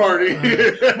bachelor party.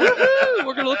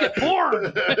 We're gonna look at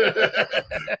porn.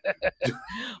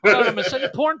 I'm gonna send a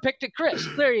porn pic to Chris.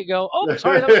 There you go. Oh,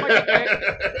 sorry, that was my pic.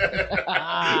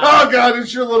 Oh God,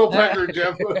 it's your little pecker,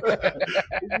 Jeff.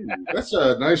 That's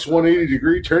a nice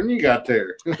 180-degree turn you got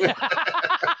there.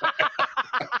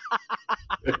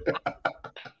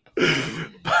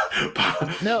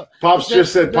 No, Pops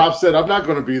said, I'm not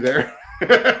going to be there.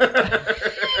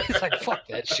 It's like, fuck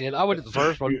that shit. I went to the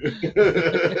first one.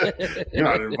 You're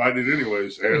not invited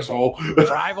anyways, asshole.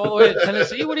 Drive all the way to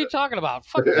Tennessee? What are you talking about?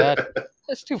 Fuck that.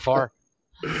 That's too far.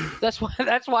 That's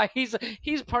why he's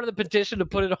part of the petition to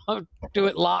put it on, do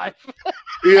it live.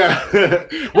 Yeah.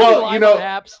 Well, you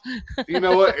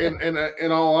know what?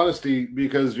 In all honesty,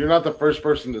 because you're not the first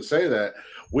person to say that,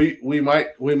 we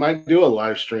might do a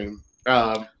live stream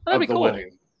of the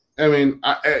wedding. I mean,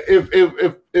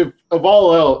 if of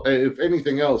all else, if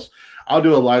anything else, I'll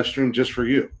do a live stream just for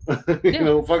you. Fuck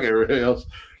everybody else.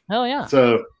 Hell yeah.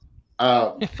 So.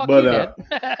 Well, you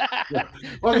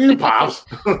Pops.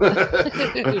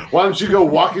 Why don't you go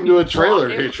walk into a trailer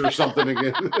hitch or something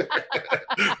again?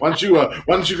 Why don't you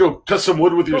go cut some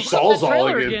wood with your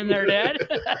sawzall again? There, Dad.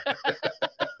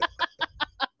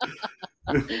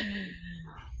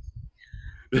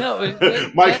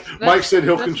 No, Mike said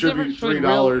he'll contribute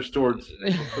 $3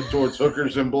 towards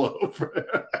hookers and blow.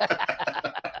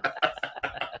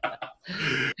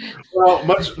 Well,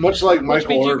 much like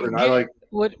Michael Irvin, I like.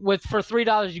 With for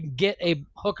 $3 you can get a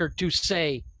hooker to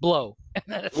say blow.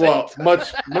 Well,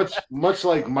 much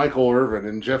like Michael Irvin,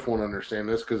 and Jeff won't understand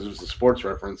this because it was a sports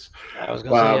reference. I was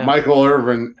gonna say, yeah. Michael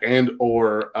Irvin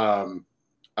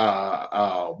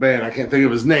oh man, I can't think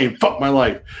of his name. Fuck my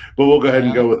life. But we'll go ahead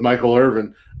and go with Michael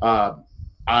Irvin.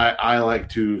 I like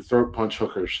to throat punch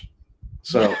hookers.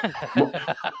 So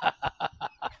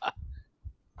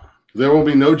there will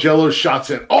be no Jello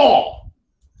shots at all.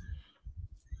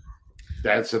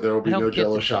 Dad said there will be no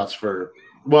Jello shots for.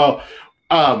 Well,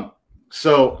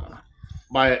 so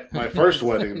my first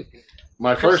wedding,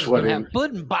 my first wedding,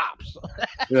 pudding bops.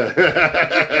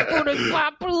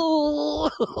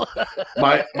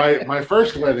 my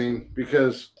first wedding,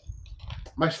 because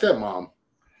my stepmom,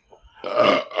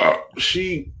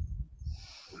 she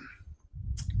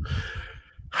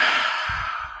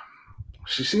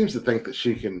seems to think that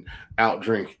she can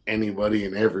outdrink anybody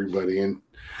and everybody, and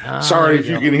sorry if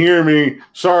you can hear me.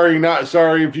 Not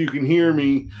sorry if you can hear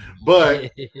me.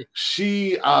 But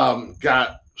she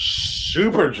got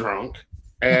super drunk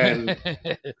and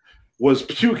was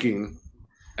puking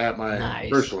at my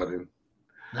first wedding.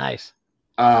 Nice.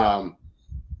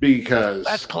 Because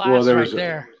that's class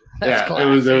there. That's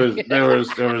class. there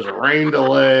was a rain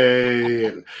delay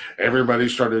and everybody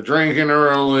started drinking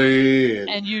early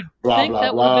and you blah, think blah,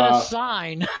 that blah. would have been a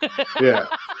sign. Yeah.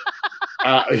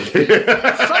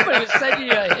 Somebody was sending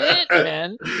you a hint,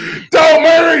 man. Don't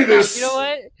marry this. You know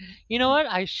what? You know what?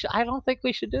 I don't think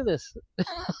we should do this.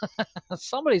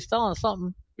 Somebody's telling us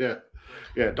something. Yeah.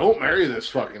 Don't marry this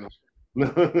fucking.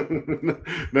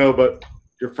 No, but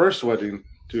your first wedding.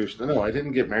 No, I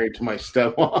didn't get married to my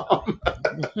stepmom.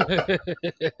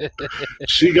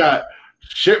 She got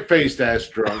shit-faced ass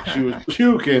drunk. She was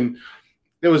puking.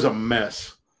 It was a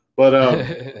mess. But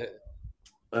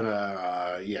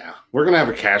yeah, we're gonna have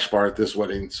a cash bar at this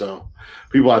wedding, so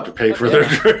people have to pay for their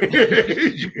drink.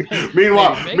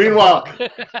 Meanwhile,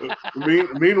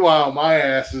 my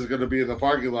ass is gonna be in the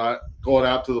parking lot, going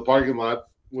out to the parking lot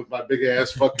with my big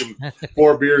ass fucking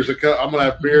 4 beers a cup. I'm gonna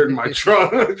have beer in my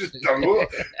trunk. Where did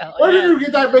you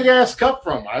get that big ass cup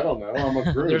from? I don't know. I'm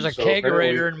a groom. There's a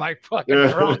kegerator in my fucking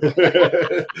trunk.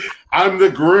 I'm the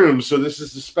groom, so this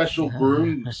is the special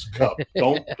groom's cup.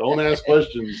 Don't ask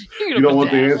questions. You don't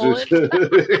want the answers.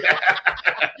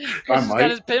 He's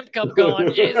got his pimp cup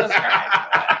going. Jesus Christ.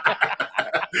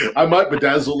 I might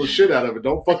bedazzle the shit out of it.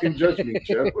 Don't fucking judge me,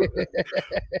 Jeff.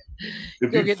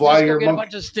 If you fly your get a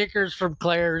bunch of stickers from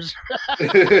Claire's.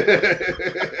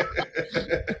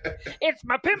 It's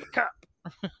my pimp cup.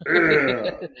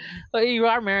 Well, you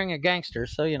are marrying a gangster,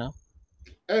 so you know.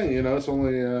 And it's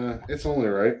only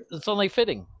right. It's only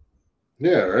fitting.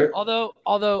 Yeah, right.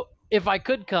 Although if I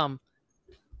could come,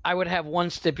 I would have one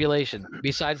stipulation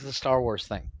besides the Star Wars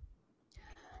thing.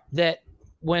 That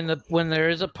when there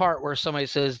is a part where somebody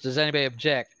says, "Does anybody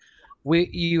object?"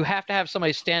 You have to have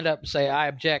somebody stand up and say, "I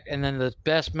object," and then the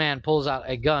best man pulls out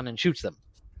a gun and shoots them.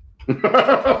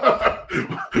 That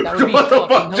would be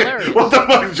fucking hilarious. What the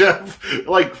fuck, Jeff?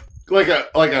 Like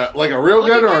a real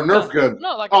gun or a Nerf gun?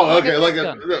 No, like a Nerf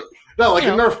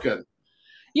Nerf gun.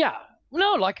 Yeah,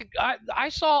 no, I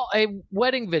saw a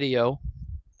wedding video.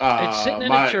 It's sitting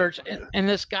in a church, and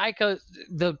this guy,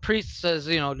 the priest says,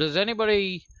 "Does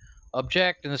anybody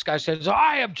object?" And this guy says,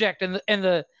 "I object," and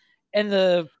the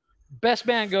best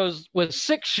man goes with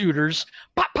 6 shooters,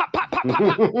 pop, pop, pop, pop,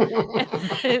 pop, pop.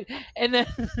 and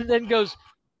then goes,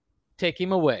 "Take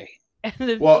him away." And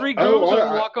then 3 grooms would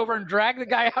walk over and drag the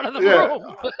guy out of the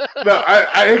room. No,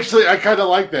 I actually kind of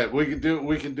like that. We can do it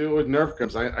with Nerf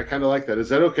guns. I kind of like that. Is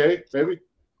that okay, baby?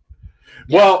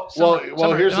 Yeah,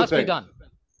 here's the thing. Done.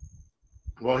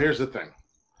 Well, here's the thing.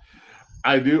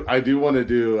 I do want to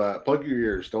do. Plug your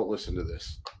ears. Don't listen to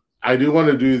this. I do want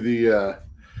to do the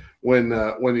when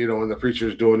the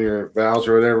preacher's doing your vows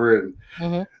or whatever,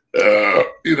 and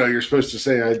you're supposed to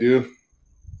say "I do."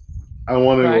 I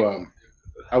want to. Right.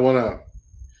 I want to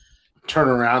turn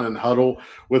around and huddle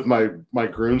with my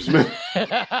groomsmen.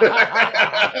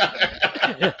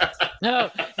 No,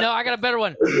 I got a better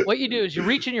one. What you do is you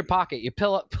reach in your pocket, you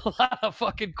pull out a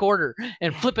fucking quarter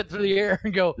and flip it through the air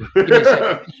and go, "Give me a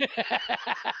second."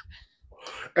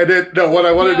 And then what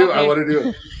I want to do,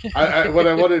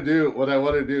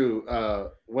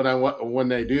 when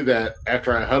they do that,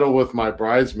 after I huddle with my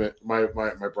bridesmaids, the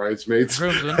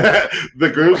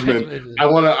groomsmen, I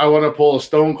want to pull a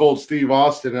Stone Cold Steve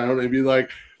Austin out and be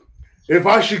like, "If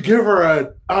I should give her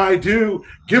a I do,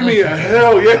 give me a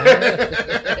hell yeah."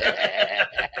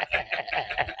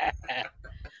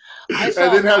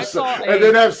 And then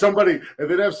have somebody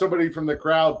from the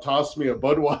crowd toss me a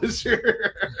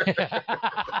Budweiser.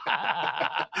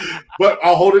 But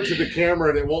I'll hold it to the camera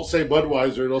and it won't say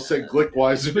Budweiser, it'll say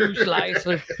Glickweiser.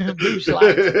 Blue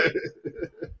slice.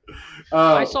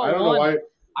 I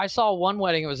saw one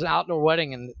wedding. It was an outdoor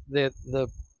wedding, and the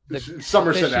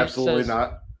Somerset absolutely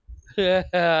not.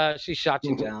 She shot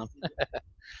you down.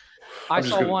 I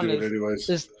saw one.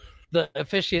 The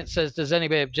officiant says, "Does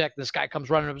anybody object?" This guy comes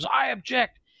running up and says, "I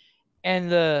object."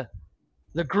 And the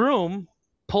groom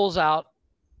pulls out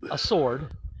a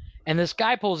sword, and this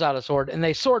guy pulls out a sword, and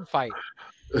they sword fight.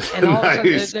 And all of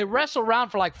a sudden, they wrestle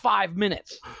around for like 5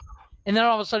 minutes. And then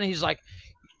all of a sudden, he's like,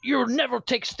 "You'll never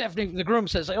take Stephanie." The groom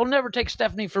says, "You'll never take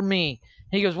Stephanie from me."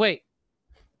 And he goes, "Wait,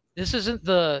 this isn't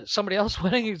somebody else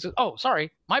wedding?" He says, "Oh,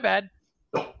 sorry, my bad.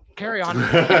 Carry on."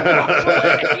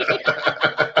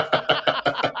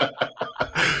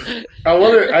 I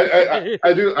want to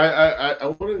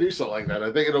do something like that.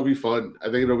 I think it'll be fun. I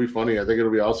think it'll be funny. I think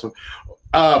it'll be awesome.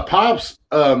 Pops,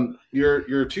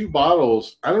 your 2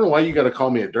 bottles. I don't know why you got to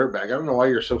call me a dirtbag. I don't know why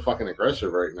you're so fucking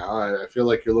aggressive right now. I feel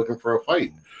like you're looking for a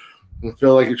fight. I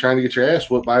feel like you're trying to get your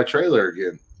ass whipped by a trailer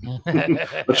again.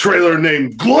 A trailer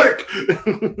named Glick.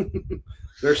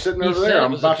 They're sitting over there.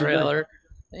 I'm about to drink.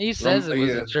 He says it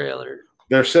was a trailer.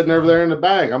 They're sitting over there in the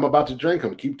bag. I'm about to drink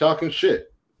them. Keep talking shit.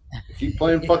 Keep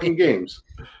playing fucking games.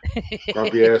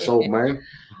 Grumpy ass old man.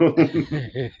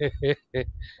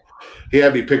 He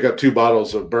had me pick up 2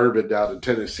 bottles of bourbon down in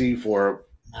Tennessee for him.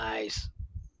 Nice.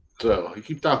 So he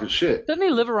keep talking shit. Doesn't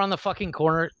he live around the fucking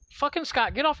corner? Fucking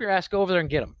Scott, get off your ass, go over there and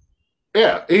get him.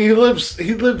 Yeah, he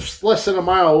lives less than a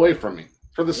mile away from me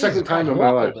for the second time in my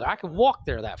life. I can walk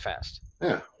there that fast.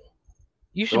 Yeah.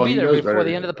 You should be there before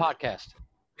the end of the podcast.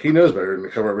 He knows better than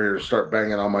to come over here and start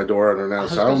banging on my door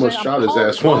unannounced. I almost shot his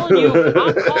ass once. I'm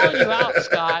calling you out,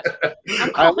 Scott.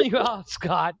 I'm calling you out,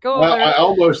 Scott. Go over there. I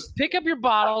almost pick up your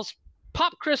bottles,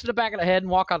 pop Chris in the back of the head,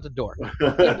 and walk out the door.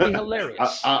 It'd be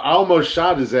hilarious. I almost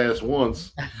shot his ass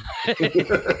once. You ain't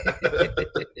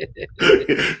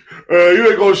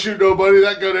gonna shoot nobody.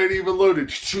 That gun ain't even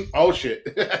loaded. Oh shit.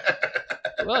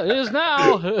 Well, it is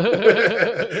now.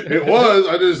 It was.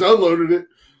 I just unloaded it.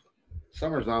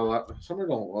 Summer's not allowed.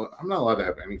 I'm not allowed to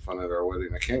have any fun at our wedding.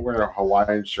 I can't wear a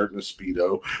Hawaiian shirt and a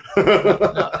Speedo.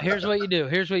 No, here's what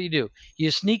you do. You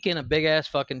sneak in a big ass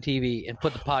fucking TV and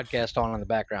put the podcast on in the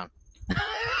background.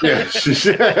 Yes.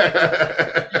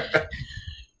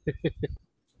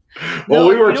 Well,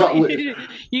 we were talking.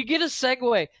 You get a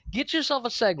Segway. Get yourself a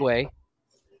Segway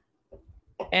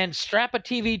and strap a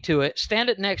TV to it. Stand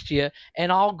it next to you,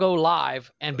 and I'll go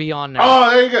live and be on there. Oh,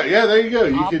 there you go. Yeah, there you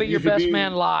go. I'll be your best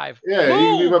man live. Yeah, Boom!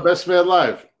 you can be my best man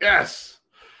live. Yes.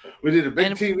 We did a big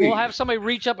and TV. We'll have somebody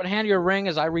reach up and hand you a ring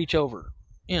as I reach over.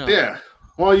 You know. Yeah.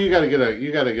 Well, you need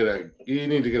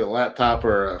to get a laptop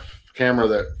or a camera,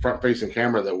 that front-facing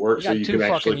camera that works, so you can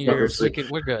actually fucking see.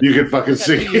 We're good. You can fucking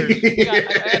see. I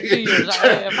got 2 years.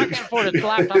 If I can't afford a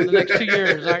laptop in the next 2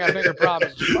 years, I got bigger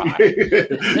problems.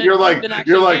 You're like in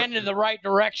the right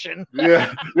direction.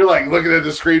 Yeah, you're like looking at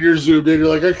the screen. You're zoomed in. You're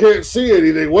like, I can't see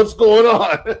anything. What's going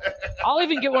on? I'll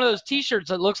even get one of those T-shirts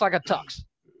that looks like a tux.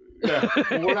 Yeah,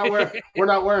 we're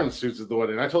not wearing suits at the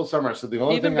wedding. I told Summer, I said the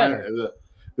only thing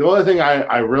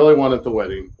I really want at the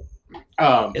wedding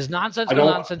is Nonsensical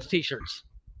Nonsense T-shirts.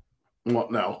 Well,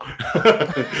 no.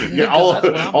 Yeah, all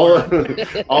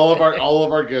of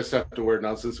our guests have to wear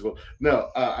nonsensical.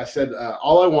 No, I said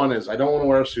all I want is I don't want to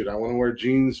wear a suit. I want to wear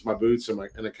jeans, my boots, and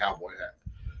a cowboy hat.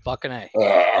 Fucking A.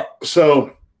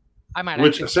 So I might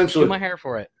essentially do my hair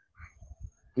for it.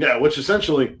 Yeah, which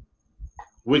essentially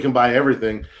we can buy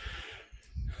everything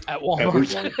at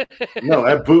Walmart.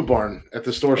 At Boot Barn at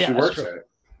the store she works at.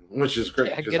 Which is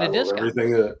great because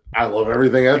I love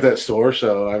everything at that store.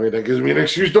 So I mean, that gives me an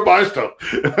excuse to buy stuff.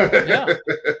 Yeah,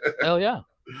 hell yeah.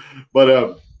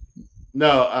 But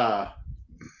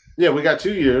we got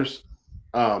 2 years.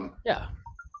 Yeah,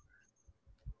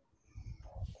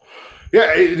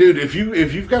 dude. If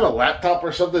you've got a laptop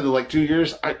or something to like 2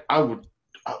 years, I would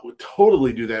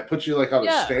totally do that. Put you like on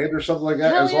a stand or something like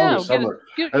that. Hell as long as Summer,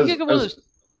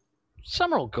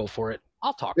 Summer will go for it.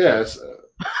 I'll talk. Yes.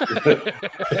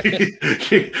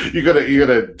 you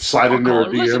gotta slide into her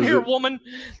DMs. Listen here, woman.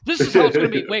 This is how it's gonna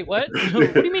be. Wait, what?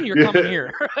 What do you mean you're coming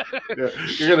here?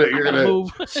 You're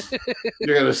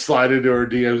gonna slide into her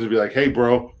DMs and be like, "Hey,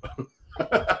 bro,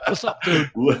 what's up, dude?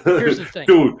 Here's the thing,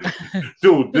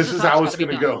 dude. This is how it's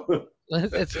gonna go.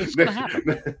 It's gonna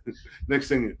happen. Next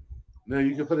thing." No,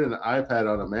 you can put an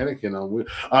iPad on a mannequin.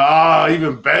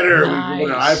 Even better. Nice. We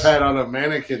can put an iPad on a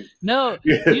mannequin. No,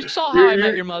 you saw How I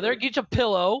Met Your Mother. Get your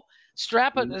pillow,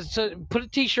 strap it, put a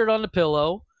T-shirt on the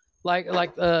pillow, like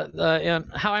in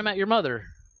How I Met Your Mother.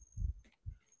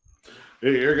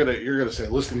 You're gonna say,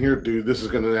 "Listen here, dude. This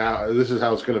is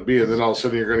how it's gonna be," and then all of a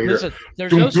sudden you're gonna hear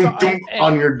there's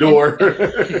on your door.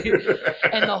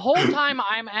 And the whole time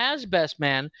I'm as best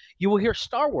man, you will hear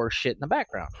Star Wars shit in the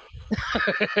background.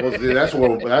 Well, dude, that's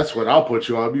what I'll put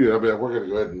you on mute. I'll be like, we're gonna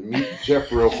go ahead and meet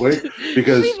Jeff real quick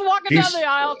because he's walking down the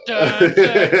aisle.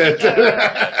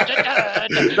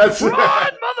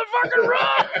 Run, motherfucker,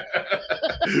 run!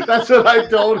 That's what I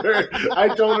told her. I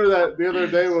told her that the other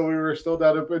day when we were still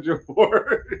down in Pigeon Forge.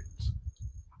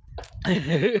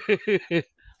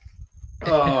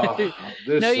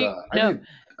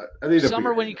 I need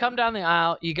Summer, when you come down the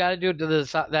aisle, you got to do it to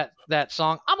that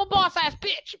song. I'm a boss ass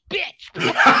bitch.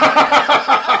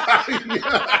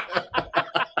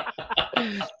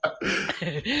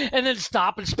 And then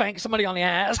stop and spank somebody on the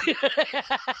ass.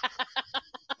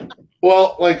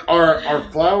 Well, like our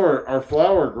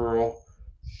flower girl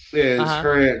is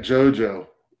her Aunt JoJo,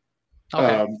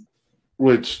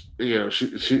 which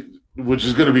she which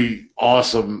is going to be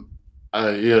awesome,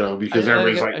 because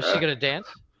everybody's like, is she going to dance?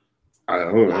 I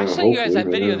don't know. I sent you guys that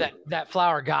video of that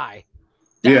flower guy.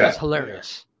 That was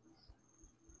hilarious.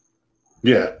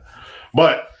 Yeah,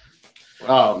 but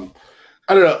I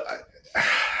don't know,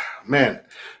 man.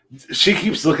 She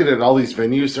keeps looking at all these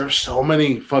venues. There's so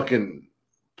many fucking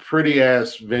pretty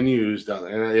ass venues down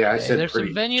there. Yeah, I said there's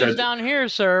pretty. Some venues down here,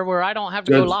 sir, where I don't have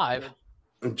to go live.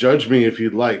 Judge me if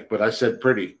you'd like, but I said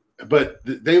pretty. But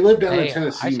they live down in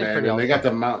Tennessee, man, and they got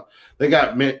They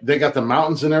got the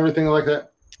mountains and everything like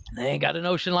that. They ain't got an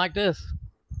ocean like this.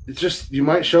 It's just you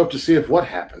might show up to see if what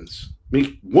happens.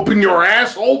 Me whooping your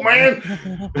ass, old man.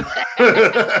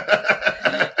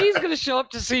 He's gonna show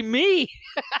up to see me.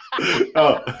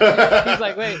 Oh.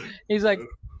 He's like,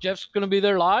 Jeff's gonna be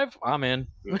there live. I'm in.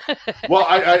 Well,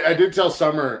 I did tell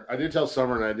Summer,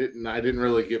 and I didn't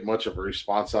really get much of a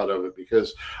response out of it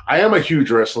because I am a huge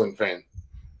wrestling fan.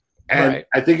 And right.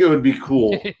 I think it would be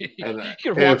cool. And you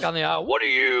could walk down the aisle. What are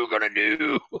you gonna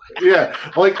do? Yeah,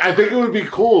 like I think it would be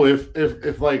cool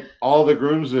if like all the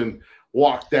groomsmen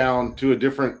walked down to a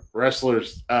different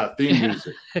wrestler's theme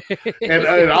music,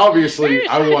 and obviously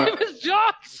I want. It was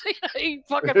John Cena. He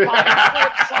fucking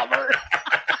popped Summer.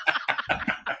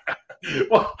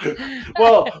 well,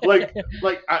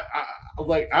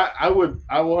 I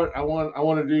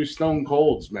want to do Stone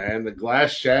Cold's, man. The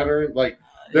glass shattering, like.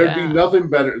 There'd be nothing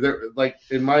better. There, like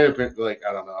in my opinion, like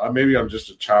I don't know. Maybe I'm just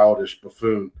a childish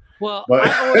buffoon. Well, but,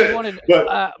 I always wanted.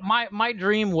 My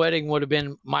dream wedding would have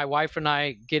been my wife and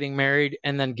I getting married,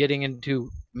 and then getting into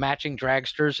matching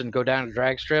dragsters and go down a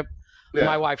drag strip. Yeah.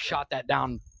 My wife shot that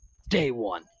down day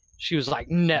one. She was like,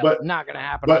 "No, not gonna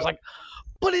happen." I was like,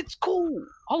 "But it's cool.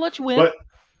 I'll let you in."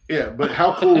 But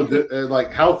how cool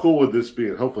would how cool would this be?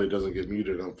 And hopefully, it doesn't get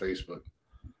muted on Facebook.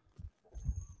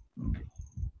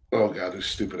 Oh God, this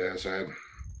stupid ass ad.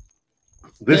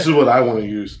 This is what I want to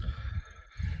use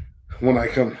when I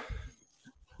come.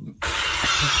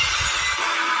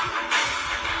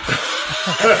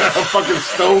 Fucking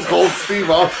Stone Cold Steve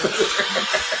Austin.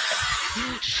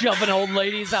 Shoving old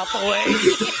ladies out the way.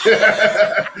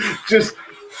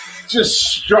 just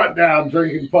strut down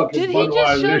drinking fucking Budweiser. Did he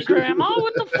just shove Grandma?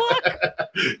 What the fuck?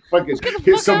 Fucking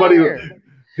hit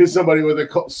somebody with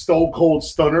a Stone Cold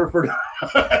Stunner for.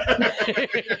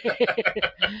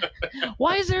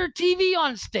 Why is there a TV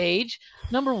on stage?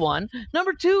 Number one.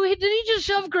 Number two, did he just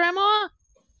shove Grandma?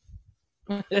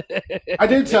 I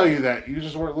did tell you that. You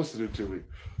just weren't listening to me.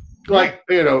 Like,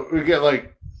 we get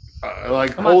like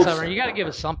come on, Summer, you got to give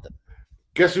us something.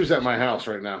 Guess who's at my house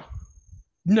right now?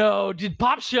 No, did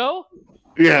Pop show?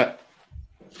 Yeah.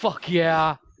 Fuck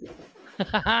yeah. We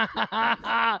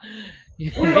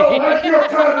don't like your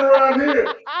kind around here.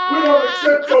 We don't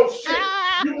accept your shit.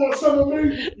 You want some of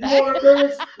me? You want to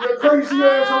dance? You crazy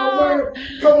asshole man.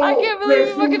 Come on. I can't believe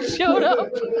you fucking showed up.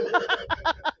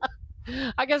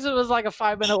 I guess it was like a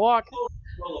 5-minute walk.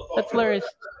 That's hilarious.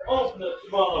 Open this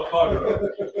motherfucker.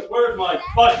 Where's my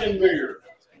fucking beer?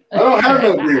 I don't have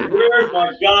no beer. Where's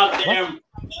my goddamn...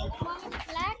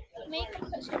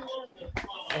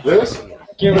 This?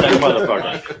 Give me that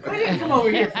motherfucker. Come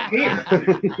over here.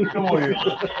 Come over here.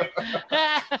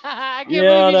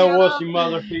 Yeah, that wussy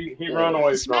mother. He ran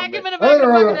away Smack from him in the back of the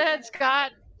fucking head,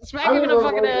 Scott. Smack him in the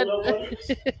fucking head.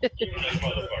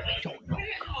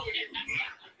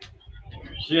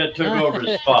 She had took over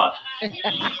his spot.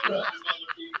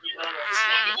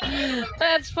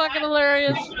 That's fucking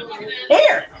hilarious.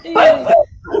 Here.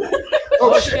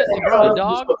 Oh shit! They brought a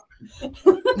dog. Chris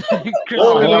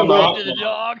to the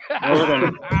dog.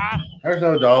 There's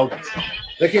no dog.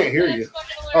 They can't hear you.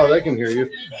 Oh, they can hear you,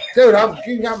 dude.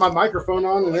 You got my microphone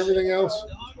on and everything else.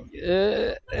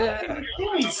 There.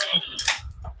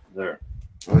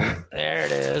 There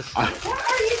it is. What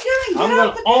are you doing? I'm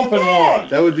going to open one.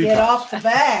 That would be. Get off the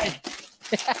bag.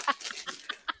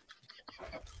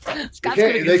 Scott's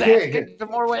going to get his ass kicked in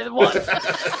more ways than one.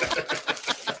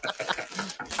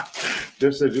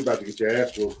 Jeff said you're about to get your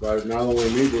ass whooped by not only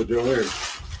me, but Joe Harris.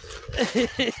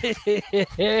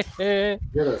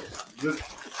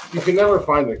 You can never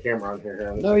find the camera on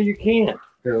here. No, you can't.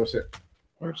 Here, let's see.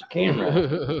 Where's the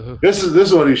camera? This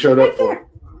is what he showed up for.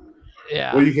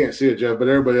 Yeah. Well, you can't see it, Jeff, but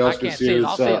everybody else can see it.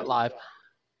 I'll see it live.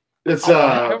 It's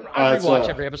I rewatch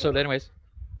every episode, anyways.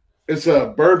 It's a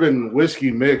bourbon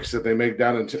whiskey mix that they make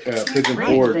down in Pigeon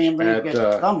Forge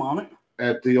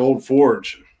at the old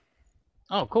forge.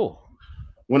 Oh, cool.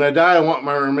 When I die, I want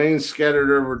my remains scattered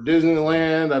over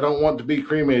Disneyland. I don't want to be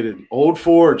cremated. Old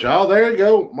Forge. Oh, there you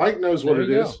go. Mike knows what it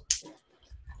is.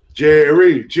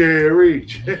 Jerry. Choke.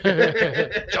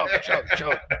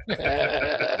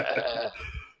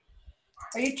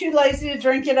 Are you too lazy to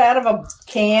drink it out of a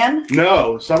can?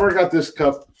 No. Summer got this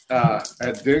cup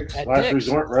at Dick's Last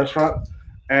Resort restaurant.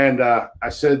 And I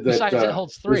said that besides, it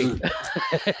holds 3.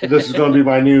 This is going to be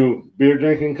my new beer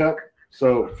drinking cup.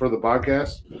 So for the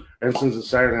podcast, and since it's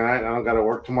Saturday night, and I don't got to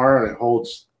work tomorrow, and it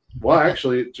holds. Well,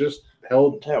 actually, it just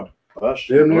held damn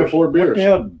near 4 beers. What the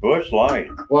hell, Bush Light?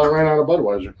 Well, I ran out of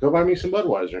Budweiser. Go buy me some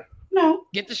Budweiser. No.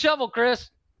 Get the shovel, Chris.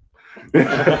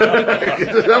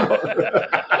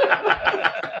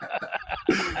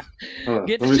 Get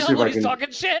Let the me see show if when I he's can.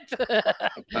 talking shit.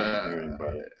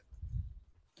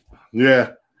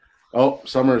 Yeah. Oh,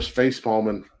 Summer's face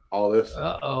palming all this.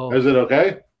 Uh-oh. Is it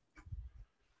okay?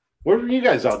 What are you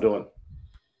guys out doing?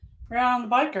 We're out on the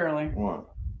bike early. What?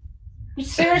 You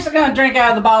seriously gonna drink out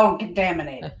of the bottle and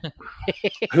contaminate it?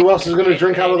 Who else is going to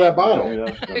drink out of that bottle?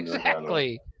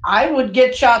 Exactly. I would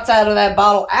get shots out of that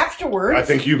bottle afterwards. I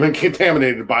think you've been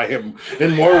contaminated by him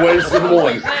in more ways than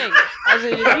one. I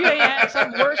said, if you ain't had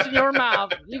something worse in your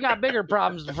mouth, you got bigger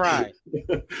problems to fry.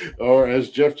 Or as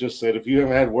Jeff just said, if you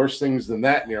haven't had worse things than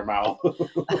that in your mouth.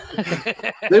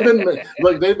 they've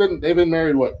been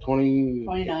married what,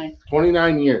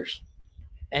 29 years.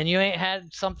 And you ain't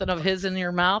had something of his in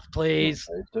your mouth, please.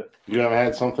 You haven't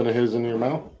had something of his in your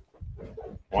mouth?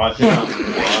 Watch out. Watch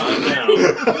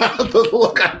out. The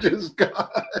look I just got.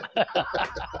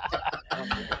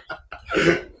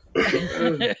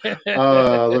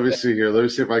 Let me see here. Let me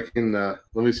see if I can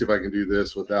do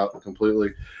this without completely.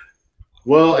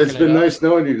 Well, it's been nice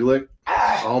knowing you, Lick.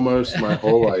 Almost my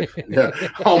whole life. Yeah,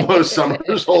 almost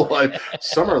Summer's whole life.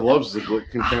 Summer loves the Glick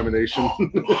contamination.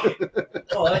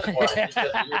 Oh, that's why. It's got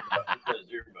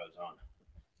earbuds on.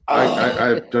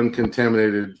 I've done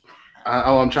contaminated.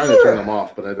 I'm trying to turn them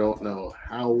off, but I don't know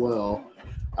how well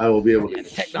I will be able to hear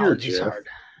Technology's Jeff. hard.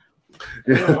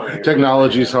 Yeah,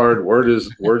 technology's hard. Words.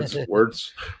 I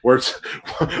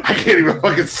can't even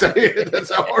fucking say it.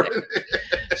 That's how hard it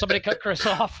is. Somebody cut Chris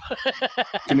off.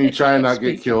 Can you try and not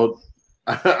get killed?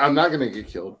 I'm not going to get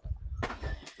killed.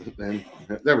 Then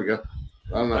there we go.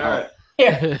 I don't know how.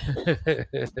 Here.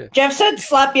 Jeff said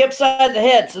slap you upside the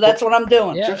head, so that's what I'm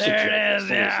doing. Yeah, Jeff's a there it is.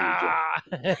 Jeff.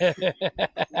 Yeah.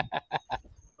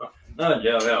 No,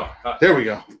 yeah. There we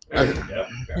go. Yeah.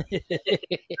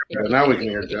 Now we can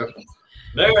hear Jeff.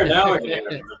 There, now we can hear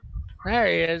him. There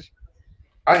he is.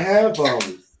 I have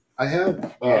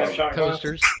Shot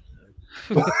Coasters.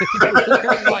 Like,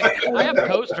 I have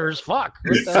coasters. Fuck.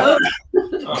 What the hell?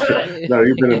 Oh, no,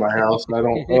 you've been in my house. I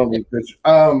don't need pictures.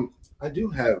 I do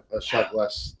have a shot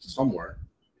glass somewhere.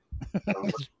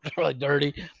 It's really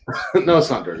dirty. No, it's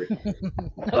not dirty. It's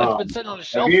been sitting on the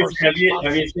shelf Have you, for have 6 you, months.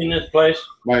 have you seen this place?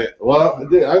 I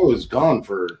was gone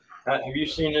for. Have you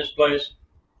seen this place?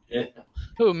 Yeah.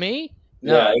 Who, me?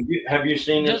 Yeah. Have you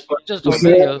seen this place? Just on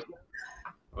video.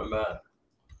 What about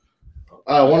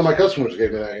One of my customers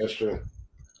gave me that yesterday.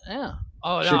 Yeah.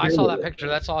 Oh, She no, I saw did. that picture.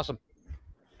 That's awesome.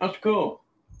 That's cool.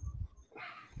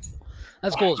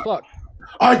 That's cool as fuck.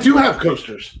 I do have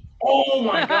coasters. Oh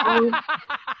my god.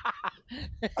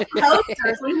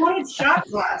 Coasters. We wanted shot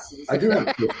glasses. I do have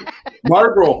coasters.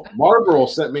 Marlboro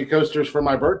sent me coasters for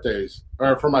my birthday.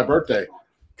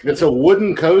 It's a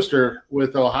wooden coaster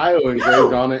with Ohio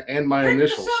engraved on it and my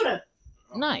initials. Minnesota.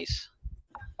 Nice.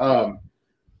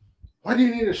 Why do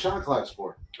you need a shot glass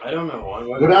for? I don't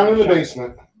know. Go down in the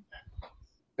basement,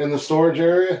 in the storage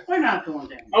area, We're not going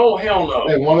down. Oh hell no.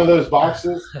 and one of those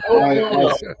boxes.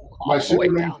 My Way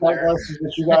Superman down shot there. glasses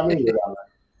that you got me. Go down there.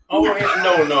 Oh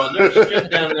hell no. There's shit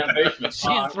down in that basement.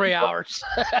 See you in 3 hours.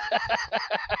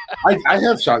 I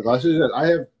have shot glasses. I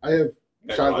have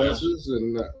Got shot glass. glasses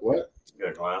and what? You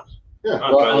got a glass? Yeah.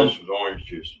 I'll try this with orange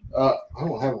juice. I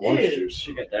don't have orange Ew. juice.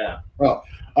 She got that. Go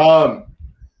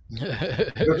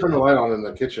turn the light on in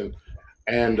the kitchen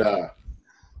and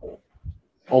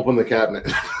open the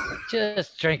cabinet.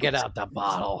 Just drink it out the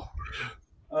bottle.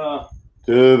 To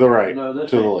the right. No,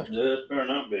 this to the ain't- left. This better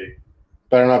not be.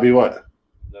 Better not be what?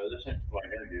 No, this ain't like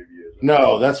I gave you.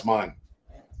 No, that's mine.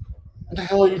 What the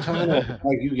hell are you talking about?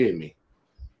 Like you gave me.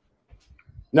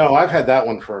 No, I've had that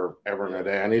one forever and a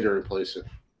day. I need to replace it.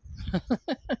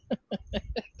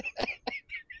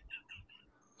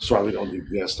 That's why we don't do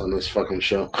guests on this fucking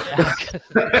show.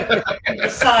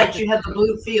 Besides, you have the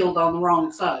blue field on the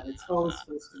wrong side. It's always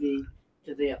supposed to be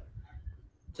to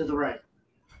the right.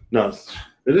 No,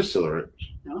 it is to the right.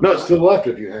 No, it's to the left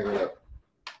if you hang it up.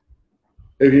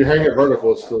 If you hang it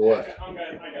vertical, it's to the left. Okay,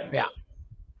 I got it. Yeah.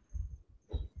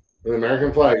 The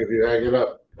American flag, if you hang it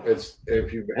up,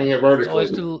 if you hang it It's vertically,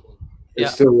 always to,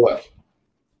 it's to the left.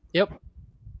 yep.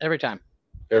 Every time.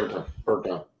 Every time. Per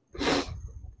time.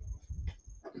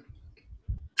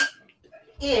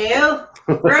 Ew.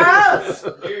 Gross.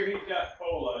 Here, he's got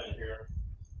cola in here.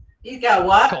 You got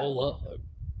what? Cola.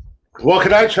 Well,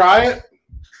 can I try it?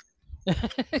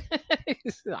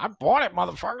 I bought it,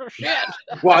 motherfucker. Shit.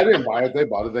 Well, I didn't buy it. They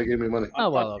bought it. They gave me money. Oh,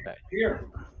 well, okay. Here.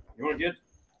 You want to get?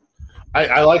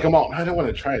 I like them all. I don't want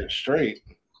to try it straight.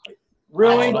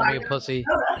 Really? Oh, don't be a pussy.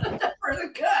 For the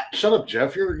cut. Shut up,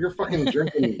 Jeff. You're fucking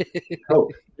drinking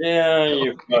Coke. Yeah,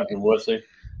 you fucking wussy.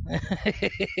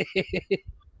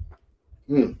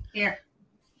 Here.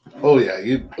 Oh yeah,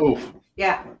 you. Oof.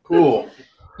 Yeah. Cool.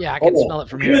 Yeah, I can smell it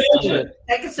from here. I'm good.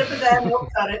 Take a sip of that and we'll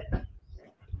cut it.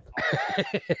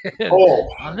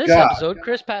 On this God. episode,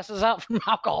 Chris passes out from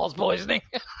alcohol poisoning.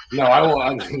 No, I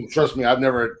won't. Trust me, I've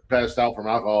never passed out from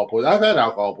alcohol poisoning. I've had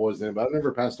alcohol poisoning, but I've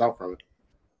never passed out from it.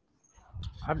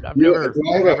 I've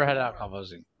never had alcohol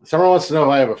poisoning. Someone wants to know if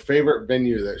I have a favorite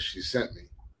venue that she sent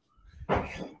me.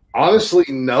 Honestly,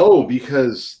 no,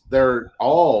 because they're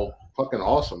all fucking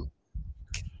awesome.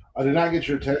 I did not get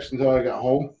your text until I got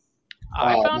home.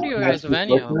 I found you guys a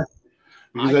venue.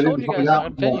 Because I I told didn't you find guys out a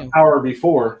venue. an hour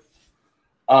before.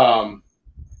 And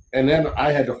then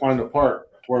I had to find a park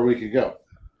where we could go.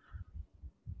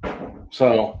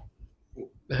 So,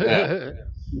 yeah.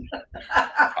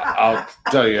 I'll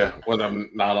tell you when I'm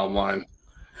not online.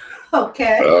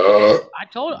 Okay. I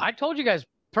told you guys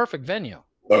perfect venue.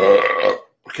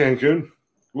 Cancun?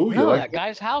 Ooh, you No, like that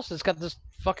guy's house has got this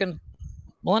fucking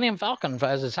Millennium Falcon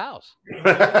as his house.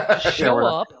 it? Show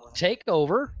up, take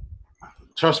over.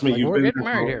 Trust me, Like, you've we're been getting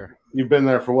there married for, here. You've been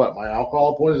there for what? My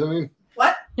alcohol poisoning?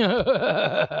 What?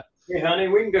 Hey, honey,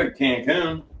 we can go to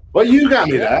Cancun. Well, you got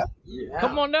me that. Yeah.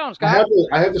 Come on down, I Scott.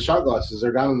 have the shot glasses.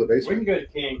 They're down in the We basement. can go to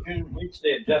Cancun. We can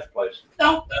stay at Jeff's place.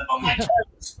 Don't step on my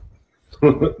toes.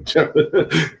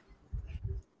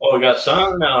 Oh, we got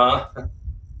sun now, huh?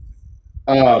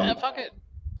 Yeah, fuck it.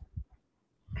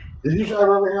 Did you drive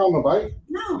over here on the bike?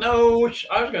 No. No,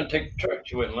 I was going to take the truck.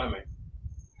 She wouldn't let me.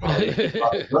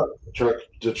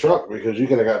 The truck, because you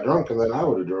could have got drunk and then I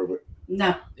would have drove it.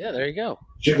 No. Yeah, there you go.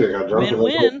 She could have got drunk.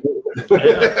 Win-win.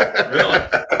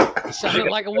 Really? Sounded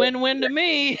like a win-win to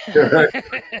me. That's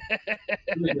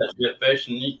good fish,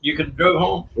 and you could drove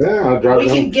home. Yeah, I drive We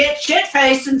home. can get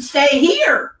shit-faced and stay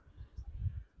here.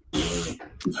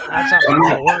 That sounds like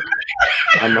that'll work.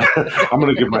 I'm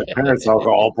gonna give my parents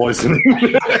alcohol poisoning.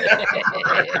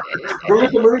 Go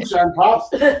get the moonshine, pops.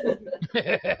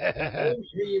 Hey,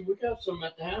 we got some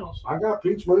at the house. I got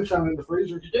peach moonshine in the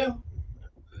freezer You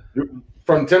do?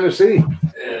 from Tennessee.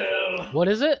 Yeah. What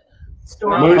is it?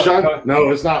 Store. Moonshine? No,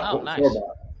 it's not. Oh, nice.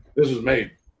 Store-bought. This was made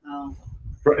Oh.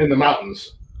 in the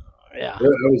mountains. Yeah,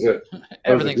 That was it.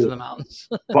 everything's in the mountains.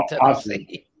 Pops,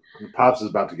 Tennessee. Pops is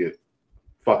about to get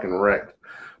fucking wrecked.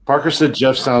 Parker said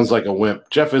Jeff sounds like a wimp.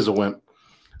 Jeff is a wimp.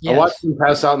 I watched him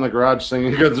pass out in the garage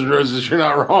singing Guns N' Roses. You're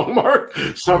not wrong, Mark.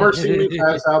 Summer seen me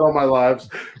pass out on my lives.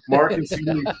 Mark has seen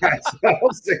me pass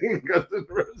out singing Guns N'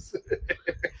 Roses.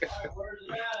 Where's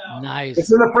it at? Nice.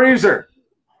 It's in the freezer.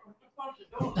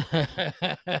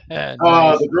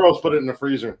 Nice. The girls put it in the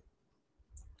freezer.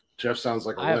 Jeff sounds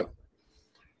like a wimp.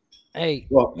 Hey,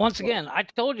 Well, once again, I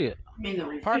told you. I mean, the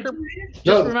Parker, refrigerator?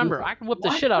 just remember, I can whip the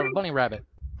shit out of a bunny rabbit.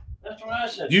 That's what I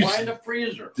said. You- Why in the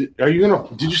freezer? did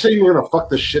you say you were gonna fuck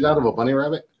the shit out of a bunny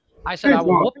rabbit? I said I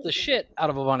will whoop the shit out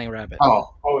of a bunny rabbit.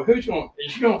 Oh, Oh, is you going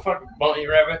to fuck a bunny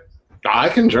rabbit? I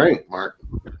can drink, Mark.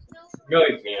 No,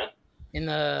 you can't. In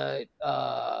the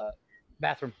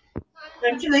bathroom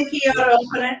Don't you think he ought to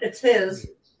open it? It's his.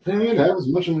 You can have as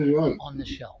much as you want. on the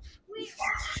shelf.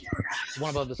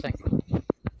 One above the sink.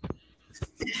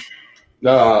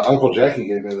 Uncle Jackie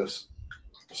gave me this.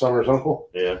 Summer's uncle.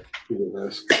 Yeah. He gave me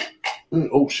this.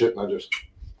 Oh shit! I just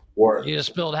wore it. You just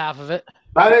spilled half of it.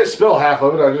 I didn't spill half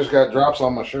of it. I just got drops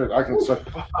on my shirt. I can suck.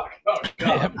 Oh,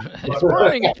 God. It's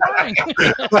burning. It's burning.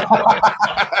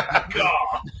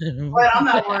 Well, I'm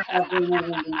not worried about doing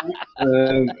that.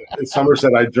 And Summer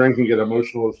said I drink and get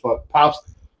emotional as fuck. Pops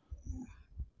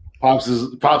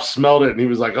smelled it and he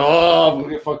was like, "Oh, I'm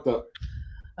gonna get fucked up."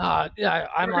 Yeah,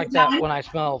 I'm like that when I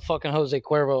smell fucking Jose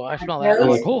Cuervo. I smell that. I'm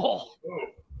like, oh.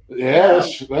 Yeah,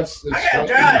 that's I gotta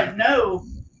drive. No.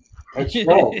 That's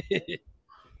strong.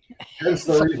 That's It's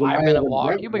a reason I 5-minute haven't walk.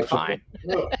 drank You'll be much of fine.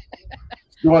 it.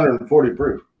 240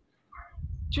 proof.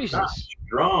 Jesus.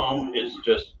 Strong is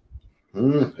just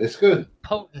It's good.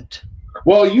 Potent.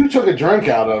 Well, you took a drink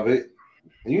out of it.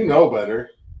 You know better.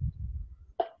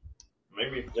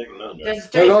 maybe take another. Does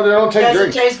it They don't take does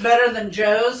drinks. it taste better than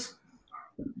Joe's?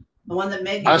 The one that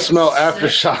made me I get smell sick?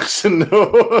 aftershocks and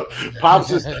no.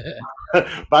 Pops is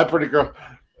bye, pretty girl.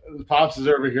 Pops is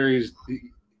over here.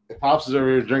 Pops is over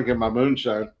here drinking my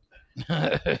moonshine. Now,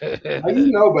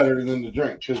 you know better than to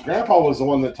drink because Grandpa was the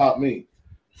one that taught me.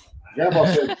 Grandpa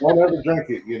said, "Don't ever drink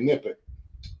it. You nip it."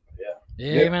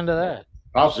 Yeah, amen to that.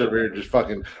 Pops over here just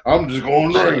fucking. I'm just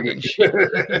going to drink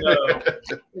it.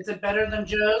 No, Is it better than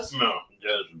Joe's? no,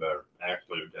 Joe's is better.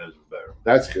 Actually, Joe's is better.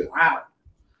 That's good. Wow.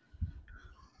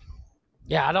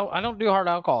 Yeah, I don't do hard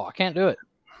alcohol. I can't do it.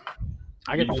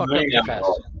 I get You fucked up drink too fast.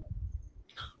 alcohol.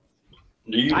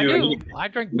 Do you I do do. any? I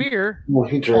drink beer Well,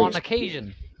 he on drinks.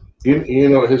 occasion. You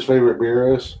know what his favorite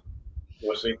beer is?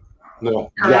 What's he?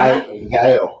 No, Corona?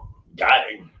 Gallo, Got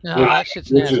him. No, Which- that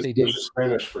shit's which nasty, dude. is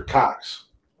Spanish for cocks.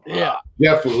 Yeah.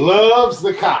 Jeff loves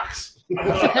the cocks,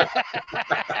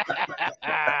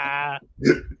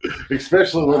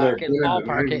 especially when they're Fucking in a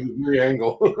ballpark it. 90-degree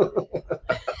angle.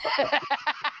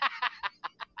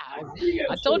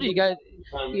 I told you guys,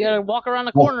 you gotta walk around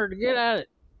the corner to get at it.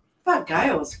 I thought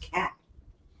Gaio was a cat.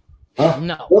 Huh?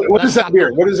 No. What is that's that not beer?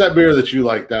 the- What is that beer that you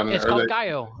like down there? It's Are called they-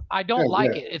 Gaio. I don't Yeah,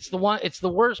 like yeah. it. It's the one. It's the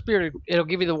worst beer. It'll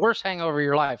give you the worst hangover of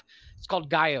your life. It's called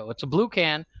Gaio. It's a blue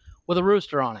can with a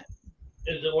rooster on it.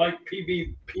 Is it like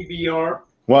PBR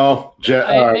Well,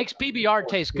 It makes PBR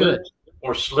taste good.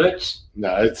 or Slits?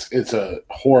 no, it's a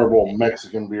horrible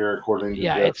Mexican beer according to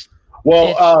Yeah, Jeff. it's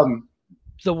Well,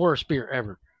 the worst beer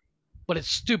ever, but it's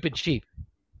stupid cheap.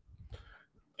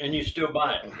 And you still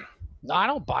buy it? No, I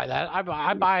don't buy that.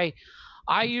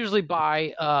 I usually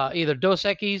buy either Dos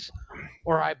Equis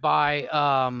or I buy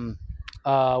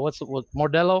what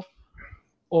Modelo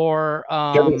or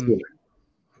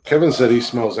Kevin said he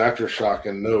smells aftershock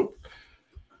and nope.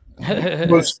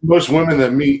 Most women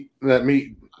that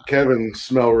meet Kevin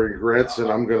smell regrets, and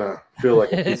I'm gonna feel like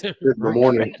it's in the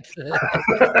morning.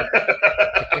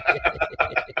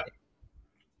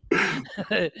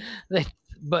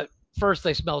 But first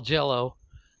they smell Jello.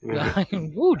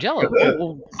 Ooh, Jello.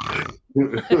 Ooh.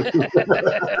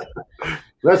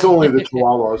 That's only the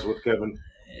Chihuahuas with Kevin.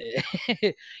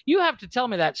 You have to tell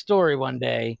me that story one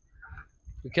day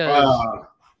because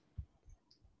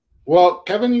Well,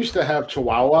 Kevin used to have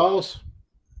Chihuahuas,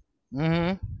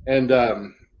 Mhm.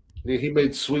 and he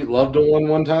made sweet love to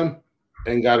one time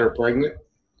and got her pregnant.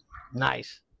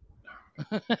 Nice.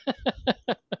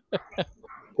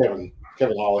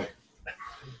 Kevin Holly.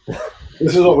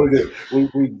 This is what we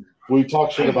do. We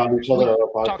talk shit about each other on our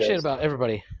podcast. Talk shit about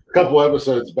everybody. A couple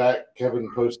episodes back,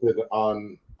 Kevin posted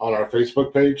on our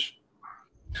Facebook page.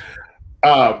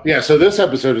 So this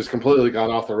episode has completely gone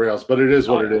off the rails, but it is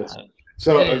what it is.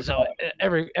 So, It is, so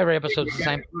every episode's the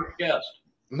same. First guest.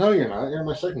 no, you're not. You're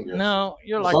my second guest. No,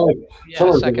 you're like Sorry.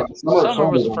 yeah, second. Summer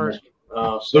was the Summer.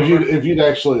 first. So if you'd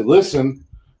actually listen,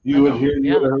 you would hear Yeah.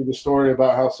 you would have heard the story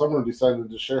about how Summer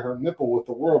decided to share her nipple with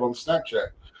the world on Snapchat.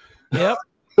 Yep.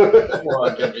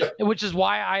 Well, Which is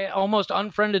why I almost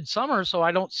unfriended Summer, so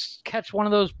I don't catch one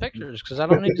of those pictures because I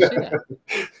don't need to see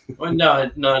that. well,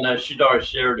 no. She'd already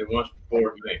shared it once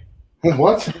before me.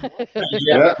 What?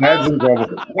 Yeah. Mad's in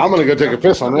trouble. I'm gonna go take a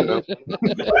piss on it now.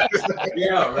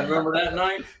 Yeah, remember that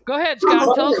night? Go ahead,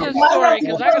 Scott. Tell us this story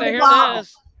because I gotta hear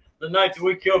this. The night that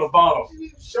we killed a bottle.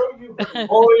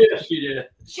 Oh, yes, she did.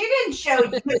 She didn't show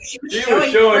you. She was She showing,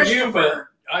 was showing you, Christopher.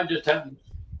 but I just haven't.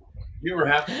 You were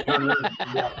happy to turn it.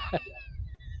 Yeah.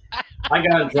 I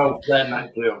got in trouble for that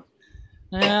night, too.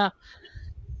 Yeah,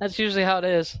 that's usually how it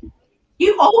is.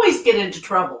 You always get into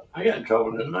trouble. I got in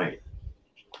trouble that night.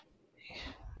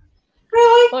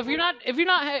 Really? Well, if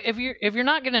you're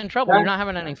not getting in trouble, you're not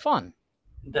having any fun.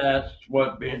 That's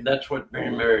what being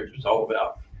married is all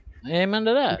about. Amen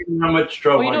to that. How much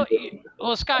trouble?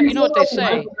 Well, Scott, you know what they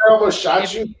say. I almost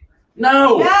shot you.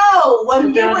 No. No, when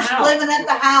you Down were house. living at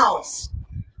the house.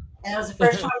 And it was the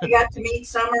first time you got to meet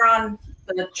Summer on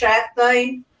the chat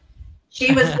thing.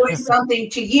 She was doing something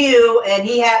to you, and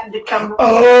he happened to come.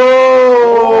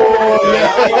 Oh,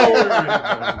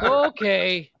 yeah.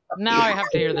 Okay, now I have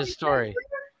to hear this story.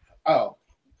 Oh,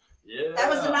 Yeah. That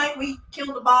was the night we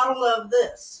killed a bottle of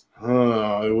this.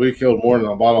 we killed more than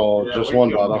a bottle, Yeah, just we one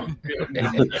killed- bottle.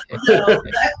 So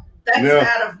that's Yeah.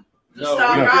 out of the No,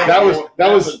 stock no, I that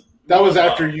had. was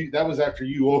after you. That was after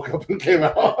you woke up and came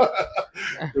out.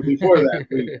 But before that,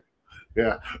 we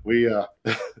yeah,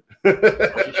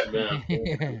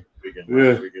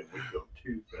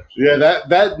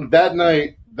 that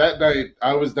night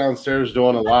I was downstairs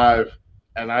doing a live,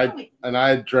 and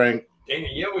I drank. Dang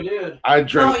it, yeah, we did. I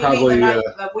drank No, you mean probably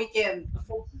the weekend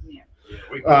before.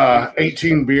 Yeah.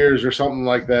 18 beers or something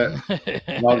like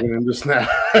that. Logging into Snap.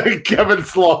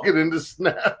 Kevin's logging into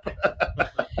Snap.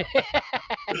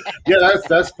 Yeah,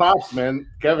 that's Pops, man.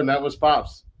 Kevin, that was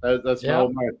Pops. That's my Yeah.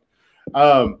 old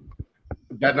man.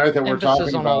 That night that we're Emphasis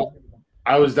talking on about, all.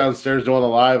 I was downstairs doing a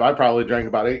live. I probably drank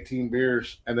about 18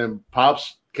 beers, and then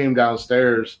Pops came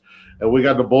downstairs, and we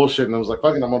got to bullshit, and I was like,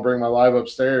 "Fucking, I'm gonna bring my live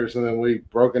upstairs." And then we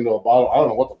broke into a bottle. I don't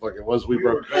know what the fuck it was. We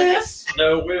broke. This.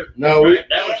 No, No, we-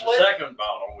 that was the second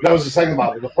bottle. That was the second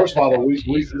bottle. The first bottle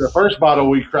the first bottle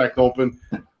we cracked open.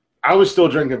 I was still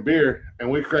drinking beer, and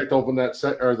we cracked open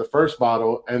the first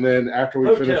bottle, and then after we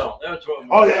finished. Hotel. That's what.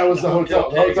 Oh yeah, it was the hotel.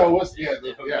 The hotel Tango. was The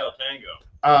Hotel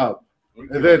Tango. We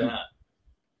And killed then- that.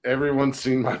 Everyone's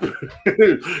seen my,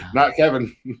 not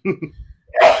Kevin.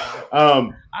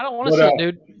 I don't want to But, see it,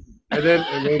 dude. And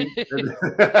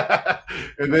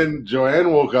then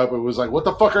Joanne woke up and was like, "What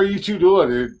the fuck are you two doing?"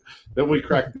 And then we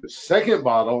cracked the second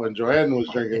bottle, and Joanne was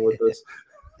drinking with us.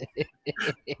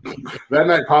 That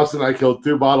night, Pops and I killed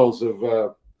 2 bottles of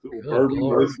bourbon.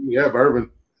 Lord. Yeah, bourbon.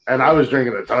 And I was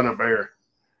drinking a ton of beer.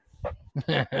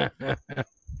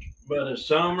 But as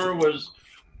Summer was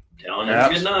telling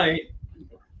him good night,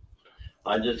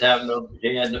 I just happened to,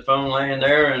 she had the phone laying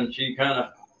there, and she kind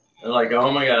of like,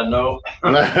 oh my God, no.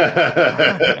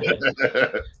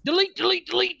 Delete.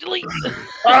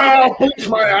 Oh, pinch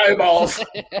my eyeballs.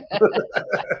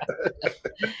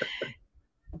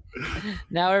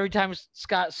 Now every time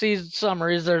Scott sees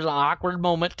Summer, there's an awkward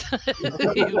moment.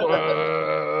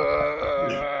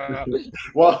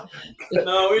 Well,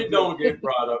 no, it don't get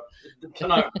brought up.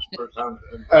 Tonight was the first time.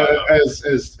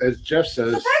 As Jeff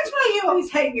says, But that's why you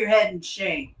always hang your head in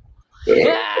shame.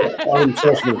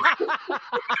 trust me.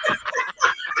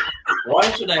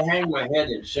 Why should I hang my head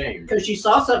in shame? Because you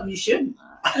saw something you shouldn't.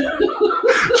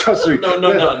 Trust me.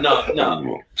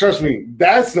 No. Trust me.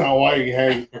 That's not why he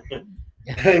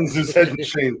hangs his head in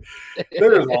shame.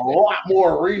 There's a lot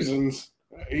more reasons.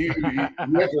 You have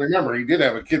to remember, he did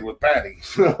have a kid with Patty.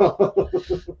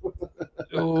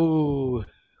 Ooh.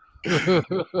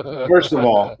 First of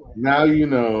all, now you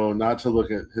know not to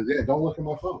look at his. Yeah, don't look at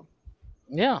my phone.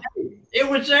 Yeah. It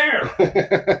was there.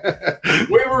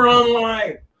 We were on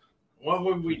live. What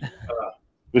would we?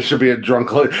 This should be a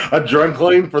drunk lane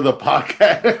for the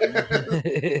podcast.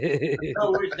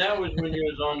 No, that was when you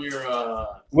was on your.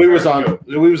 We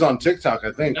was on TikTok,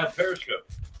 I think. Not Periscope.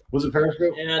 Was it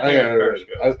Periscope? Yeah, I think it was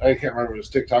Periscope. I can't remember if it was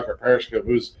TikTok or Periscope.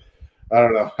 It was, I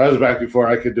don't know. That was back before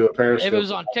I could do a Periscope. If it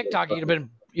was on TikTok, you'd have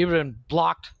been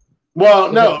blocked.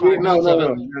 Well, no.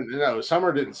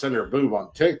 Summer didn't send her boob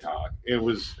on TikTok. It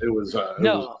was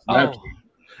Snapchat.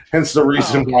 Hence the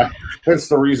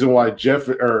reason why Jeff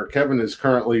or Kevin is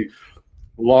currently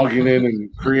logging in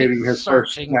and creating his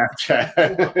first Snapchat.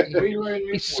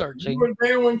 He's searching. You were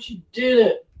there when she did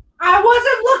it. I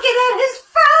wasn't looking at his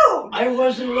phone. I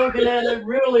wasn't looking at it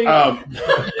really. It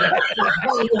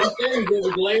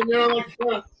was laying there on the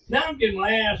front. Now I'm getting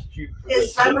my ass chewed.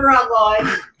 Is Summer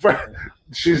online?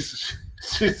 She's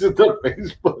at the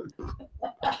Facebook.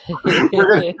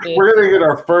 We're gonna get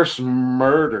our first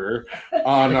murder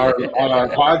on our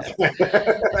podcast.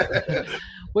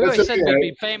 We always said we'd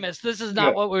be famous. This is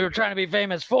not what we were trying to be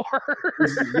famous for.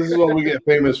 This is what we get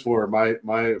famous for. My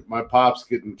pops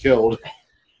getting killed.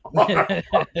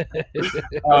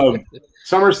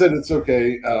 Summer said it's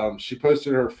okay. She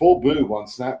posted her full boob on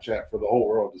Snapchat for the whole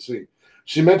world to see.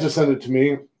 She meant to send it to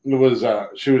me. It was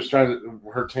she was trying to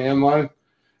her tan line,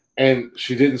 and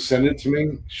she didn't send it to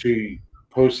me. She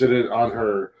posted it on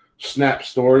her Snap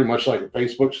story, much like a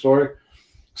Facebook story.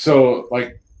 So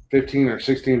like 15 or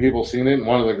 16 people seen it. And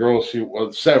one of the girls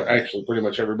actually pretty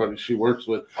much everybody she works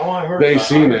with. Oh, I heard. They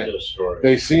seen it. This story.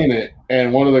 They seen it,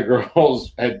 and one of the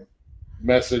girls had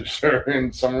messaged her,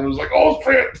 and someone was like, "Oh,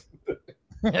 shit!"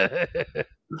 I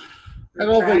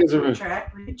don't think it's a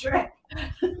retract.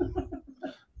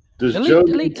 Does Joe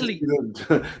need to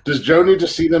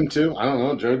see them too? I don't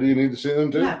know. Joe, do you need to see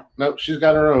them too? No, she's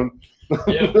got her own.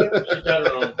 Yeah, she's got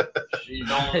her own.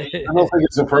 I don't think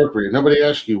it's appropriate. Nobody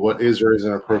asked you what is or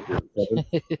isn't appropriate.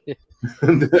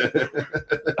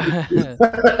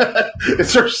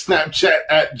 It's her Snapchat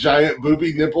at giant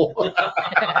booby nipple.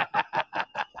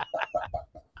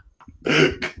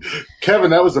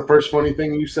 Kevin, that was the first funny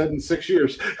thing you said in 6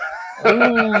 years. I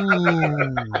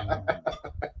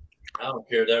don't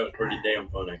care. That was pretty damn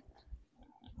funny.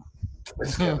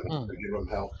 It's Kevin. Give him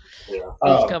hell. Yeah.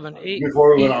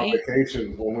 Before we went on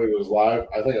vacation, when we was live,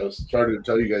 I think I was starting to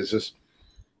tell you guys this.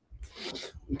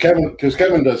 Kevin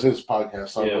does his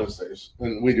podcast on Wednesdays,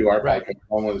 and we do our podcast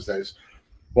on Wednesdays.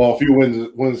 Well, a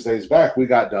few Wednesdays back, we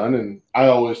got done, and I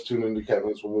always tune into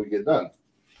Kevin's when we get done.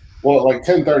 Well, at like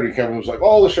 10:30, Kevin was like,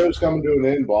 "Oh, the show's coming to an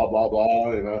end, blah, blah,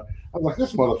 blah." You know, I'm like,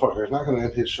 this motherfucker is not going to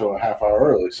end his show a half hour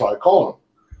early. So I called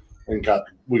him, and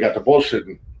we got to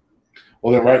bullshitting.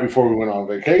 Well, then right before we went on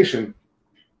vacation,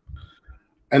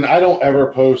 and I don't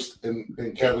ever post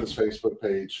in Kevin's Facebook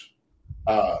page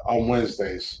on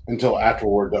Wednesdays until after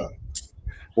we're done.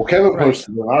 Well, Kevin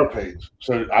posted on our page.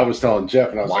 So I was telling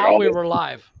Jeff, and I was like, while we were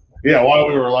live. Yeah, while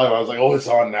we were live, I was like, oh, it's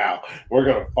on now. We're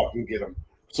going to fucking get him.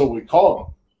 So we called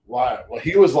him live. Well,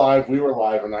 he was live, we were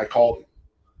live, and I called him.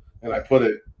 And I put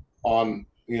it on,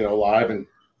 live, and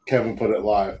Kevin put it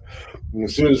live. And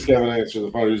as soon as Kevin answered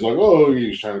the phone, he was like, oh,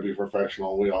 he's trying to be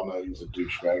professional. We all know he's a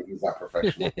douchebag. He's not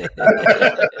professional.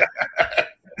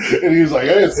 And he was like,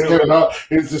 hey, it's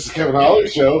the Kevin Holly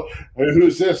show. And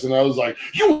who's this? And I was like,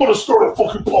 you want to start a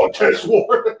fucking podcast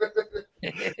war?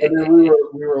 And then we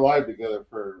were live together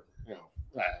for, I don't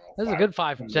know. This is a good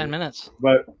 5 to 10 minutes.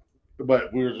 But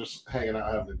we were just hanging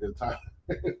out, having a good time,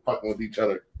 fucking with each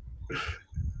other.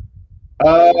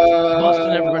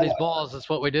 Busting everybody's balls. That's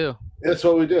what we do. That's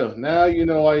what we do. Now you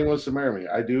know why he wants to marry me.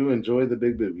 I do enjoy the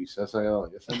big boobies. Yes, I know.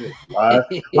 Yes, I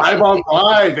do. Live on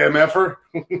live, MFer.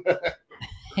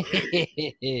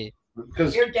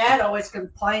 Because Your dad always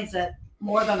complains that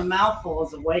more than a mouthful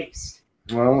is a waste.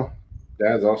 well,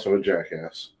 Dad's also a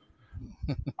jackass.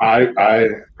 I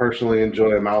personally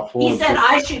enjoy a mouthful. He said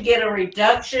I should get a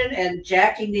reduction and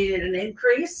Jackie needed an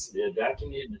increase. Yeah, Jackie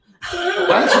needed.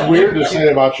 That's weird to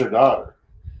say about your daughter.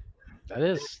 That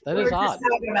is We were odd. just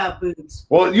talking about boobs.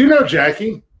 Well, you know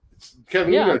Jackie.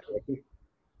 Kevin, Yeah. you know Jackie.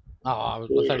 Oh, I thought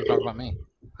you were talking about me.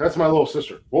 That's my little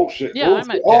sister. Whoa, shit. Yeah, Whoa, I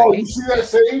met shit. Oh, Jackie. you see that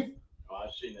save? Oh,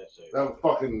 I've seen that save. That was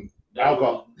fucking That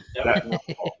alcohol. was- that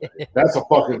was- That's a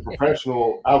fucking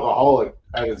professional alcoholic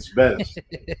at its best.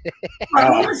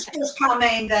 Well, he was just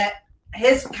commenting that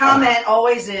his comment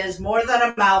always is more than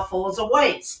a mouthful is a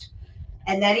waste.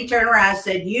 And then he turned around and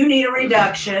said, you need a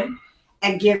reduction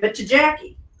and give it to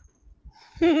Jackie.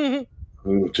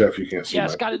 Ooh, Jeff, you can't see Yeah,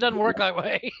 my- Scott, it doesn't work that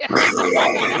way.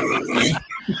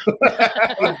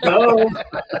 No.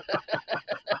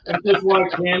 It's just one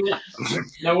candidate.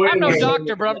 No, wait I'm a no minute.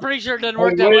 doctor, but I'm pretty sure it doesn't Oh,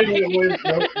 work that wait a way. minute,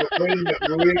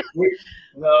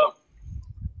 No.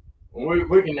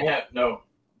 We can have no.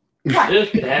 This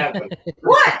could happen.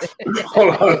 What?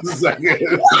 Hold on a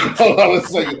second. Hold on a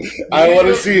second. I want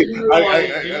to see. Do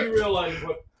you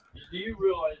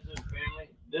realize this family?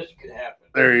 This could happen.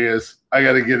 There he is. I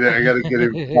gotta get it. I gotta get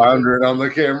him pondering on the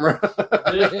camera.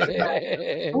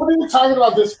 What are you talking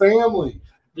about? This family?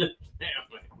 This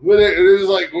family. When it is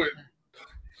like.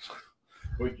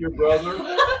 With your brother.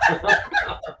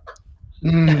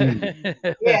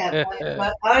 Yeah,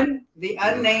 but the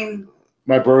unnamed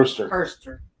My broster.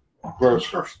 person, Your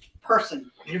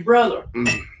brother.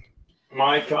 Mm.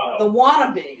 My the child.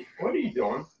 wannabe. What are you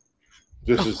doing?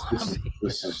 This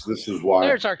is why.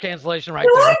 There's our cancellation right Do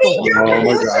I there. need your Oh my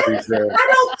business? God, he's there.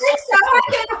 I don't think so. I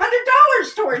get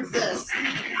 $100 towards this.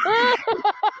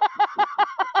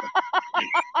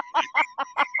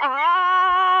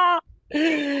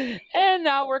 And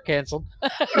now we're canceled. She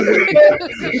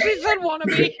said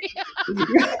wannabe.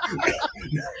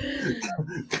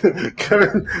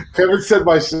 Kevin said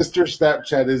my sister's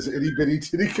Snapchat is itty bitty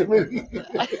titty committee.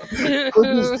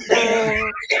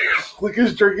 Look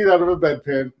who's drinking out of a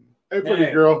bedpan. Hey, pretty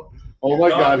Hey. girl. Oh my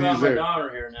God, Got he's my there. daughter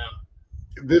here now.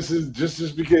 This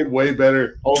became way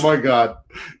better. Oh my God,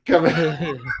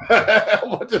 Kevin.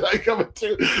 What did I come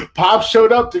into? Pop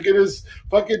showed up to get his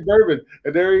fucking bourbon,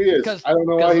 and there he is. Because I don't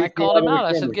know why he I called him out.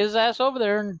 I said, camera. get his ass over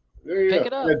there and There you pick go.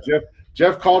 it up. Yeah,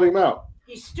 Jeff called him out.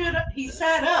 He stood up. He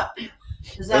sat up.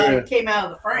 As that came out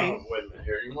of the frame. Oh, wait a minute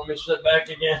here. You want me to sit back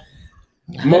again?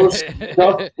 Most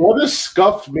scuff, what does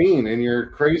scuffed mean in your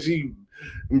crazy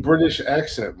British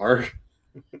accent, Mark?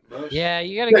 Yeah,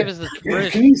 you got to give us the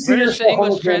Can you see British yourself on the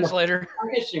English camera? translator.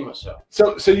 I can see myself.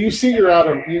 So you see you're out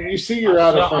of you see you're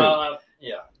out of frame.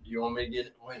 Yeah. You want me to get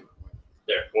it? Wait a minute.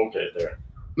 There. Okay, there.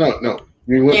 No.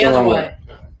 You went The the other wrong way. way.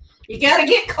 You got to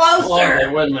get Hold on,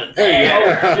 closer. wait a minute. Hey. Oh,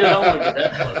 shit, I want to get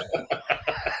that close.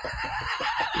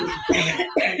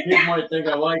 People might think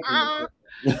I like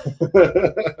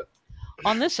you.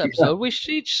 On this episode, we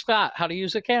teach Scott how to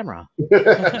use a camera. I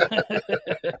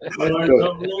learn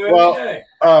something new every Well, day.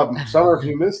 Summer, if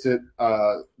you missed it,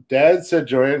 Dad said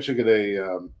Joanne should get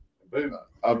a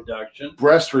Production.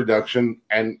 breast reduction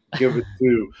and give it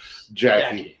to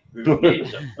Jackie, Who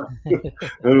needs it?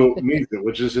 who needs it,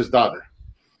 which is his daughter.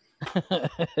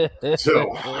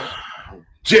 So,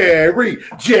 Jerry.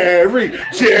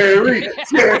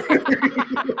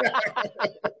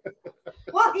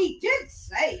 Well, he did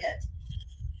say it.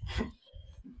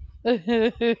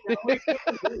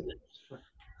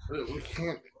 We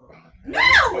can't. No.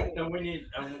 No, we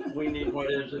need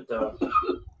what is it?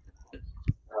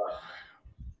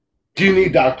 Do you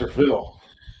need Dr. Phil?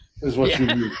 Is what you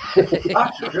need.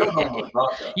 Dr. Phil almost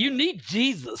brought that. You need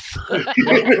Jesus. Dr.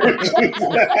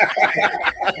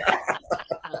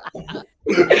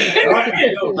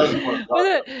 Phil doesn't want to talk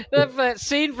about it. that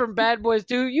scene from Bad Boys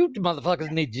 2, you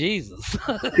motherfuckers need Jesus.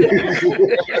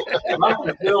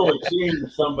 Dr. Phil had seen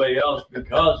somebody else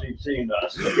because he'd seen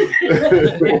us.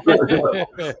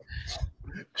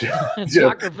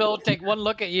 Dr. Phil will take one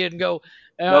look at you and go,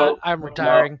 No, I'm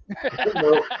retiring.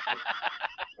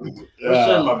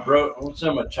 We'll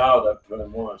send my child up to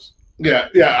him once. Yeah.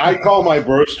 I call my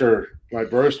broster,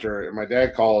 and my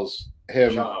dad calls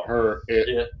him, Child. her,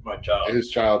 it, My child. his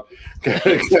child.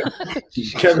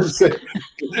 Kevin said,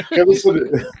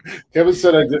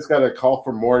 I just got a call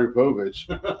from Maury Povich.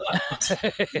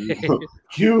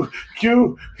 Cue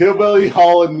Hillbilly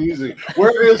Holland music.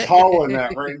 Where is Holland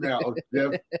at right now,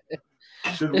 Jeff?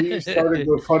 Should we start a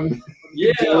GoFundMe?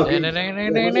 Yeah. That's what it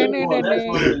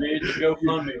needs to go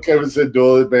fund me. Kevin said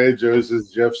dueling banjos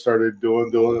as Jeff started doing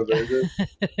the banjos.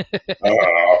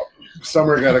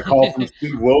 Summer got a call from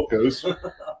Steve Wilkos.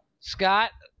 Scott,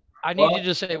 I need you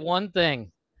to say one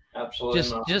thing. Absolutely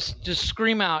Just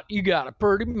scream out, "You got a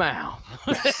pretty mouth."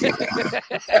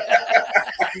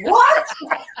 What?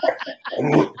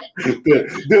 Do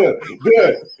it.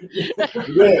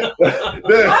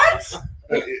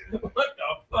 What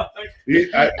the fuck?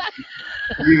 You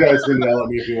guys can yell at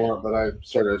me if you want, but I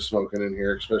started smoking in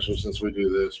here, especially since we do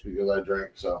this because I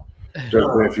drink. So,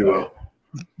 jump in if you will.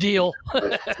 Deal.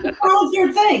 What's wrong with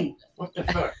your thing? What the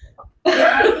fuck?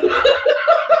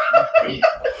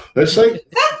 This thing?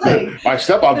 My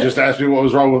stepmom just asked me what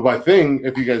was wrong with my thing.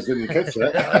 If you guys didn't catch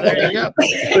that, There you go.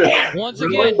 Once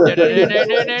again.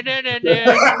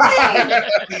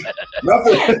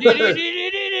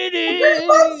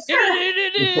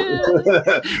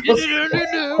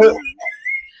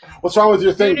 What's wrong with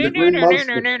your thing? The green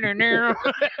monster.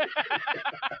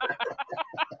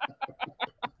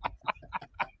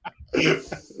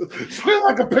 Squeal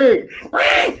like a pig.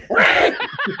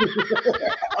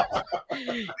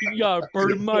 You got a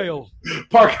pretty mouth.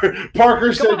 Parker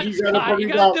said you got a pretty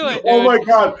mouth. do it, Oh dude. my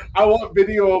God. I want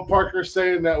video of Parker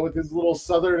saying that with his little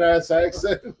southern ass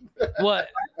accent. What?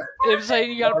 If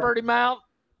saying you got a pretty mouth?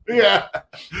 Yeah.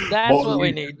 That's what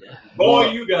we need. Boy,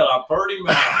 you got a pretty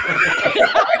mouth.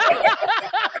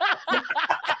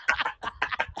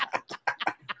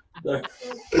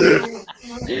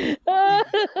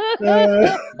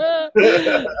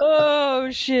 Oh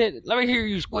shit! Let me hear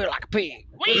you squeal like a pig.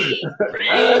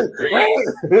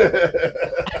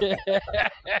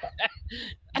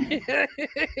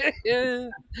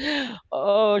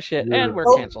 Oh shit! And we're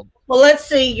canceled. Well, let's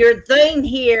see. Your thing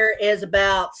here is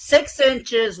about 6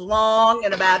 inches long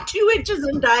and about 2 inches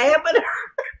in diameter.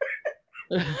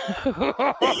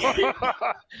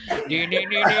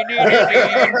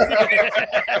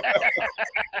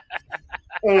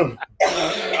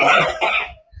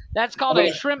 That's called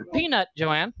a shrimp peanut,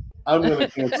 Joanne. I'm going to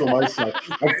cancel myself.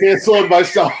 I'm canceling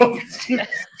myself.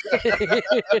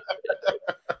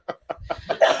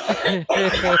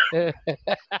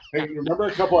 Hey, remember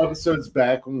a couple episodes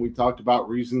back when we talked about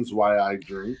reasons why I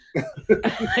drink?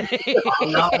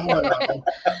 Not one of them.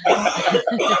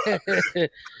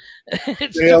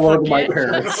 Say hello to my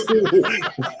parents.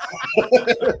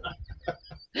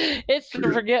 It's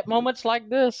to forget moments like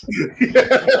this.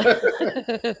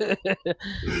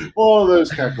 All of those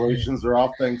calculations are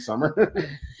off. Thanks, Summer. Well,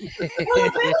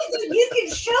 really, you can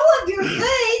show them your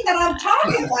thing that I'm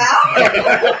talking about.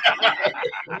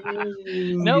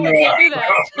 No, we can't do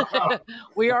that.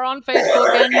 We are on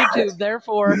Facebook and YouTube,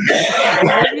 therefore,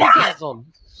 we'll be canceled.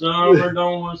 Summer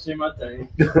don't want to see my thing.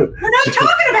 We're not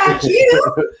talking about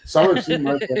you. Summer's seen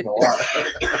my thing a lot.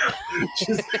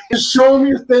 Just show them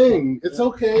your thing. It's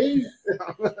okay.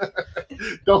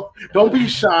 Don't be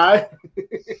shy.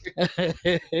 Jeff,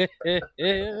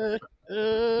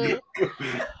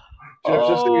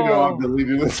 just so you know, I'm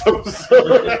deleting this episode.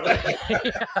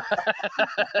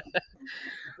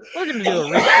 We're gonna do a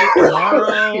retweet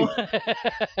tomorrow.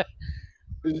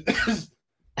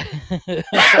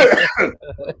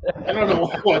 I don't know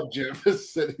what Jeff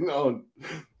is sitting on.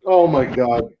 Oh my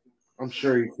God. I'm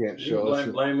sure he can't show us.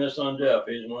 Blame this on Jeff.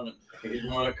 He's the one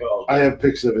that called. I have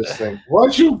pics of his thing. Why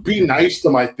don't you be nice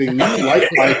to my thing? You like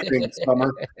my thing,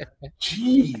 Summer.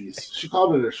 Jeez. She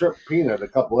called it a shrimp peanut a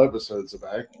couple episodes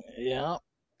back. Yeah.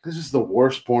 This is the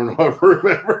worst porno I ever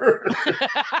remember.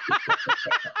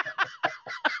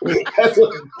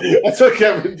 That's what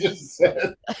Kevin just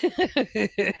said.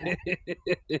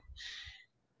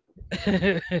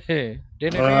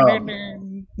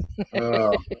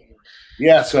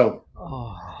 Yeah, so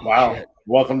wow. Shit.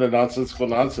 Welcome to Nonsensical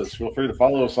Nonsense. Feel free to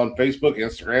follow us on Facebook,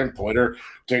 Instagram, Twitter,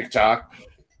 TikTok,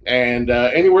 and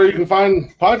anywhere you can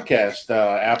find podcasts.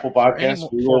 Apple Podcasts,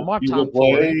 Google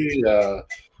Play,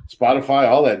 Spotify,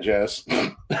 all that jazz.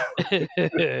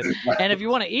 And if you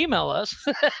want to email us,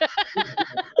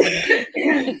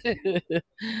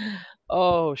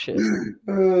 oh shit!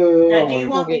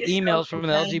 We'll get emails from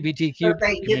the LGBTQ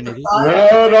community.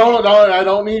 No, I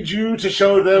don't need you to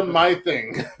show them my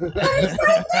thing.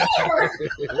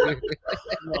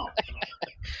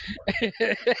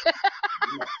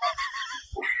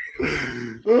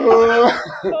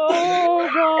 Oh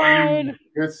God!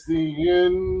 It's the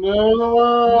end of the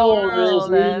world as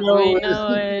we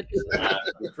know it.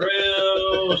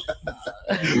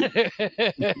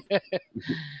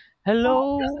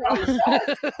 Hello.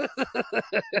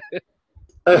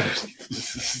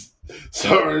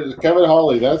 So, Kevin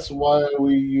Hawley, that's why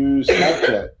we use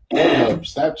Snapchat, Pornhub,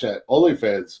 Snapchat,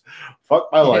 OnlyFans. Fuck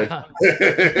my life.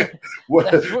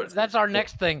 That's our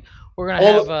next thing. We're gonna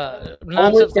have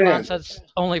Nonsensical Nonsense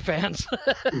OnlyFans.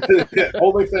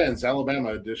 OnlyFans,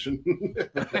 Alabama edition.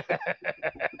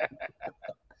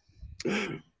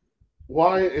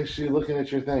 Why is she looking at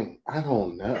your thing? I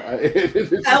don't know.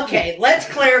 Okay, let's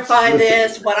clarify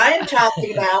this. What I am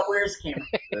talking about, where's Cameron?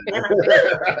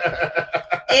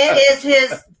 It is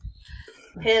his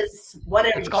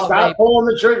whatever it's called. Stop pulling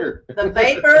the trigger. The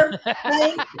vapor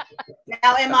thing.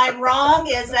 Now, am I wrong?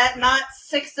 Is that not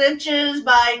 6 inches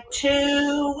by 2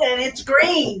 and it's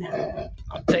green?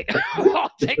 I'll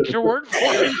take your word for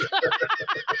it.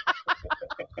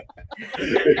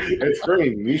 It's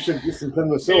green. You should get some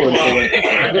penicillin.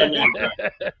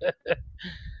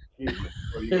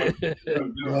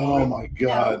 Oh my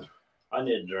God! I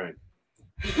need a drink.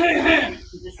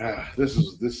 This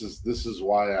is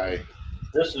why I.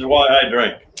 This is why I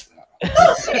drink.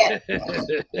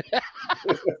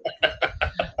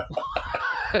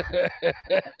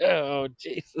 Oh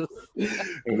Jesus!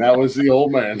 And that was the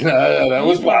old man. That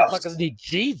was motherfuckers need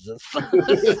Jesus.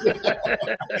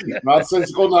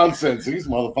 Nonsensical nonsense. These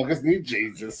motherfuckers need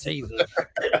Jesus. Jesus.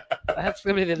 That's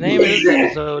gonna be the name of this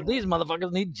episode. These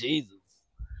motherfuckers need Jesus.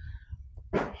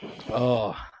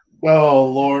 Oh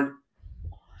Lord.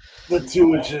 The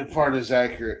 2 inch part is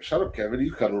accurate. Shut up, Kevin.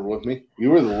 You cuddled with me.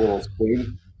 You were the little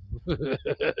spoon. Well,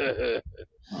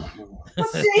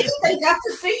 see, they got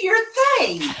to see your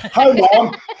thing. Hi,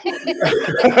 Mom.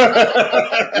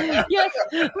 Yes,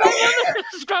 my mother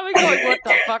is probably going, what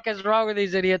the fuck is wrong with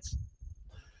these idiots?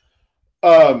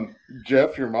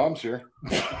 Jeff, your mom's here.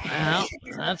 Well,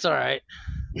 that's all right.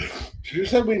 She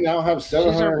said we now have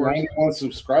 791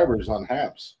 subscribers on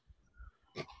Haps.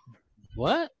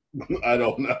 What? I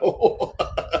don't know.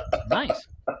 Nice.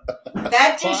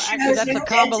 That just shows that's a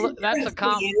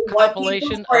compilation what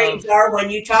people's brains are when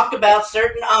you talk about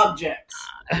certain objects.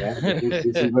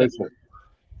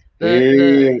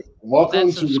 Welcome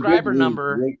that subscriber to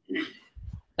number.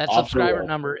 That subscriber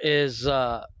number is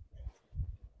the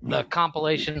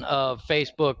compilation of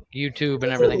Facebook, YouTube,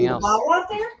 and everything else.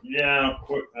 Yeah,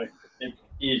 it's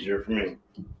easier for me.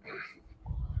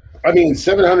 I mean,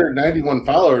 791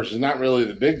 followers is not really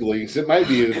the big leagues. It might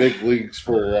be the big leagues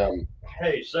for,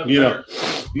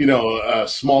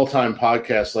 small time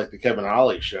podcasts like the Kevin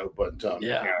Ollie show. But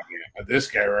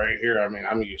this guy right here, I mean,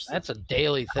 I'm used to. That's a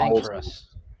daily thing for us.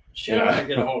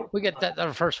 We get that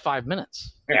the first 5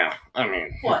 minutes. Yeah, I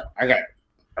mean, what? I got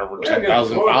over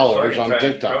 10,000 followers on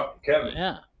TikTok. Kevin,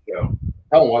 yeah. I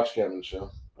don't watch Kevin's show.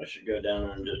 I should go down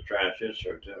there and just trash his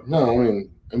show too. No, I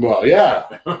mean, well, yeah,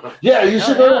 you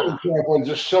should go to Tampa and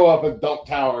just show up at Dump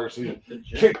Towers and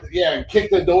kick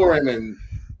the door in and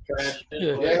trash.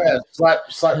 Slap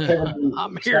Kevin.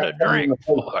 I'm here to drink.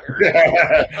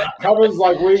 Kevin's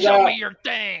like, show me your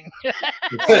thing.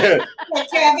 Kevin,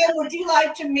 would you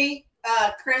like to meet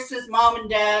Chris's mom and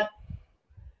dad?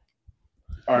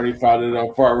 Already found it on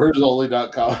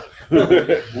farmersonly.com.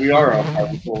 We are on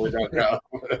farmersonly.com.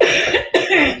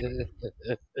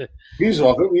 He's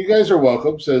welcome. You guys are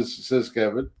welcome, says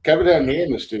Kevin. Kevin had me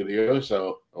in the studio,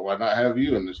 so why not have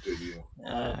you in the studio?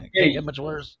 Can't get much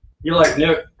worse. You like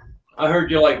I heard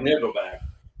you like Nickelback.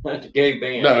 That's a gay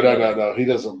band. No. He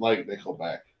doesn't like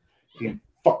Nickelback. He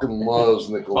fucking loves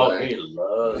Nickelback.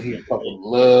 He fucking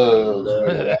loves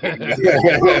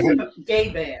gay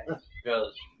band.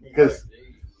 Because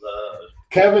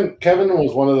Kevin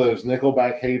was one of those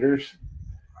Nickelback haters.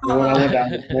 When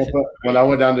I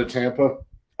went down to Tampa,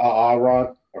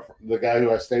 Ron, the guy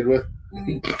who I stayed with,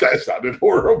 that sounded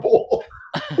horrible.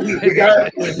 the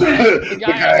guy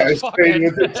I stayed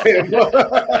with in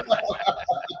Tampa.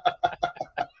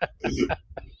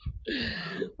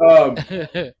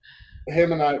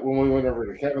 Him and I, when we went over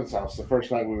to Kevin's house, the first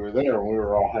night we were there, and we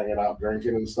were all hanging out,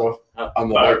 drinking and stuff on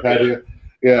the back patio.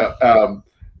 Yeah.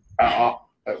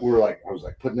 I was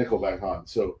like, put Nickelback on.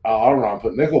 So Ron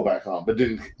put Nickelback on, but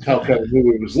didn't tell Kevin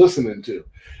who he was listening to.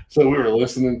 So we were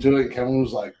listening to it. And Kevin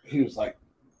was like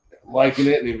liking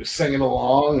it, and he was singing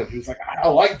along, and he was like, I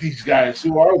like these guys.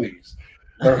 Who are these?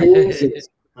 Or who is this?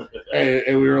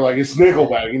 And we were like, it's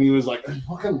Nickelback. And he was like, I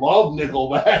fucking love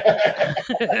Nickelback.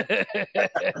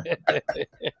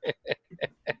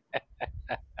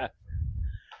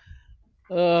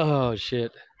 Oh,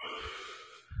 shit.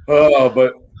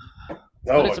 But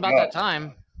it's about that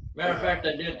time. Matter of fact,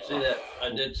 I did see that. I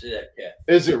did see that cat.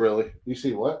 Is it really? You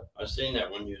see what? I seen that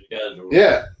when you guys were.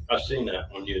 Yeah. I seen that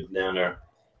when you was down there.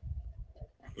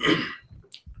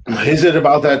 Is it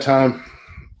about that time?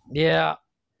 Yeah.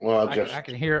 Well, I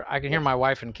can hear my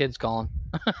wife and kids calling.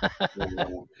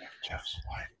 Jeff's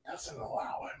wife doesn't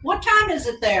allow it. What time is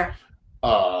it there?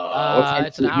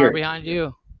 It's an hour behind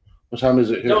you. What time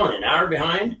is it It's here? only an hour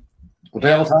behind. What the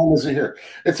hell time is it here?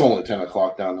 It's only 10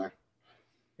 o'clock down there.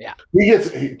 Yeah.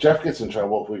 Jeff gets in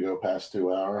trouble if we go past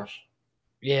 2 hours.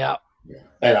 Yeah.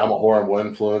 And I'm a horrible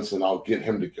influence, and I'll get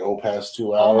him to go past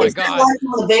 2 hours. Oh my It's God. like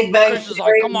on the Big Bang Chris is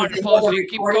Theory like, come on, when they pussy, go to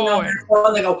keep recording on going. their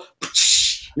phone, they go.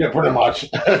 Yeah, pretty much.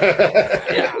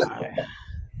 Yeah.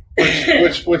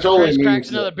 which only Chris means cracks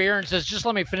another beer and says, "Just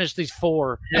let me finish these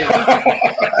 4."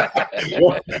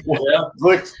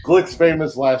 Glick's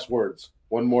famous last words.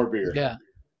 One more beer. Yeah.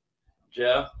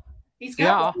 Jeff, He's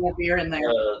got one more beer in there.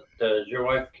 does your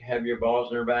wife have your balls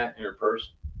in her back in her purse?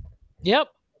 Yep.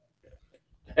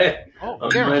 Hey, Oh,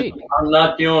 guaranteed. I'm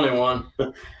not the only one.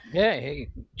 Yeah. Hey,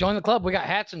 join the club. We got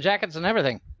hats and jackets and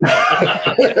everything.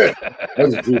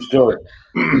 That's a true story.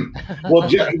 Well,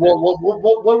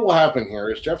 what will happen here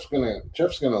is Jeff's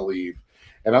gonna leave,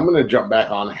 and I'm gonna jump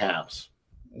back on Habs.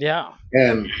 Yeah.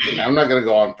 And I'm not gonna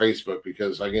go on Facebook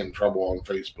because I get in trouble on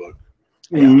Facebook.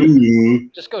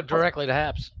 Just go directly to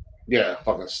Haps. Yeah,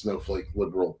 fucking snowflake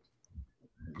liberal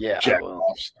Yeah.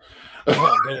 jack-offs. Here,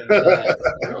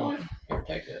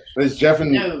 take this. Is Jeff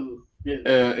in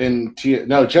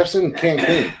Jeff's in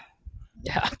Cancun.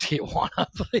 Yeah. Tijuana,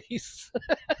 please.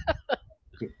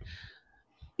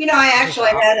 You know, I actually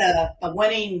had a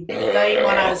winning day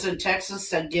when I was in Texas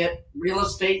to get real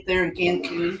estate there in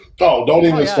Cancun. Oh, don't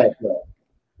even yeah. start there.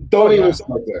 Don't even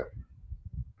start there.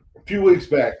 A few weeks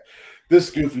back, this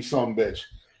goofy son of a bitch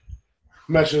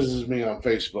messages me on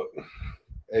Facebook.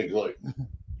 Hey, Glick.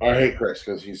 Or hey, Chris,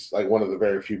 because he's like one of the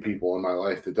very few people in my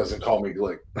life that doesn't call me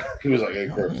Glick. He was like, hey,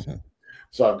 Chris.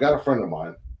 So I've got a friend of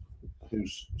mine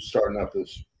who's starting up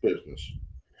this business.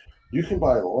 You can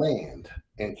buy land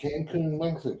in Cancun,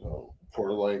 Mexico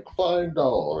for like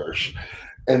 $5.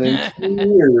 And in 2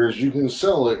 years, you can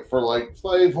sell it for like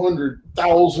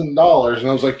 $500,000. And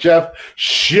I was like, Jeff,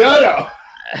 shut up.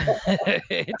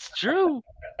 It's true.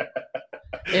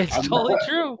 It's totally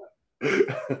true.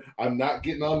 I'm not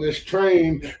getting on this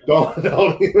train. Don't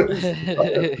even.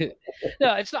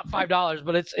 No, it's not $5,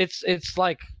 but it's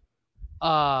like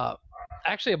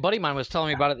actually a buddy of mine was telling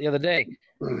me about it the other day.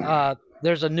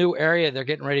 There's a new area they're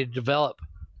getting ready to develop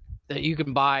that you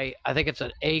can buy. I think it's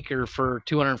an acre for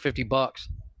 $250,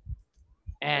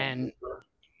 and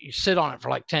you sit on it for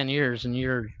like 10 years, and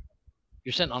you're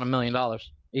sitting on $1 million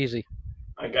easy.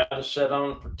 I got to sit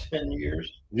on it for 10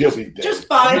 years. You'll be dead. Just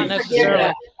buy Not it, forget necessarily.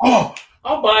 it. Oh,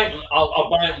 I'll buy it. I'll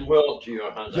buy it and will it to you.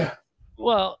 How's that?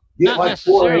 Well, Get not like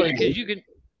necessarily 4 because acres. you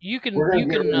can We're gonna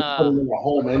put him in a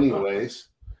home anyways.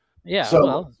 yeah.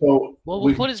 So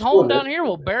We'll put his home down here.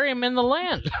 We'll bury him in the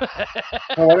land.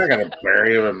 Oh, we're not gonna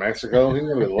bury him in Mexico. He's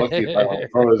gonna be lucky if I don't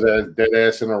throw his dead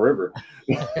ass in a river.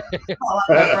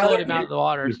 Float him out of the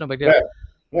water. It's no big deal.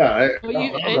 Yeah, But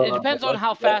it depends on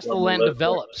how fast the land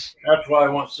develops. That's why I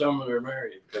want Summer to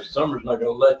marry, because Summer's not going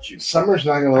to let you. Summer's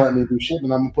not gonna let me do shit,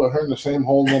 and I'm gonna put her in the same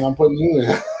hole that I'm putting you in.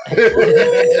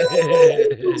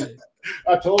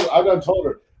 I done told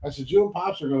her. I said, you and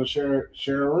Pops are gonna share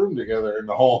a room together in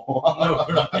the hole.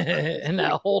 In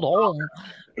that old home.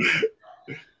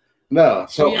 No,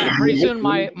 so Yeah, pretty soon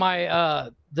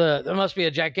there must be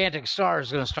a gigantic star is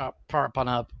going to start popping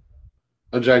up.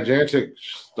 a gigantic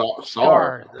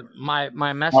star. My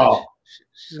message. Oh.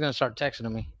 She's going to start texting to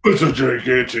me. It's a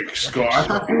gigantic scar. I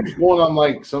thought he was going on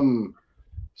like some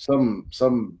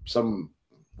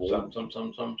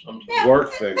Yeah,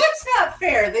 work thing. That's not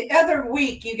fair. The other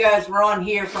week, you guys were on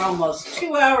here for almost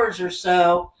 2 hours or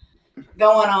so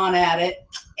going on at it.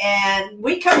 And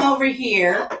we come over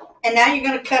here, and now you're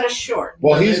going to cut us short.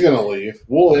 Well, he's gonna leave.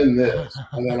 We'll end this,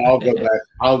 and then I'll go back.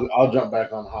 I'll jump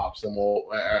back on Hops, and we'll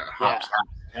Hops,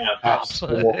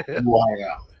 and we'll hang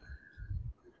out.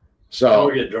 So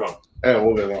We'll get drunk. yeah,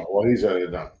 we'll get on. Well, he's already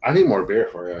done. I need more beer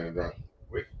for you. Drunk.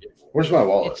 Where's my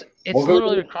wallet? It's We'll go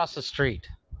literally get it. across the street.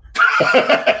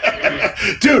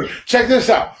 Dude, check this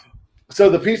out. So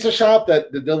the pizza shop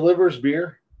that delivers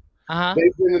beer, Uh-huh.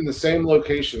 they've been in the same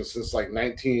location since like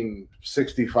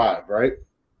 1965, right?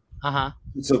 Uh-huh.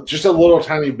 So just a little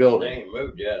tiny They building. ain't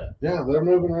moved yet. Yeah, they're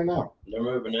moving right now. They're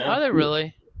moving out. Are they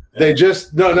really? They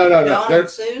just no. Don They're and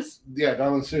Sue's? yeah,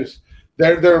 Don and Seuss.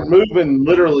 They're moving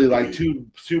literally like two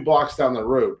blocks down the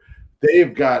road.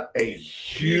 They've got a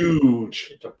huge.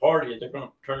 It's a party. They're going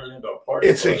to turn it into a party.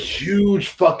 It's a huge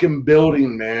fucking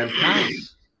building, man.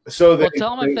 Nice. So Well,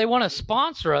 tell them if they want to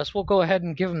sponsor us, we'll go ahead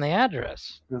and give them the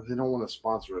address. they don't want to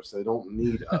sponsor us. They don't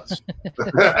need us.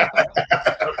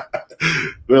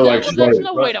 They're like, There's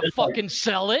no way to fucking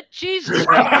sell it. Jesus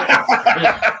Christ.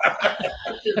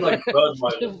 It's just like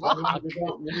Budweiser. We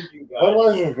don't need you guys.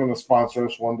 Budweiser's going to sponsor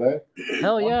us one day.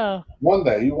 Hell yeah. One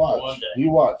day, you watch. One day.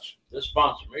 You watch. They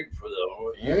sponsor me for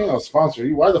the. They ain't gonna sponsor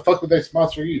you. Why the fuck would they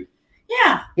sponsor you?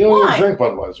 Yeah. You don't Why? even drink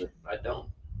Budweiser. I don't.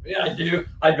 Yeah, I do.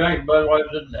 I drank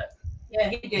Budweiser today. Yeah,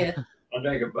 he did. I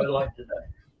drank a Bud Light today.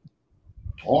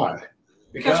 Why?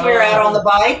 Because we were out on the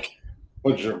bike.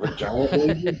 What's your vagina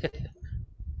bleeding?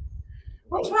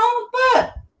 What's wrong with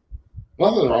Bud?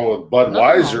 Nothing wrong with Nothing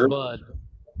Budweiser. wrong with Bud.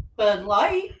 Bud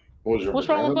Light. What's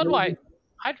wrong with Bud bleeding? Light?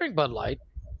 I drink Bud Light.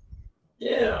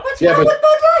 Yeah. What's Yeah, wrong but- with Bud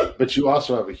Light? But you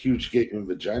also have a huge gaping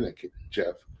vagina,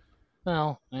 Jeff.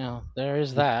 Well, yeah, there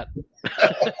is that.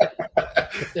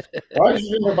 Why did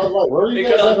you drink a Bud Light? Where are you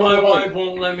guys Because at on my the wife bike?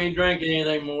 won't let me drink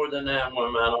anything more than that when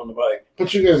I'm out on the bike.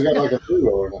 But you guys got like a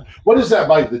 3-wheeler. What is that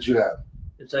bike that you have?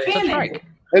 It's a Can-Am. Trike.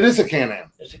 It is a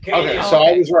Can-Am. It's a Okay, Can-Am. so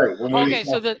I was right. When we- Okay,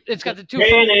 so it's got the two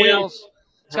Can-Am. front wheels.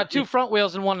 It's got two front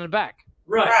wheels and one in the back.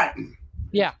 Right. Right.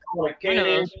 Yeah. Called a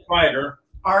Can-Am Spider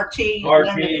RT.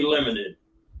 RP Limited.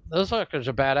 Those suckers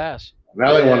are badass.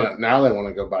 now they want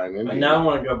to go buy an Indian. And now I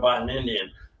want to go buy an Indian.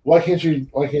 Why can't you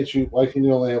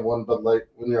only have one Bud Light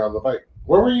when you're on the bike?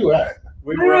 Where were you at?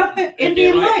 We We're up at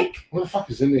Indian Lake. Where the fuck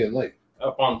is Indian Lake?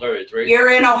 Up on 33.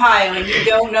 You're in Ohio and you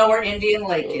don't know where Indian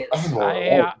Lake is.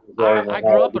 I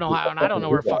grew up in Ohio and I don't know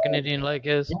where fucking Indian Lake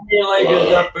is. Indian Lake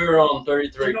is up there on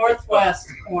 33. The northwest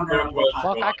corner of Northwest.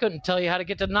 Ohio. Fuck, I couldn't tell you how to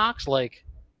get to Knox Lake.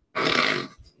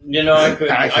 You know, I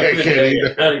couldn't I can't tell you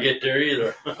either. how to get there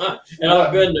either. And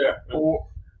I've been there.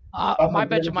 I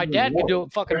bet you my dad could do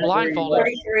it fucking blindfolded.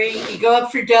 33. You go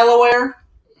up through Delaware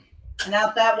and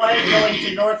out that way, going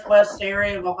to northwest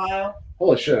area of Ohio.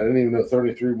 Holy shit! I didn't even know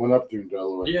 33 went up through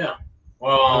Delaware. Yeah.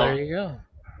 Oh, there Well, you go.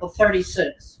 Well,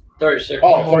 36. 36.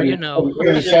 Oh, More you know.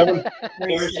 37.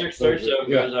 36, 37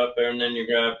 Yeah. goes up there, and then you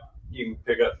can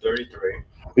pick up 33.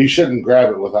 You shouldn't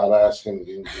grab it without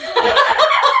asking.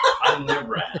 I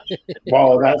never asked.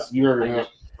 Well, that's your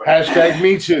hashtag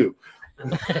me too.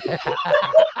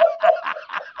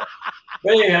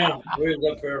 But anyhow, we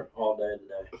was up there all day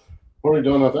today, What are we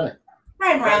doing up there?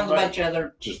 Riding around with a bunch of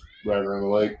other. Just right around the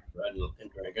lake. riding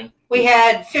and drinking. We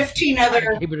had 15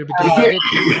 other.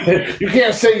 You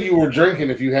can't say you were drinking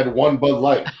if you had one Bud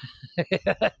Light.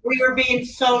 We were being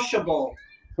sociable.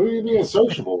 Who are you being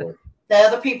sociable with? The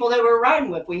other people that we were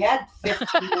riding with, we had 15.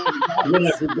 Then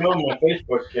if you go on my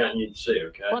Facebook account, you'd see,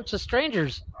 okay? Bunch of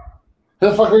strangers. Who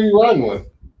the fuck are you riding with?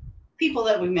 people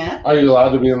that we met. Are you allowed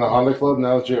to be in the Honda Club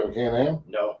now that you have a Can-Am?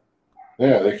 No.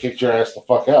 Yeah, they kicked your ass the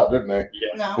fuck out, didn't they?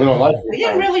 Yeah. No, We don't like we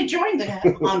your didn't friends. really join the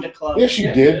Honda Club. Yes, you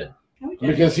Yeah, did. No, we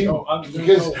didn't. Because he No, I'm just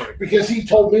because over it. because he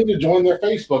told me to join their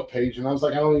Facebook page, and I was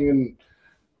like, I don't even.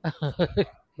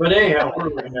 But anyhow, we're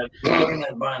looking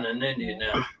at buying an Indian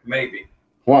now. Maybe.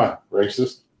 Why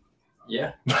racist?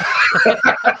 Yeah.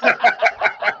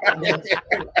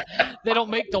 They don't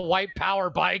make the white power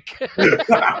bike.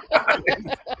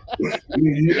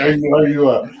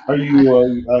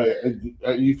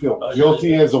 You feel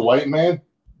guilty as a white man?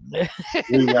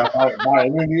 You got by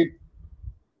an Indian?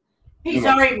 He's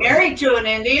already married to an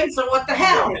Indian, so what the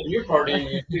hell? You're part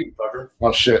Indian too, fucker.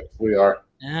 Oh shit, we are.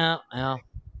 Yeah, yeah.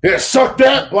 Yeah, suck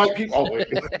that, black people. Oh wait,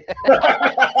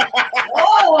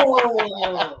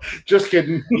 Oh, just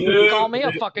kidding. You call me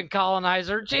a fucking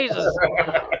colonizer. Jesus.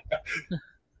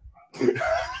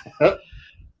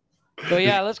 So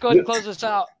yeah, let's go ahead and close this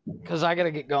out because I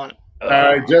gotta get going. All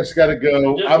right, just gotta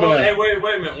go. Just I'm one, gonna. hey, wait a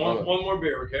minute. One more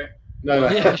beer, okay? No.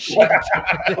 Yeah, shit.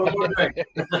 One more drink.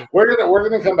 We're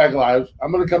gonna come back live.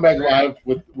 I'm gonna come back live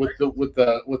with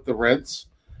the rents,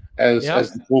 as Yep.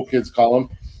 the cool kids call them.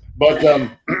 But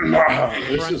this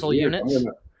is Rental weird. units.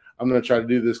 I'm gonna try to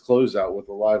do this closeout with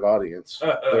a live audience. They're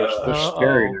Uh-oh.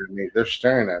 staring at me. They're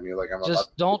staring at me like I'm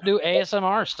Just don't do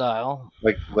ASMR style.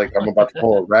 like I'm about to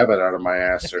pull a rabbit out of my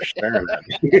ass. They're staring at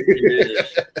me.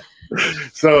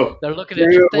 So They're looking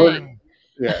at your thing.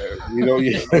 yeah, you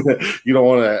don't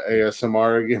want to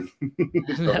ASMR again.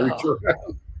 No. Reach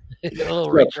around. Get a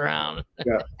little reach around.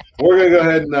 We're gonna go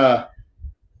ahead and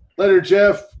letter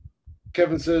Jeff.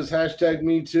 Kevin says hashtag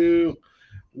me too.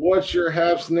 What's your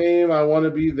hap's name? I want to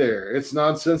be there. It's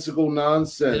Nonsensical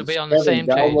Nonsense. It'll be on the Kevin, same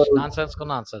page. download- Nonsensical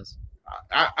nonsense.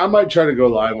 I might try to go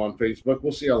live on Facebook.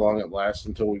 We'll see how long it lasts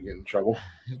until we get in trouble.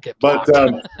 Get But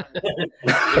blocked.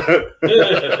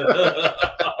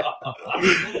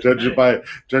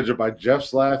 judge it by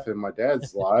Jeff's laugh and my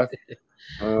dad's laugh.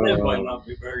 That might not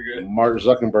be very good. Mark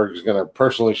Zuckerberg is going to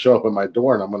personally show up at my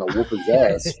door, and I'm going to whoop his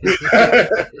ass.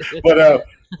 But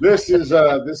this is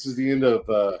the end of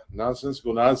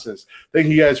Nonsensical Nonsense. Thank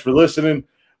you guys for listening.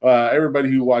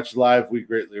 Everybody who watched live, we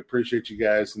greatly appreciate you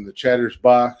guys in the chatters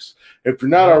box. If you're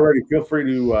not already, feel free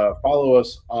to follow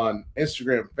us on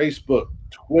Instagram, Facebook,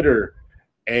 Twitter,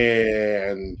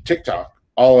 and TikTok,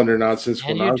 all under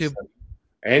Nonsensical Nonsense.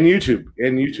 And YouTube,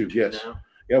 yes.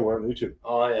 Yeah, we're on YouTube.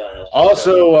 Oh, yeah.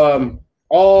 Also,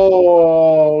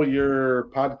 all your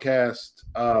podcast,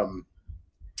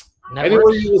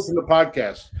 anywhere you listen to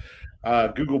podcasts,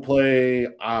 Google Play,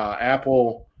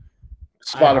 Apple,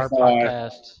 Spotify,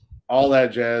 all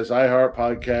that jazz, iHeart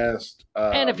Podcast.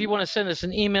 And if you want to send us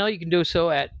an email, you can do so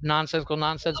at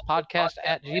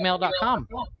nonsensicalnonsensepodcast@gmail.com.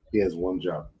 He has one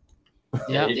job.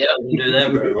 Yeah, he doesn't do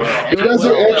that very well. He does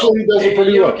it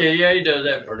pretty well. Okay, yeah, he does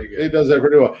that pretty good. He does that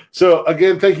pretty well. So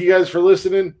again, thank you guys for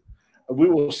listening. We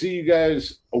will see you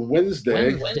guys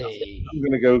Wednesday. I'm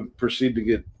gonna go proceed to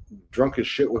get drunk as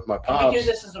shit with my pops. We do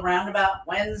this as a roundabout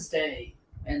Wednesday.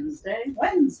 Wednesday.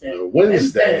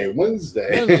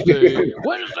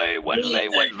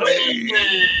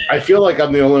 I feel like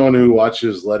I'm the only one who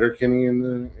watches Letterkenny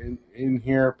in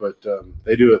here, but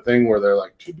they do a thing where they're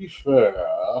like, to be fair.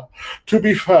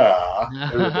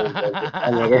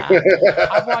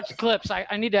 I've watched clips. I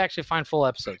need to actually find full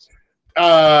episodes.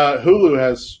 Hulu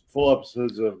has full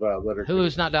episodes of Letterkenny.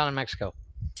 Hulu's not down in Mexico.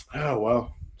 Oh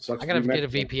well, sucks. I gotta get a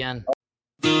VPN.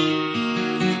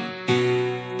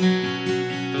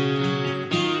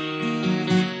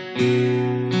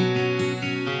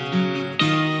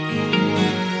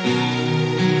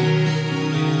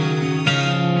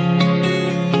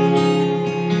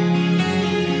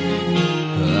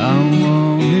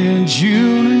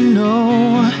 You to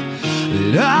know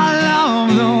that I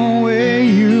love the way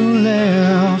you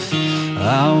laugh.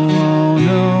 I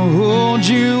wanna hold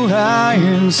you high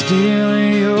and steal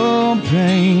your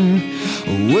pain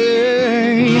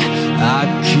away. I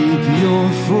keep your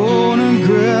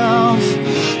photograph,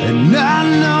 and I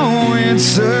know it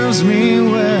serves me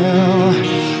well.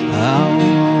 I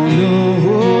wanna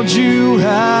hold you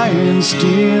high and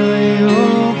steal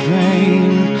your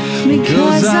pain,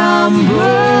 because I'm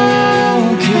broken.